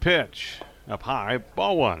Jackson. The pitch up high,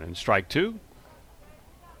 ball one, and strike two.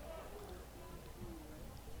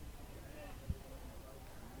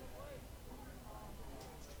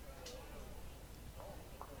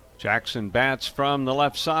 Jackson bats from the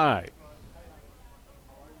left side.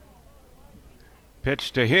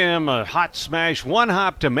 Pitch to him, a hot smash, one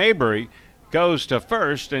hop to Mabry, goes to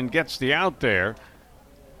first and gets the out there.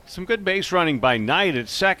 Some good base running by Knight at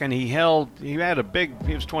second. He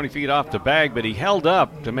was 20 feet off the bag, but he held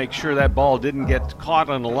up to make sure that ball didn't get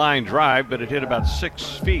caught on the line drive, but it hit about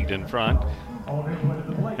 6 feet in front.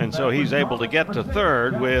 And so he's able to get to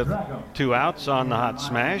third with 2 outs on the hot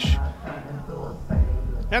smash.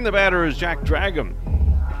 And the batter is Jack Dragum.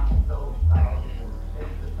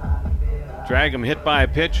 Dragum hit by a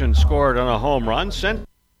pitch and scored on a home run.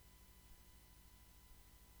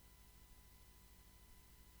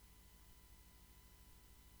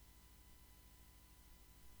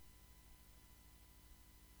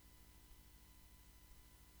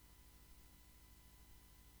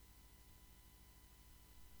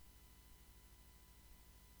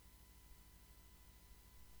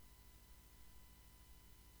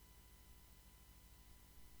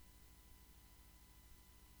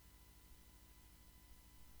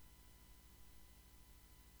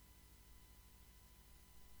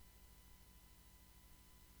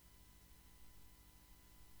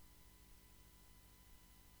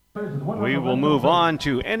 We will move on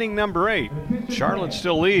to inning number 8. Charlotte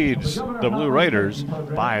still leads the Blue Raiders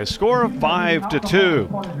by a score of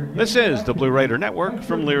 5-2. This is the Blue Raider Network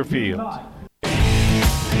from Learfield.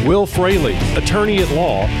 Will Fraley, attorney at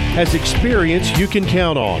law, has experience you can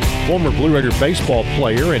count on. Former Blue Raider baseball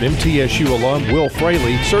player and MTSU alum Will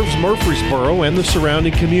Fraley serves Murfreesboro and the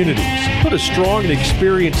surrounding communities. Put a strong and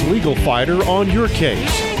experienced legal fighter on your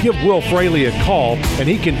case. Give Will Fraley a call and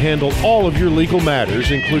he can handle all of your legal matters,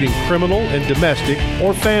 including criminal and domestic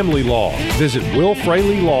or family law. Visit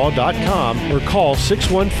willfraleylaw.com or call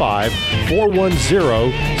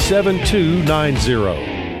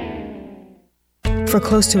 615-410-7290. For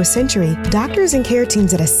close to a century, doctors and care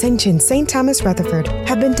teams at Ascension St. Thomas Rutherford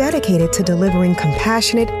have been dedicated to delivering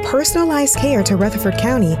compassionate, personalized care to Rutherford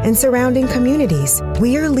County and surrounding communities.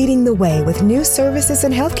 We are leading the way with new services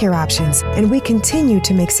and healthcare options, and we continue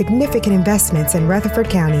to make significant investments in Rutherford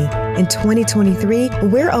County. In 2023,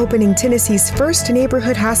 we're opening Tennessee's first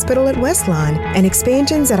neighborhood hospital at West Lawn, and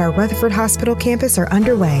expansions at our Rutherford Hospital campus are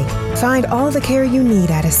underway. Find all the care you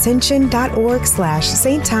need at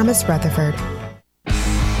ascension.org/St. Thomas Rutherford.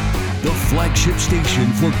 The flagship station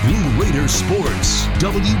for Blue Raider sports,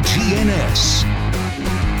 WGNS.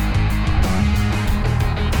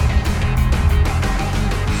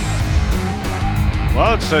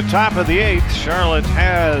 Well, it's the top of the 8th. Charlotte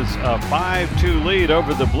has a 5-2 lead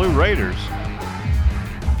over the Blue Raiders,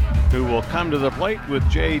 who will come to the plate with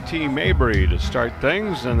J.T. Mabry to start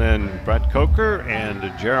things, and then Brett Coker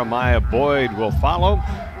and Jeremiah Boyd will follow.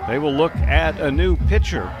 They will look at a new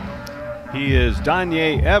pitcher. He is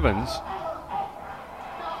Danye Evans.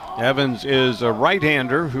 Evans is a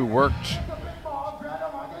right-hander who worked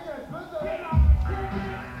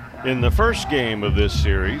in the first game of this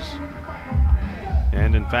series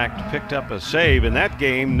and, in fact, picked up a save in that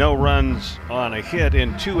game. No runs on a hit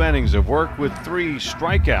in 2 innings of work with 3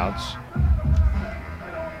 strikeouts.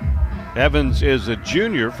 Evans is a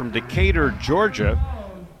junior from Decatur, Georgia,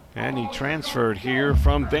 and he transferred here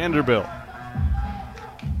from Vanderbilt.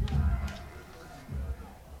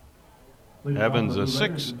 Evans, a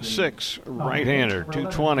 6'6" right-hander,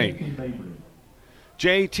 220.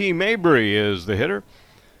 J.T. Mabry is the hitter.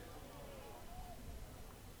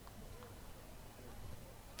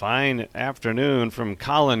 Fine afternoon from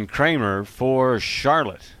Colin Kramer for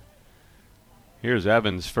Charlotte. Here's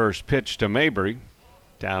Evans' first pitch to Mabry,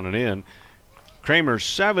 down and in. Kramer,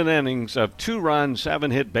 7 innings of 2 runs,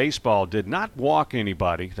 7-hit baseball, did not walk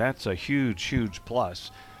anybody. That's a huge, huge plus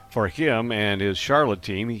for him and his Charlotte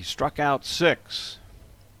team. He struck out 6.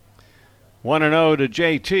 1-0 to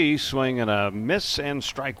JT, swing and a miss and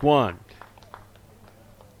strike 1.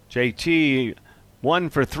 JT 1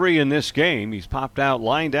 for 3 in this game. He's popped out,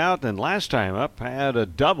 lined out, and last time up had a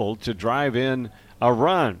double to drive in a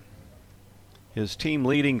run. His team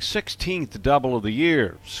leading 16th double of the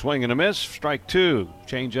year. Swing and a miss, strike 2.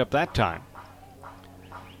 Change up that time.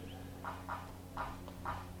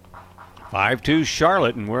 5-2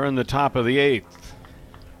 Charlotte, and we're in the top of the 8th.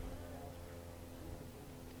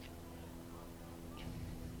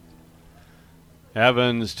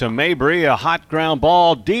 Evans to Mabry, a hot ground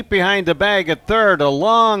ball deep behind the bag at third, a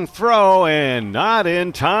long throw and not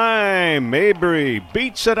in time. Mabry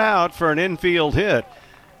beats it out for an infield hit.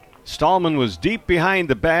 Stallman was deep behind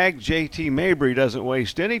the bag. JT Mabry doesn't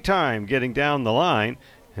waste any time getting down the line,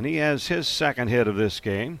 and he has his second hit of this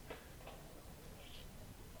game.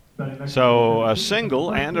 So a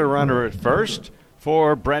single and a runner at first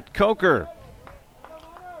for Brett Coker.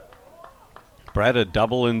 Brett a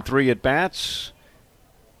double in 3 at-bats.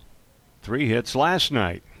 3 hits last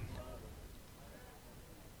night.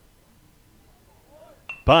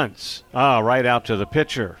 Bunts. Right out to the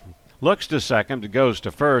pitcher. Looks to second, goes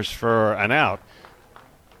to first for an out.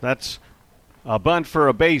 That's a bunt for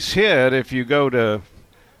a base hit if you go to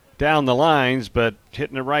down the lines, but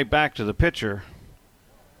hitting it right back to the pitcher.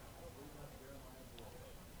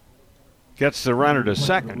 Gets the runner to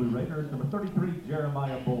second. Number 33,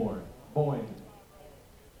 Jeremiah Boyd.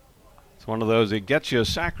 It's one of those, it gets you a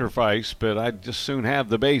sacrifice, but I'd just soon have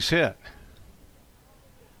the base hit.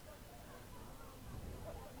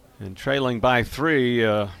 And trailing by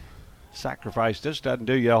 3, sacrifice just doesn't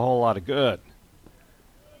do you a whole lot of good.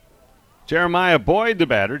 Jeremiah Boyd, the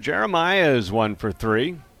batter. Jeremiah is 1 for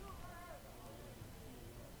 3.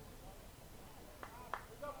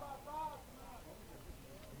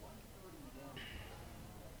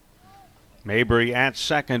 Mabry at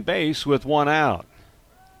second base with 1 out.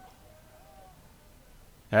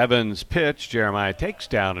 Evans pitch. Jeremiah takes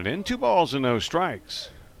down and in. 2 balls and no strikes.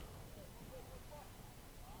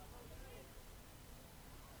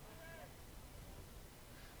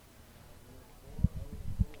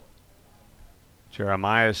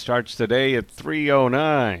 Jeremiah starts the day at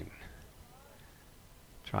 3:09.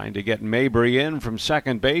 Trying to get Mabry in from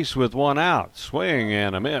second base with 1 out. Swing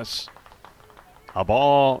and a miss. A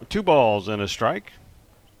ball, 2 balls and a strike.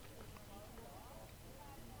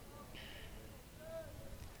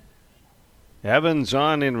 Evans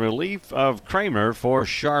on in relief of Kramer for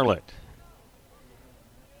Charlotte.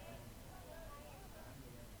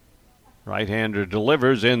 Right-hander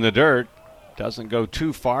delivers in the dirt. Doesn't go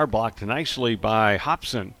too far, blocked nicely by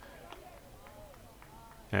Hobson.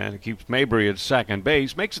 And it keeps Mabry at second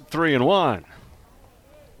base, makes it 3-1.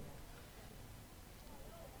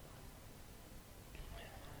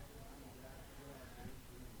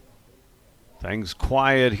 Things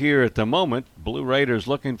quiet here at the moment. Blue Raiders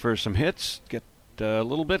looking for some hits. Get a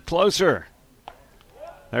little bit closer.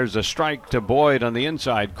 There's a strike to Boyd on the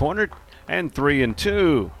inside corner, and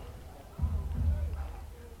 3-2.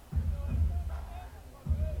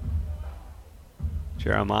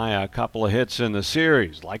 Jeremiah, a couple of hits in the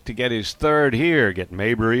series. Like to get his third here, get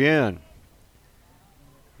Mabry in.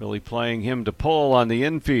 Really playing him to pull on the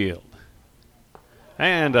infield.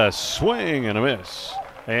 And a swing and a miss.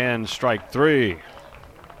 And strike 3.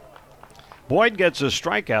 Boyd gets a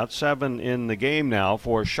strikeout, 7 in the game now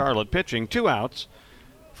for Charlotte pitching. 2 outs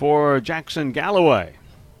for Jackson Galloway.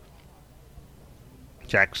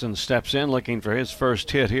 Jackson steps in looking for his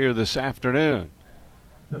first hit here this afternoon.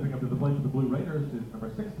 Stepping up to the plate for the Blue Raiders is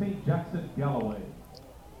number 16, Jackson Galloway.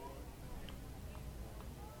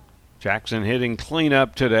 Jackson hitting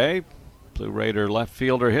cleanup today. Blue Raider left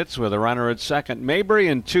fielder hits with a runner at second. Mabry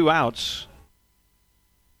and 2 outs.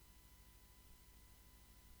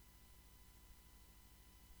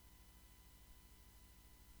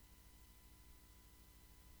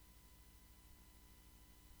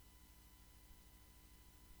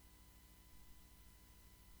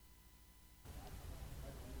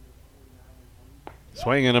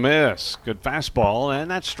 Swing and a miss. Good fastball, and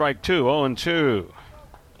that's strike 2, 0-2.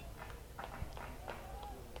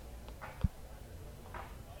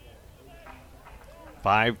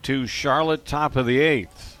 (5-2) Charlotte, top of the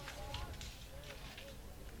 8th.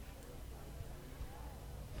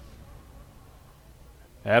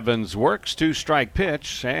 Evans works 2-strike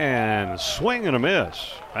pitch and swing and a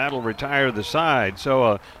miss. That'll retire the side. So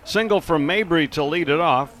a single from Mabry to lead it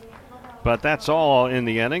off, but that's all in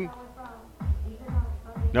the inning.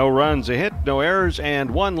 No runs, a hit, no errors, and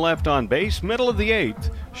 1 left on base. Middle of the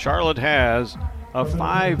 8th, Charlotte has a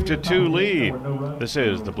 5-2 lead. This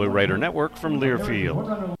is the Blue Raider Network from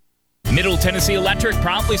Learfield. Middle Tennessee Electric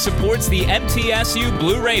proudly supports the MTSU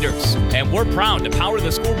Blue Raiders, and we're proud to power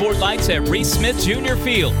the scoreboard lights at Reese Smith Junior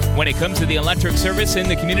Field. When it comes to the electric service in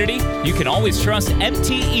the community, you can always trust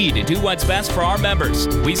MTE to do what's best for our members.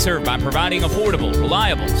 We serve by providing affordable,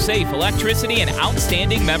 reliable, safe electricity and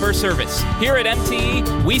outstanding member service. Here at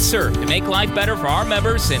MTE, we serve to make life better for our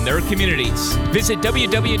members and their communities. Visit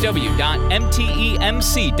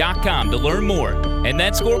www.mtemc.com to learn more. And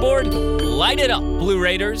that scoreboard, light it up, Blue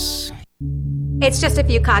Raiders. It's just a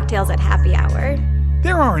few cocktails at happy hour.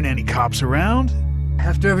 There aren't any cops around.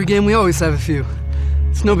 After every game, we always have a few.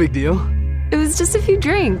 It's no big deal. It was just a few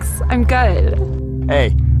drinks. I'm good.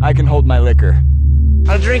 Hey, I can hold my liquor.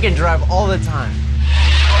 I drink and drive all the time.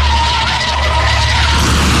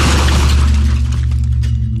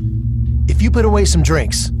 If you put away some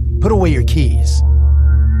drinks, put away your keys.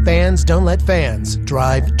 Fans don't let fans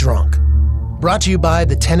drive drunk. Brought to you by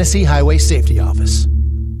the Tennessee Highway Safety Office.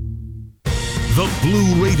 The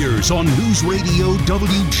Blue Raiders on News Radio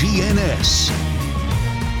WGNS.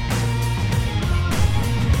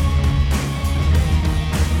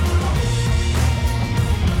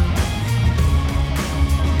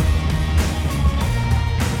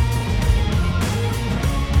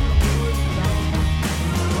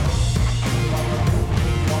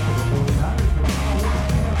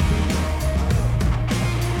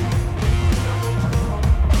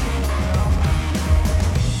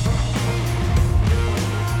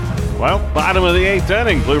 Well, bottom of the 8th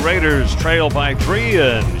inning, Blue Raiders trail by 3,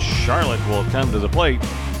 and Charlotte will come to the plate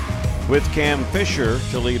with Cam Fisher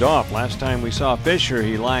to lead off. Last time we saw Fisher,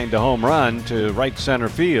 he lined a home run to right center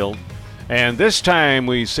field. And this time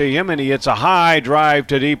we see him, and he hits a high drive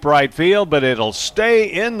to deep right field, but it'll stay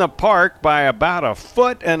in the park by about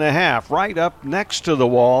 1.5 feet, right up next to the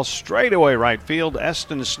wall, straightaway right field.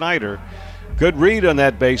 Eston Snyder, good read on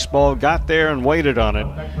that baseball, got there and waited on it.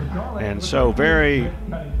 And so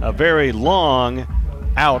a very long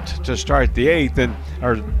out to start the 8th. And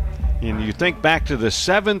you think back to the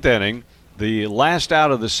 7th inning, the last out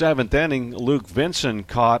of the 7th inning, Luke Vinson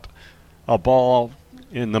caught a ball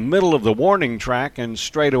in the middle of the warning track and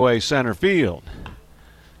straightaway center field.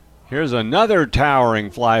 Here's another towering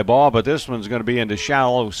fly ball, but this one's going to be into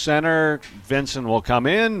shallow center. Vinson will come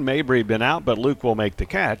in. Mabry had been out, but Luke will make the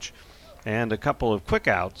catch. And a couple of quick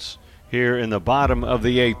outs here in the bottom of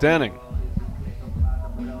the 8th inning.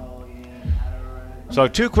 So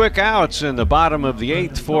 2 quick outs in the bottom of the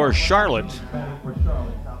 8th for Charlotte.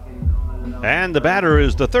 And the batter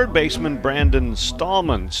is the third baseman, Brandon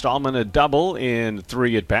Stallman. Stallman a double in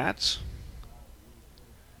 3 at-bats.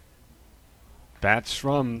 Bats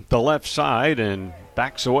from the left side and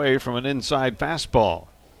backs away from an inside fastball.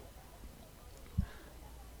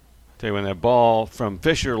 Tell you, when that ball from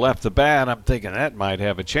Fisher left the bat, I'm thinking that might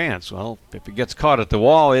have a chance. Well, if it gets caught at the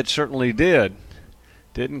wall, it certainly did.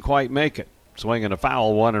 Didn't quite make it. Swinging a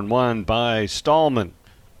foul, 1-1 by Stallman.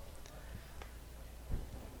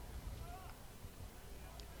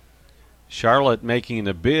 Charlotte making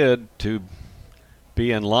a bid to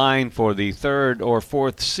be in line for the 3rd or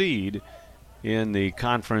 4th seed in the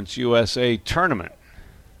Conference USA tournament.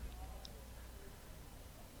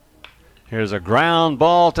 Here's a ground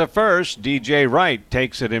ball to first. DJ Wright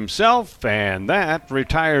takes it himself, and that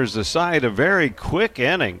retires the side. A very quick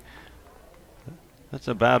inning. That's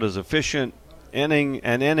about as efficient an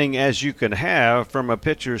inning as you can have from a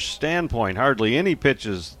pitcher's standpoint. Hardly any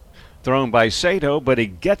pitches thrown by Sato, but he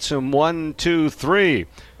gets him 1, 2, 3.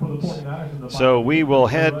 So we will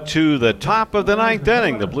head to the top of the 9th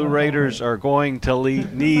inning. The Blue Raiders are going to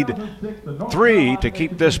need 3 to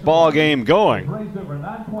keep this ball game going.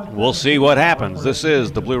 We'll see what happens. This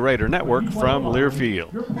is the Blue Raider Network from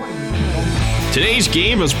Learfield. Today's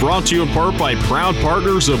game is brought to you in part by proud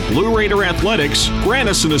partners of Blue Raider Athletics,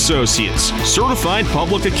 Grannis & Associates, certified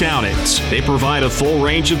public accountants. They provide a full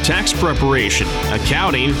range of tax preparation,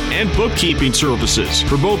 accounting, and bookkeeping services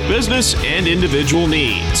for both business and individual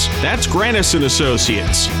needs. That's Grannis &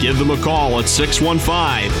 Associates. Give them a call at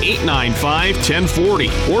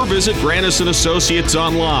 615-895-1040 or visit Grannis & Associates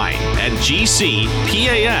online at gcpas.com.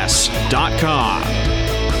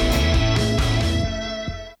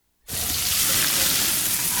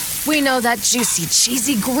 We know that juicy,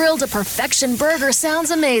 cheesy, grilled to perfection burger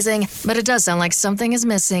sounds amazing, but it does sound like something is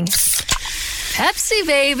missing. Pepsi,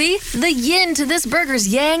 baby! The yin to this burger's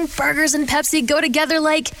yang. Burgers and Pepsi go together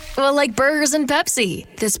like burgers and Pepsi.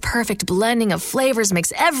 This perfect blending of flavors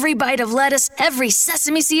makes every bite of lettuce, every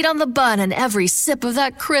sesame seed on the bun, and every sip of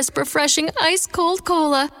that crisp, refreshing, ice-cold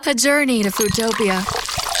cola a journey to Foodtopia.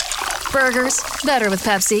 Burgers, better with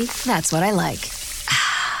Pepsi. That's what I like.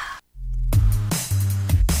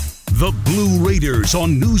 The Blue Raiders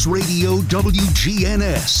on News Radio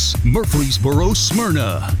WGNS, Murfreesboro,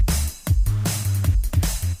 Smyrna.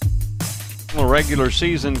 A regular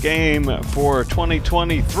season game for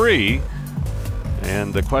 2023.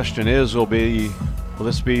 And the question is, will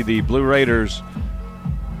this be the Blue Raiders'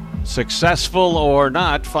 successful or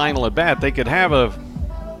not final at bat?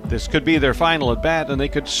 This could be their final at bat, and they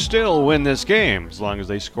could still win this game as long as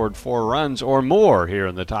they scored 4 runs or more here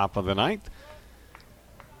in the top of the ninth.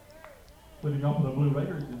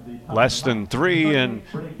 Less than 3, and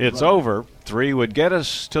it's over. 3 would get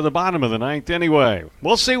us to the bottom of the ninth anyway.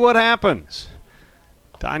 We'll see what happens.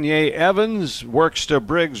 Danye Evans works to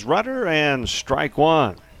Briggs Rudder, and strike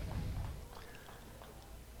 1.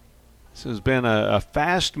 This has been a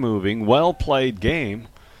fast-moving, well-played game.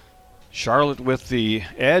 Charlotte with the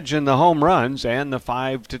edge in the home runs and the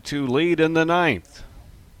 5-2 lead in the ninth.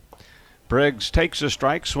 Briggs takes a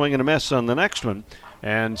strike, swing and a miss on the next one.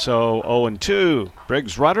 And so 0-2.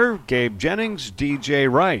 Briggs Rudder, Gabe Jennings,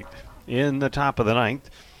 DJ Wright in the top of the ninth.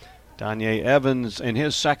 Danye Evans in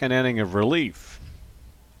his second inning of relief.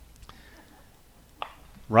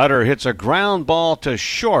 Rudder hits a ground ball to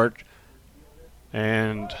short,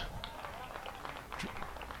 and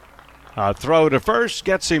a throw to first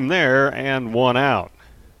gets him there, and 1 out.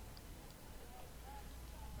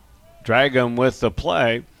 Dragham with the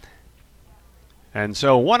play. And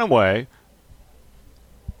so 1 away.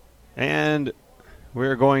 And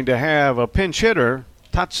we're going to have a pinch hitter.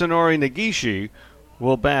 Tatsunori Negishi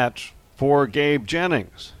will bat for Gabe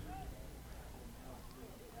Jennings.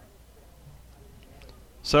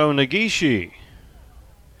 So Negishi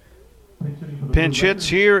pinch hits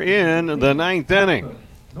here in the ninth inning.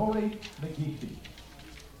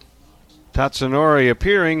 Tatsunori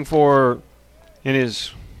appearing in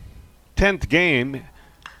his 10th game,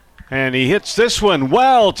 and he hits this one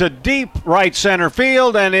well to deep right center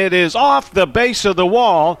field, and it is off the base of the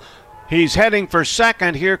wall. He's heading for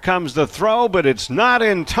second. Here comes the throw, but it's not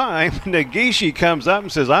in time. Negishi comes up and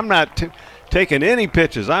says, I'm not taking any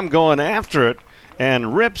pitches. I'm going after it,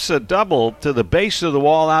 and rips a double to the base of the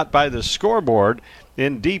wall out by the scoreboard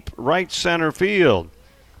in deep right center field.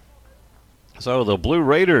 So the Blue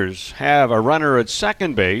Raiders have a runner at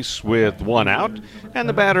second base with 1 out, and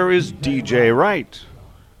the batter is DJ Wright.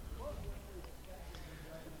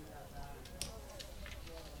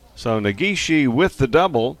 So Negishi with the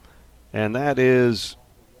double, and that is,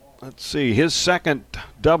 his second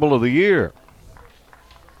double of the year.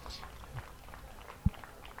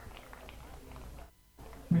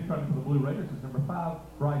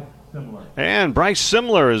 And Bryce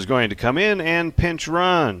Simler is going to come in and pinch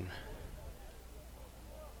run.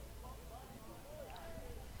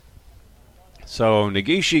 So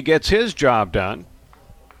Negishi gets his job done.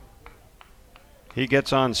 He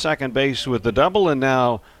gets on second base with the double, and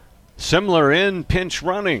now Simler in pinch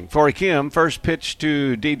running for him. First pitch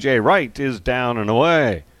to DJ Wright is down and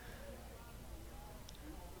away.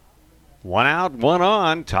 1 out, 1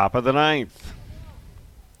 on, top of the ninth.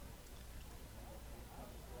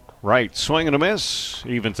 Wright swing and a miss,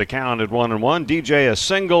 evens the count at 1-1. DJ a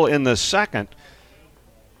single in the second.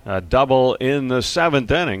 A double in the 7th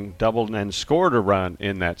inning. Doubled and scored a run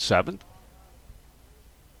in that 7th.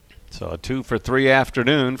 So a 2-for-3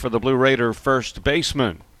 afternoon for the Blue Raider first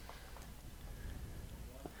baseman.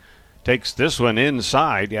 Takes this one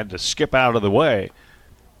inside. He had to skip out of the way.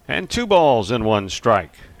 And 2 balls and 1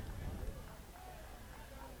 strike.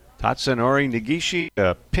 Tatsunori Negishi,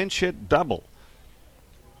 a pinch hit double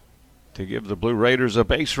to give the Blue Raiders a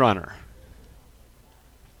base runner.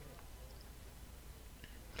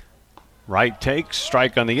 Wright takes,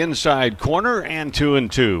 strike on the inside corner, and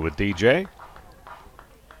 2-2 with DJ.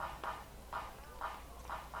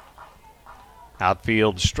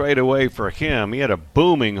 Outfield straight away for him. He had a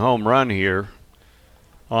booming home run here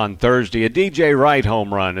on Thursday. A DJ Wright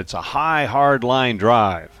home run. It's a high, hard line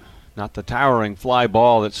drive. Not the towering fly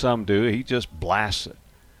ball that some do. He just blasts it.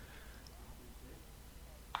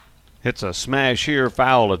 Hits a smash here,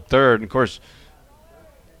 foul at third. And of course,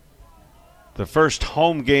 the first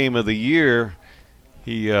home game of the year,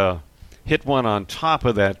 he hit one on top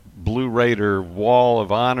of that Blue Raider wall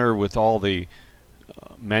of honor with all the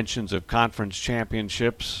mentions of conference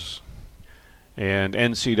championships and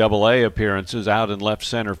NCAA appearances out in left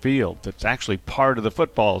center field. That's actually part of the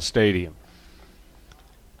football stadium.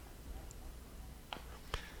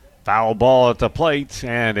 Foul ball at the plate,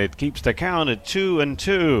 and it keeps the count at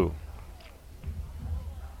 2-2.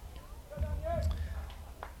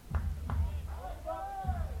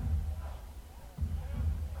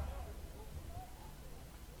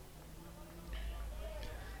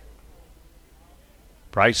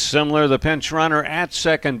 Bryce Simler, the pinch runner at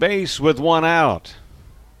second base with one out.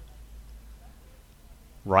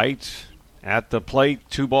 Wright at the plate,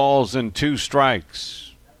 2 balls and 2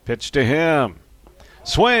 strikes. Pitch to him.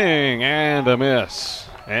 Swing and a miss.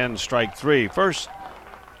 And strike 3.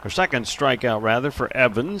 Second strikeout rather for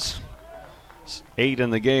Evans. 8 in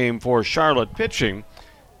the game for Charlotte pitching.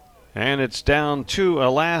 And it's down to a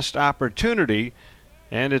last opportunity.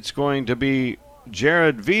 And it's going to be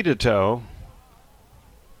Jared Vitito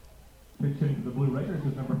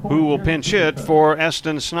who will pinch hit for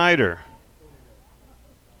Eston Snyder.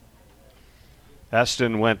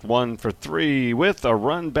 Eston went 1 for 3 with a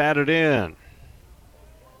run batted in.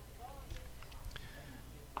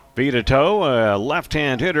 Vitito, a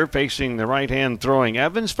left-hand hitter facing the right-hand throwing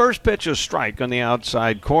Evans. First pitch, a strike on the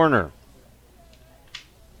outside corner.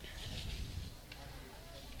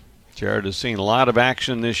 Jared has seen a lot of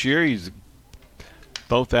action this year. He's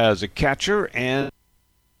both as a catcher and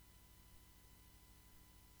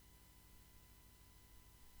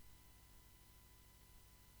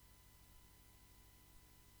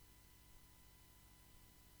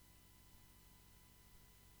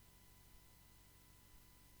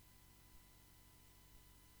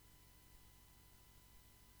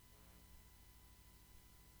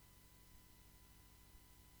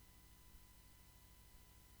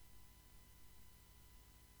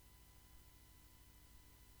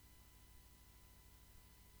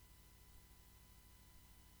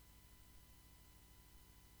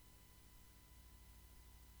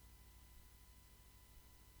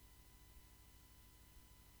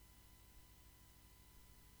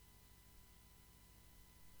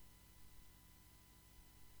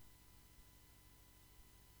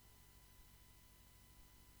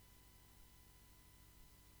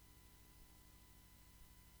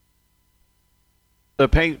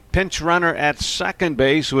the pinch runner at second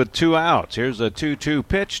base with 2 outs. Here's a 2-2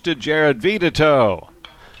 pitch to Jared Vitito.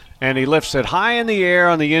 And he lifts it high in the air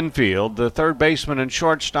on the infield. The third baseman and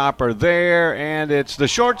shortstop are there, and it's the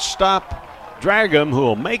shortstop, Dragum, who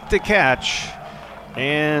will make the catch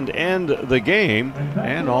and end the game,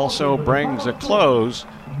 and also brings a close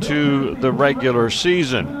to the regular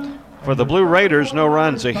season. For the Blue Raiders, no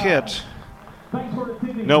runs, a hit,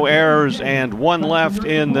 no errors, and 1 left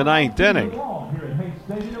in the 9th inning.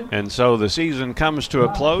 And so the season comes to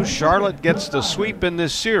a close. Charlotte gets the sweep in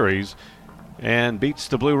this series and beats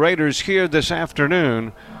the Blue Raiders here this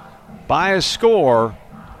afternoon by a score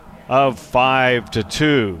of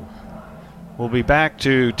 5-2. We'll be back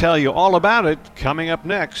to tell you all about it coming up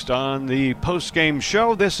next on the post-game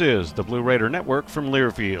show. This is the Blue Raider Network from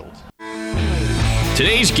Learfield.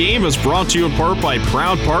 Today's game is brought to you in part by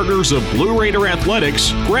proud partners of Blue Raider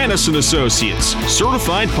Athletics, Granis & Associates,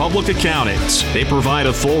 certified public accountants. They provide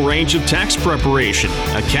a full range of tax preparation,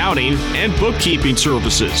 accounting, and bookkeeping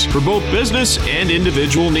services for both business and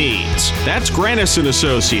individual needs. That's Granis &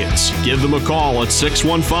 Associates. Give them a call at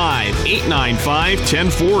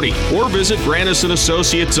 615-895-1040 or visit Granis &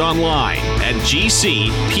 Associates online at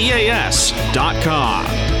gcpas.com.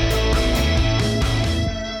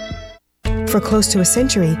 For close to a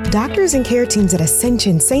century, doctors and care teams at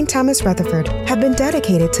Ascension St. Thomas Rutherford have been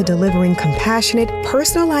dedicated to delivering compassionate,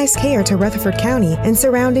 personalized care to Rutherford County and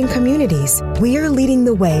surrounding communities. We are leading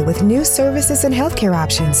the way with new services and healthcare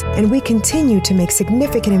options, and we continue to make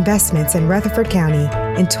significant investments in Rutherford County.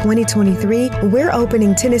 In 2023, we're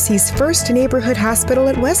opening Tennessee's first neighborhood hospital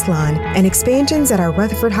at West Lawn, and expansions at our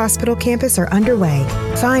Rutherford Hospital campus are underway.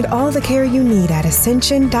 Find all the care you need at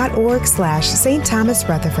ascension.org/St. Thomas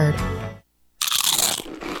Rutherford.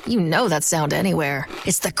 You know that sound anywhere.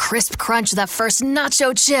 It's the crisp crunch of that first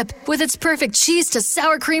nacho chip. With its perfect cheese to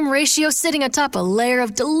sour cream ratio sitting atop a layer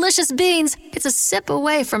of delicious beans, it's a sip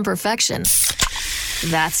away from perfection.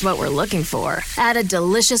 That's what we're looking for. Add a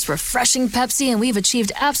delicious, refreshing Pepsi and we've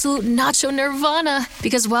achieved absolute nacho nirvana.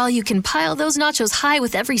 Because while you can pile those nachos high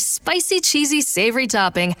with every spicy, cheesy, savory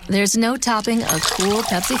topping, there's no topping a cool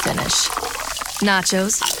Pepsi finish.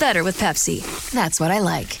 Nachos, better with Pepsi. That's what I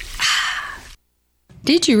like.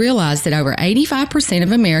 Did you realize that over 85%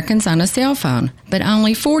 of Americans own a cell phone, but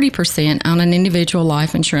only 40% own an individual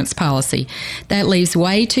life insurance policy? That leaves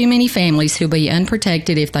way too many families who'll be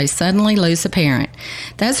unprotected if they suddenly lose a parent.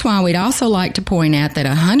 That's why we'd also like to point out that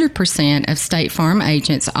 100% of State Farm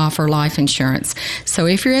agents offer life insurance. So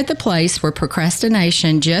if you're at the place where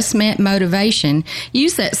procrastination just met motivation,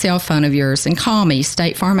 use that cell phone of yours and call me,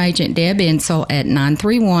 State Farm agent Deb Insel, at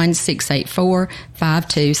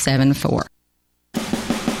 931-684-5274.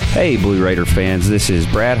 Hey Blue Raider fans, this is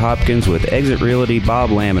Brad Hopkins with Exit Realty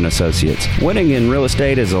Bob Lamb & Associates. Winning in real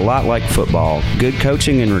estate is a lot like football. Good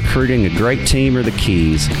coaching and recruiting a great team are the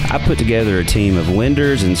keys. I put together a team of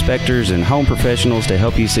lenders, inspectors, and home professionals to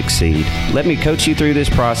help you succeed. Let me coach you through this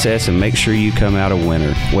process and make sure you come out a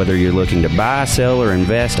winner. Whether you're looking to buy, sell, or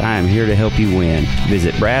invest, I am here to help you win.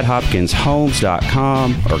 Visit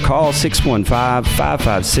BradHopkinsHomes.com or call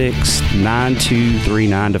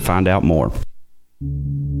 615-556-9239 to find out more.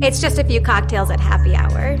 It's just a few cocktails at happy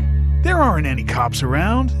hour. There aren't any cops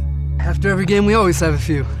around. After every game, we always have a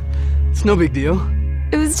few. It's no big deal.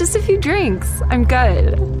 It was just a few drinks. I'm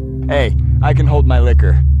good. Hey, I can hold my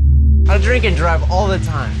liquor. I drink and drive all the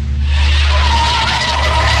time.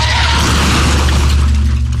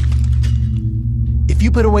 If you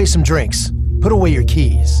put away some drinks, put away your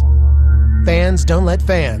keys. Fans don't let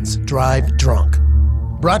fans drive drunk.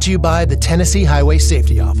 Brought to you by the Tennessee Highway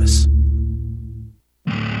Safety Office.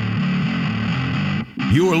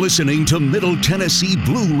 You're listening to Middle Tennessee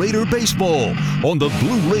Blue Raider Baseball on the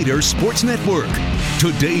Blue Raider Sports Network.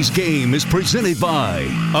 Today's game is presented by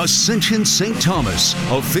Ascension St. Thomas,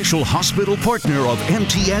 official hospital partner of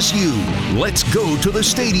MTSU. Let's go to the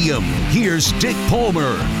stadium. Here's Dick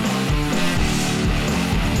Palmer.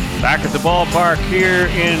 Back at the ballpark here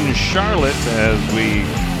in Charlotte as we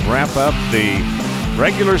wrap up the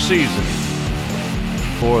regular season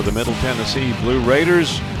for the Middle Tennessee Blue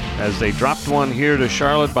Raiders, as they dropped one here to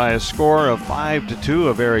Charlotte by a score of 5-2,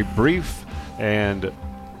 a very brief and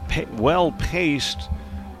well-paced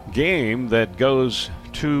game that goes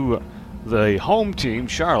to the home team,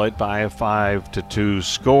 Charlotte, by a 5-2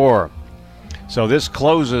 score. So this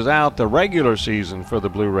closes out the regular season for the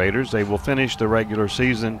Blue Raiders. They will finish the regular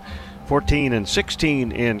season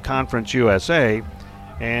 14-16 in Conference USA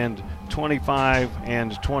and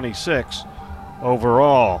 25-26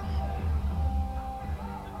 overall.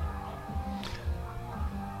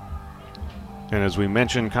 And as we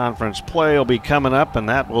mentioned, conference play will be coming up, and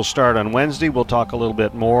that will start on Wednesday. We'll talk a little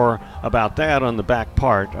bit more about that on the back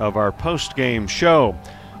part of our post-game show.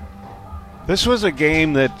 This was a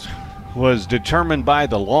game that was determined by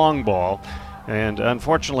the long ball, and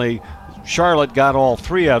unfortunately, Charlotte got all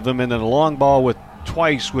three of them, and then a long ball with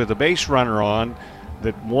twice with a base runner on,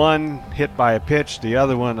 that one hit by a pitch, the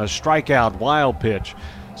other one a strikeout wild pitch.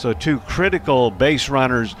 So two critical base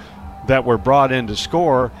runners that were brought in to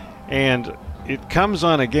score, and it comes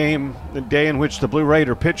on a day in which the Blue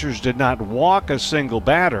Raider pitchers did not walk a single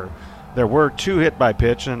batter. There were two hit by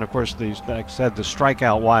pitch, and of course, like I said, the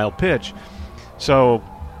strikeout wild pitch. So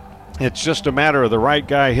it's just a matter of the right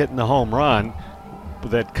guy hitting the home run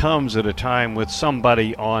that comes at a time with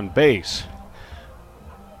somebody on base.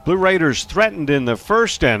 Blue Raiders threatened in the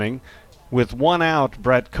first inning with one out.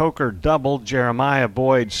 Brett Coker doubled. Jeremiah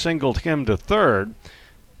Boyd singled him to third.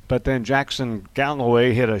 But then Jackson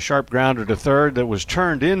Galloway hit a sharp grounder to third that was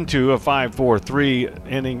turned into a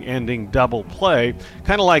 5-4-3 inning-ending double play,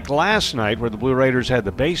 kind of like last night where the Blue Raiders had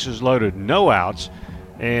the bases loaded, no outs,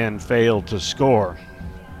 and failed to score.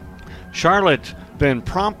 Charlotte then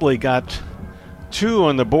promptly got two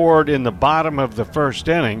on the board in the bottom of the first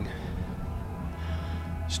inning.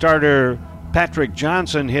 Starter Patrick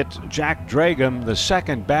Johnson hit Jack Dragum, the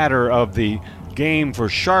second batter of the game for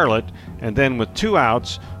Charlotte, and then with two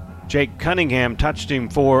outs, Jake Cunningham touched him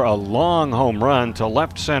for a long home run to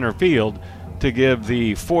left center field to give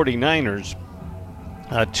the 49ers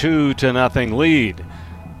a 2-0 lead.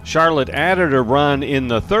 Charlotte added a run in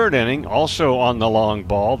the third inning, also on the long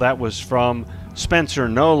ball. That was from Spencer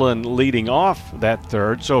Nolan leading off that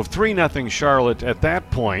third. So 3-0 Charlotte at that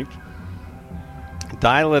point.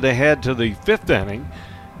 Dial it ahead to the fifth inning,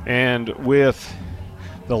 and with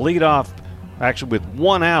the leadoff, actually with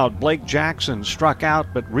one out, Blake Jackson struck out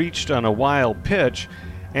but reached on a wild pitch,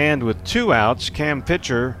 and with two outs, Cam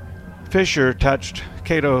Fisher touched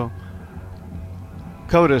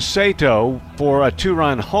Kota Sato for a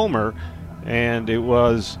two-run homer, and it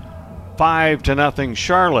was 5-0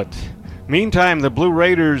 Charlotte. Meantime, the Blue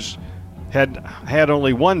Raiders had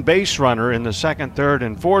only one base runner in the second, third,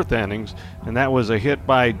 and fourth innings, and that was a hit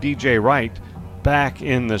by DJ Wright back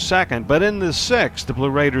in the second. But in the sixth, the Blue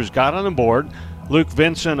Raiders got on the board. Luke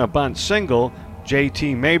Vinson a bunt single.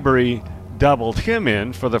 JT Mabry doubled him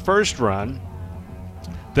in for the first run.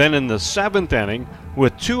 Then in the seventh inning,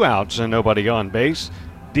 with two outs and nobody on base,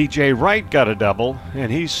 DJ Wright got a double,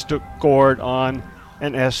 and he scored on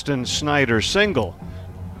an Eston Snyder single.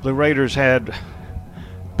 Blue Raiders had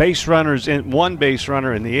one base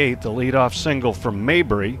runner in the eighth, a leadoff single from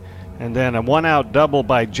Mabry, and then a one-out double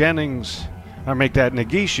by Jennings. I make that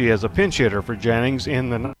Nagishi as a pinch hitter for Jennings in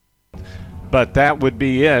the ninth. But that would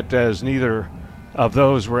be it, as neither of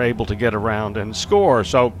those were able to get around and score.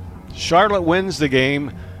 So Charlotte wins the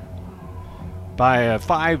game by a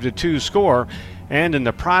 5-2 score, and in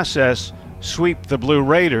the process sweep the Blue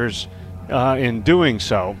Raiders in doing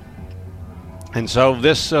so. And so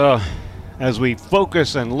this, as we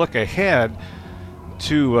focus and look ahead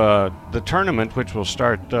to the tournament, which will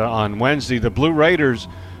start on Wednesday, the Blue Raiders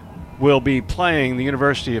will be playing the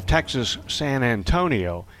University of Texas San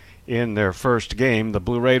Antonio in their first game. The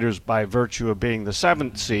Blue Raiders, by virtue of being the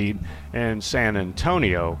 7th seed, and San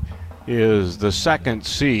Antonio is the 2nd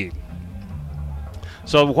seed.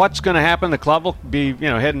 So what's going to happen? The club will be,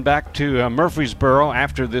 heading back to Murfreesboro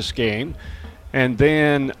after this game, and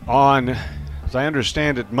then on, as I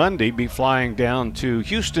understand it, Monday, be flying down to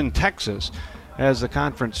Houston, Texas, as the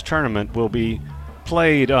conference tournament will be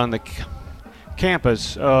played on the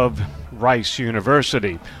campus of Rice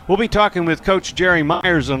University. We'll be talking with Coach Jerry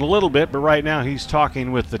Myers in a little bit, but right now he's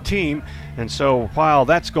talking with the team. And so while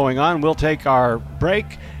that's going on, we'll take our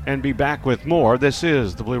break and be back with more. This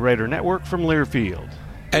is the Blue Raider Network from Learfield.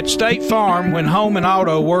 At State Farm, when home and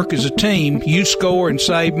auto work as a team, you score and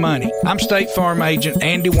save money. I'm State Farm agent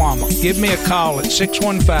Andy Wama. Give me a call at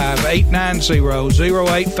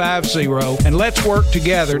 615-890-0850 and let's work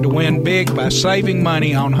together to win big by saving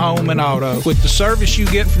money on home and auto. With the service you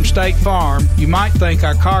get from State Farm, you might think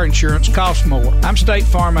our car insurance costs more. I'm State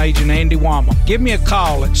Farm agent Andy Wama. Give me a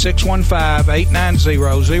call at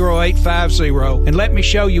 615-890-0850 and let me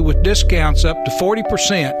show you with discounts up to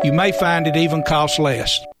 40%. You may find it even costs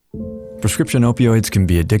less. Prescription opioids can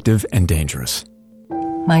be addictive and dangerous.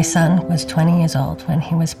 My son was 20 years old when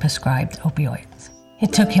he was prescribed opioids.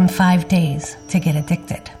 It took him 5 days to get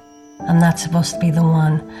addicted. I'm not supposed to be the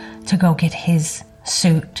one to go get his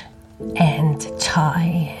suit and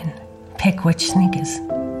tie and pick which sneakers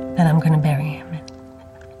that I'm going to bury him in.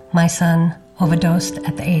 My son overdosed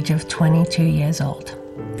at the age of 22 years old.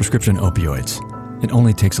 Prescription opioids. It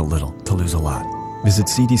only takes a little to lose a lot. Visit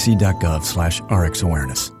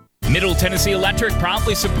cdc.gov/RxAwareness. Middle Tennessee Electric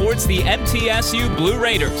proudly supports the MTSU Blue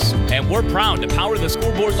Raiders, and we're proud to power the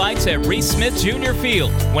scoreboard lights at Reese Smith Junior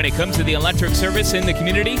Field. When it comes to the electric service in the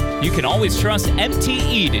community, you can always trust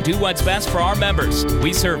MTE to do what's best for our members.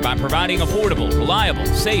 We serve by providing affordable, reliable,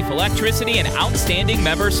 safe electricity and outstanding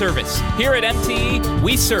member service. Here at MTE,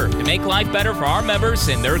 we serve to make life better for our members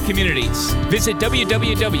and their communities. Visit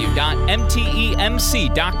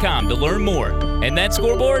www.mtemc.com to learn more. And that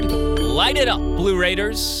scoreboard, light it up, Blue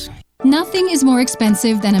Raiders. Nothing is more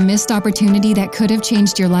expensive than a missed opportunity that could have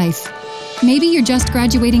changed your life. Maybe you're just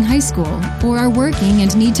graduating high school, or are working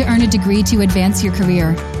and need to earn a degree to advance your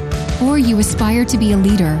career. Or you aspire to be a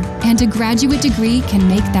leader, and a graduate degree can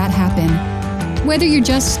make that happen. Whether you're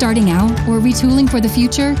just starting out or retooling for the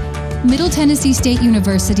future, Middle Tennessee State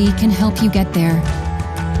University can help you get there.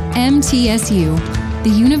 MTSU, the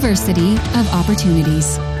University of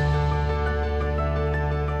Opportunities.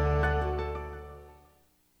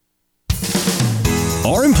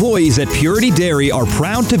 Our employees at Purity Dairy are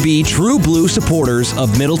proud to be true blue supporters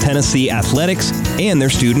of Middle Tennessee athletics and their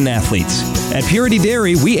student athletes. At Purity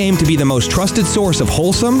Dairy, we aim to be the most trusted source of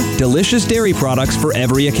wholesome, delicious dairy products for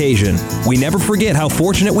every occasion. We never forget how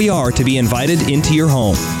fortunate we are to be invited into your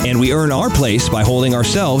home, and we earn our place by holding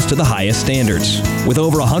ourselves to the highest standards. With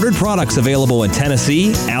over 100 products available in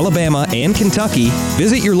Tennessee, Alabama, and Kentucky,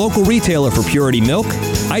 visit your local retailer for Purity milk,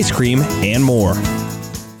 ice cream, and more.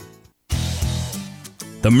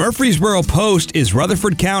 The Murfreesboro Post is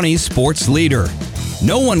Rutherford County's sports leader.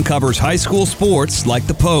 No one covers high school sports like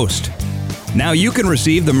the Post. Now you can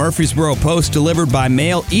receive the Murfreesboro Post delivered by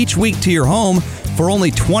mail each week to your home for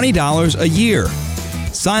only $20 a year.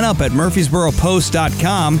 Sign up at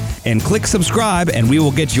murfreesboropost.com and click subscribe, and we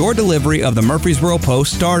will get your delivery of the Murfreesboro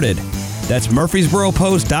Post started. That's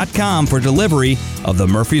murfreesboropost.com for delivery of the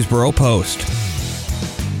Murfreesboro Post.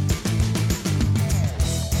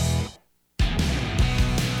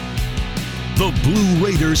 The Blue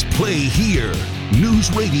Raiders play here.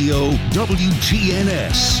 News Radio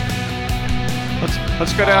WGNS.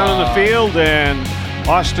 Let's go down on the field, and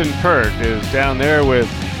Austin Pert is down there with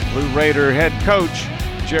Blue Raider head coach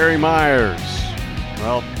Jerry Myers.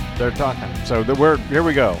 Well, they're talking, so here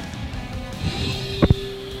we go.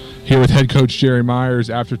 Here with head coach Jerry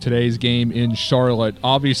Myers after today's game in Charlotte.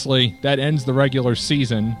 Obviously, that ends the regular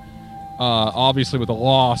season. Obviously with a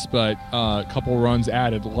loss, but a couple runs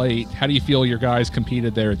added late. How do you feel your guys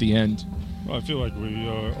competed there at the end? Well, I feel like we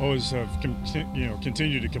always have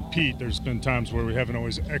continued to compete. There's been times where we haven't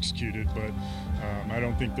always executed, but I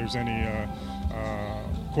don't think there's any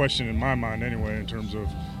question in my mind anyway in terms of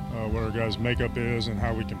what our guys' makeup is and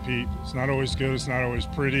how we compete. It's not always good. It's not always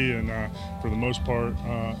pretty, and for the most part,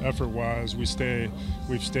 effort-wise, we've stayed,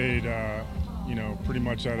 pretty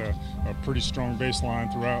much at a pretty strong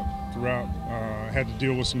baseline throughout. Had to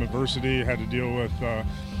deal with some adversity. Had to deal with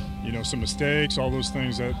some mistakes, all those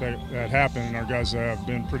things that happen, and our guys have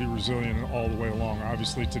been pretty resilient all the way along.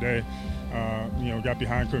 Obviously today, got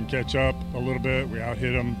behind, couldn't catch up a little bit. We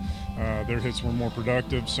out-hit them. Their hits were more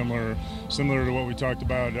productive, similar to what we talked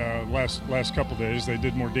about last couple days. They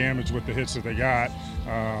did more damage with the hits that they got,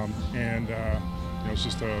 it's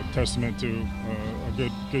just a testament to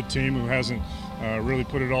a good team who hasn't really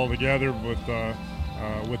put it all together with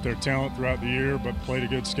their talent throughout the year, but played a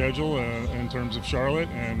good schedule in terms of Charlotte,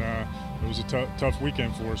 and it was a tough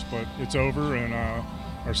weekend for us. But it's over, and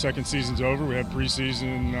our second season's over. We had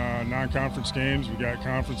preseason non-conference games, we got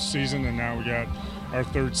conference season, and now we got our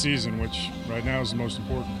third season, which right now is the most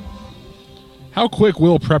important. How quick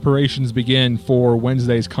will preparations begin for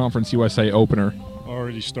Wednesday's Conference USA opener?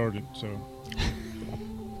 Already started, so.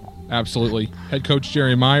 Absolutely. Head coach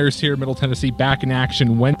Jerry Myers here, Middle Tennessee, back in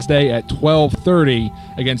action Wednesday at 12:30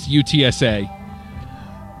 against UTSA.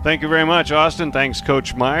 Thank you very much, Austin. Thanks,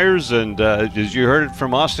 Coach Myers. And as you heard it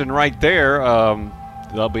from Austin right there,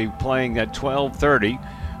 they'll be playing at 12:30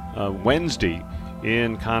 Wednesday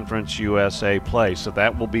in Conference USA play. So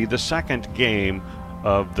that will be the second game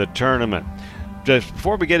of the tournament. Just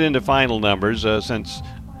before we get into final numbers, since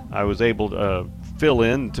I was able to fill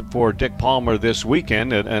in for Dick Palmer this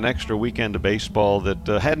weekend, an extra weekend of baseball that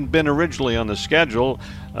hadn't been originally on the schedule,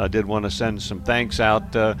 did want to send some thanks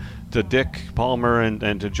out to Dick Palmer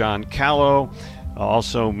and to John Callow.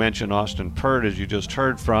 Also mention Austin Pert, as you just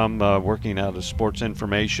heard from, working out of sports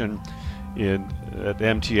information at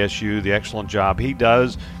MTSU, the excellent job he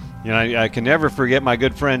does. I can never forget my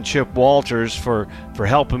good friend Chip Walters for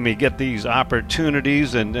helping me get these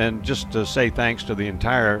opportunities, and just to say thanks to the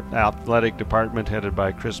entire athletic department headed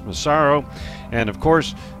by Chris Massaro. And of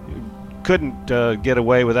course, couldn't get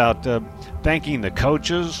away without thanking the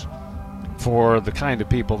coaches for the kind of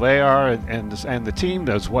people they are, and the team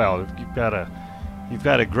as well. You've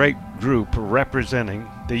got a great group representing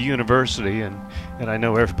the university, and I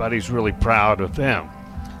know everybody's really proud of them.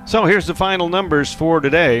 So here's the final numbers for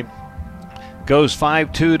today. Goes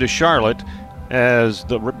 5-2 to Charlotte, as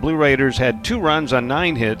the Blue Raiders had 2 runs on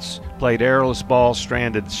 9 hits, played airless ball,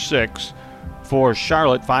 stranded 6. For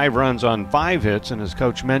Charlotte, 5 runs on 5 hits, and as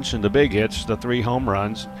Coach mentioned, the big hits, the 3 home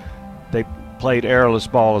runs. They played airless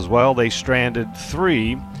ball as well. They stranded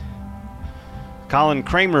 3. Colin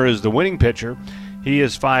Kramer is the winning pitcher. He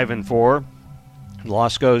is 5-4.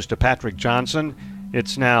 Loss goes to Patrick Johnson.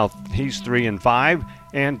 He's 3-5.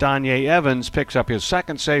 And Danye Evans picks up his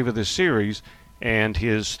second save of the series and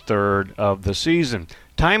his third of the season.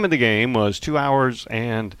 Time of the game was 2 hours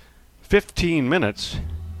and 15 minutes,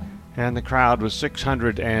 and the crowd was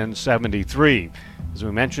 673. As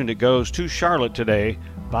we mentioned, it goes to Charlotte today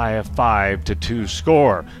by a 5-2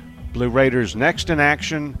 score. Blue Raiders next in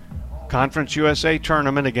action, Conference USA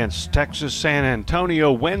tournament against Texas San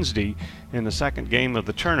Antonio Wednesday in the second game of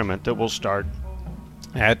the tournament that will start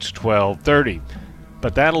at 12:30.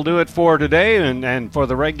 But that'll do it for today, and for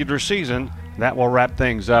the regular season. That will wrap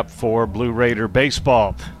things up for Blue Raider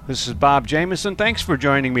baseball. This is Bob Jamieson. Thanks for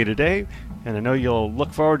joining me today, and I know you'll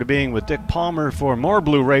look forward to being with Dick Palmer for more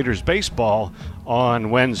Blue Raiders baseball on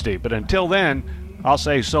Wednesday. But until then, I'll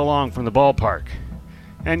say so long from the ballpark.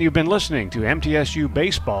 And you've been listening to MTSU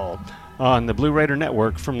Baseball on the Blue Raider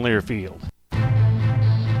Network from Learfield.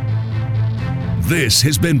 This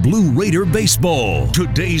has been Blue Raider Baseball.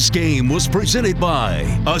 Today's game was presented by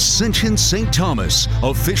Ascension St. Thomas,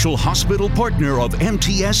 official hospital partner of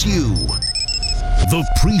MTSU. The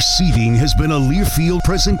preceding has been a Learfield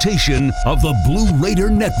presentation of the Blue Raider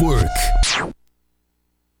Network.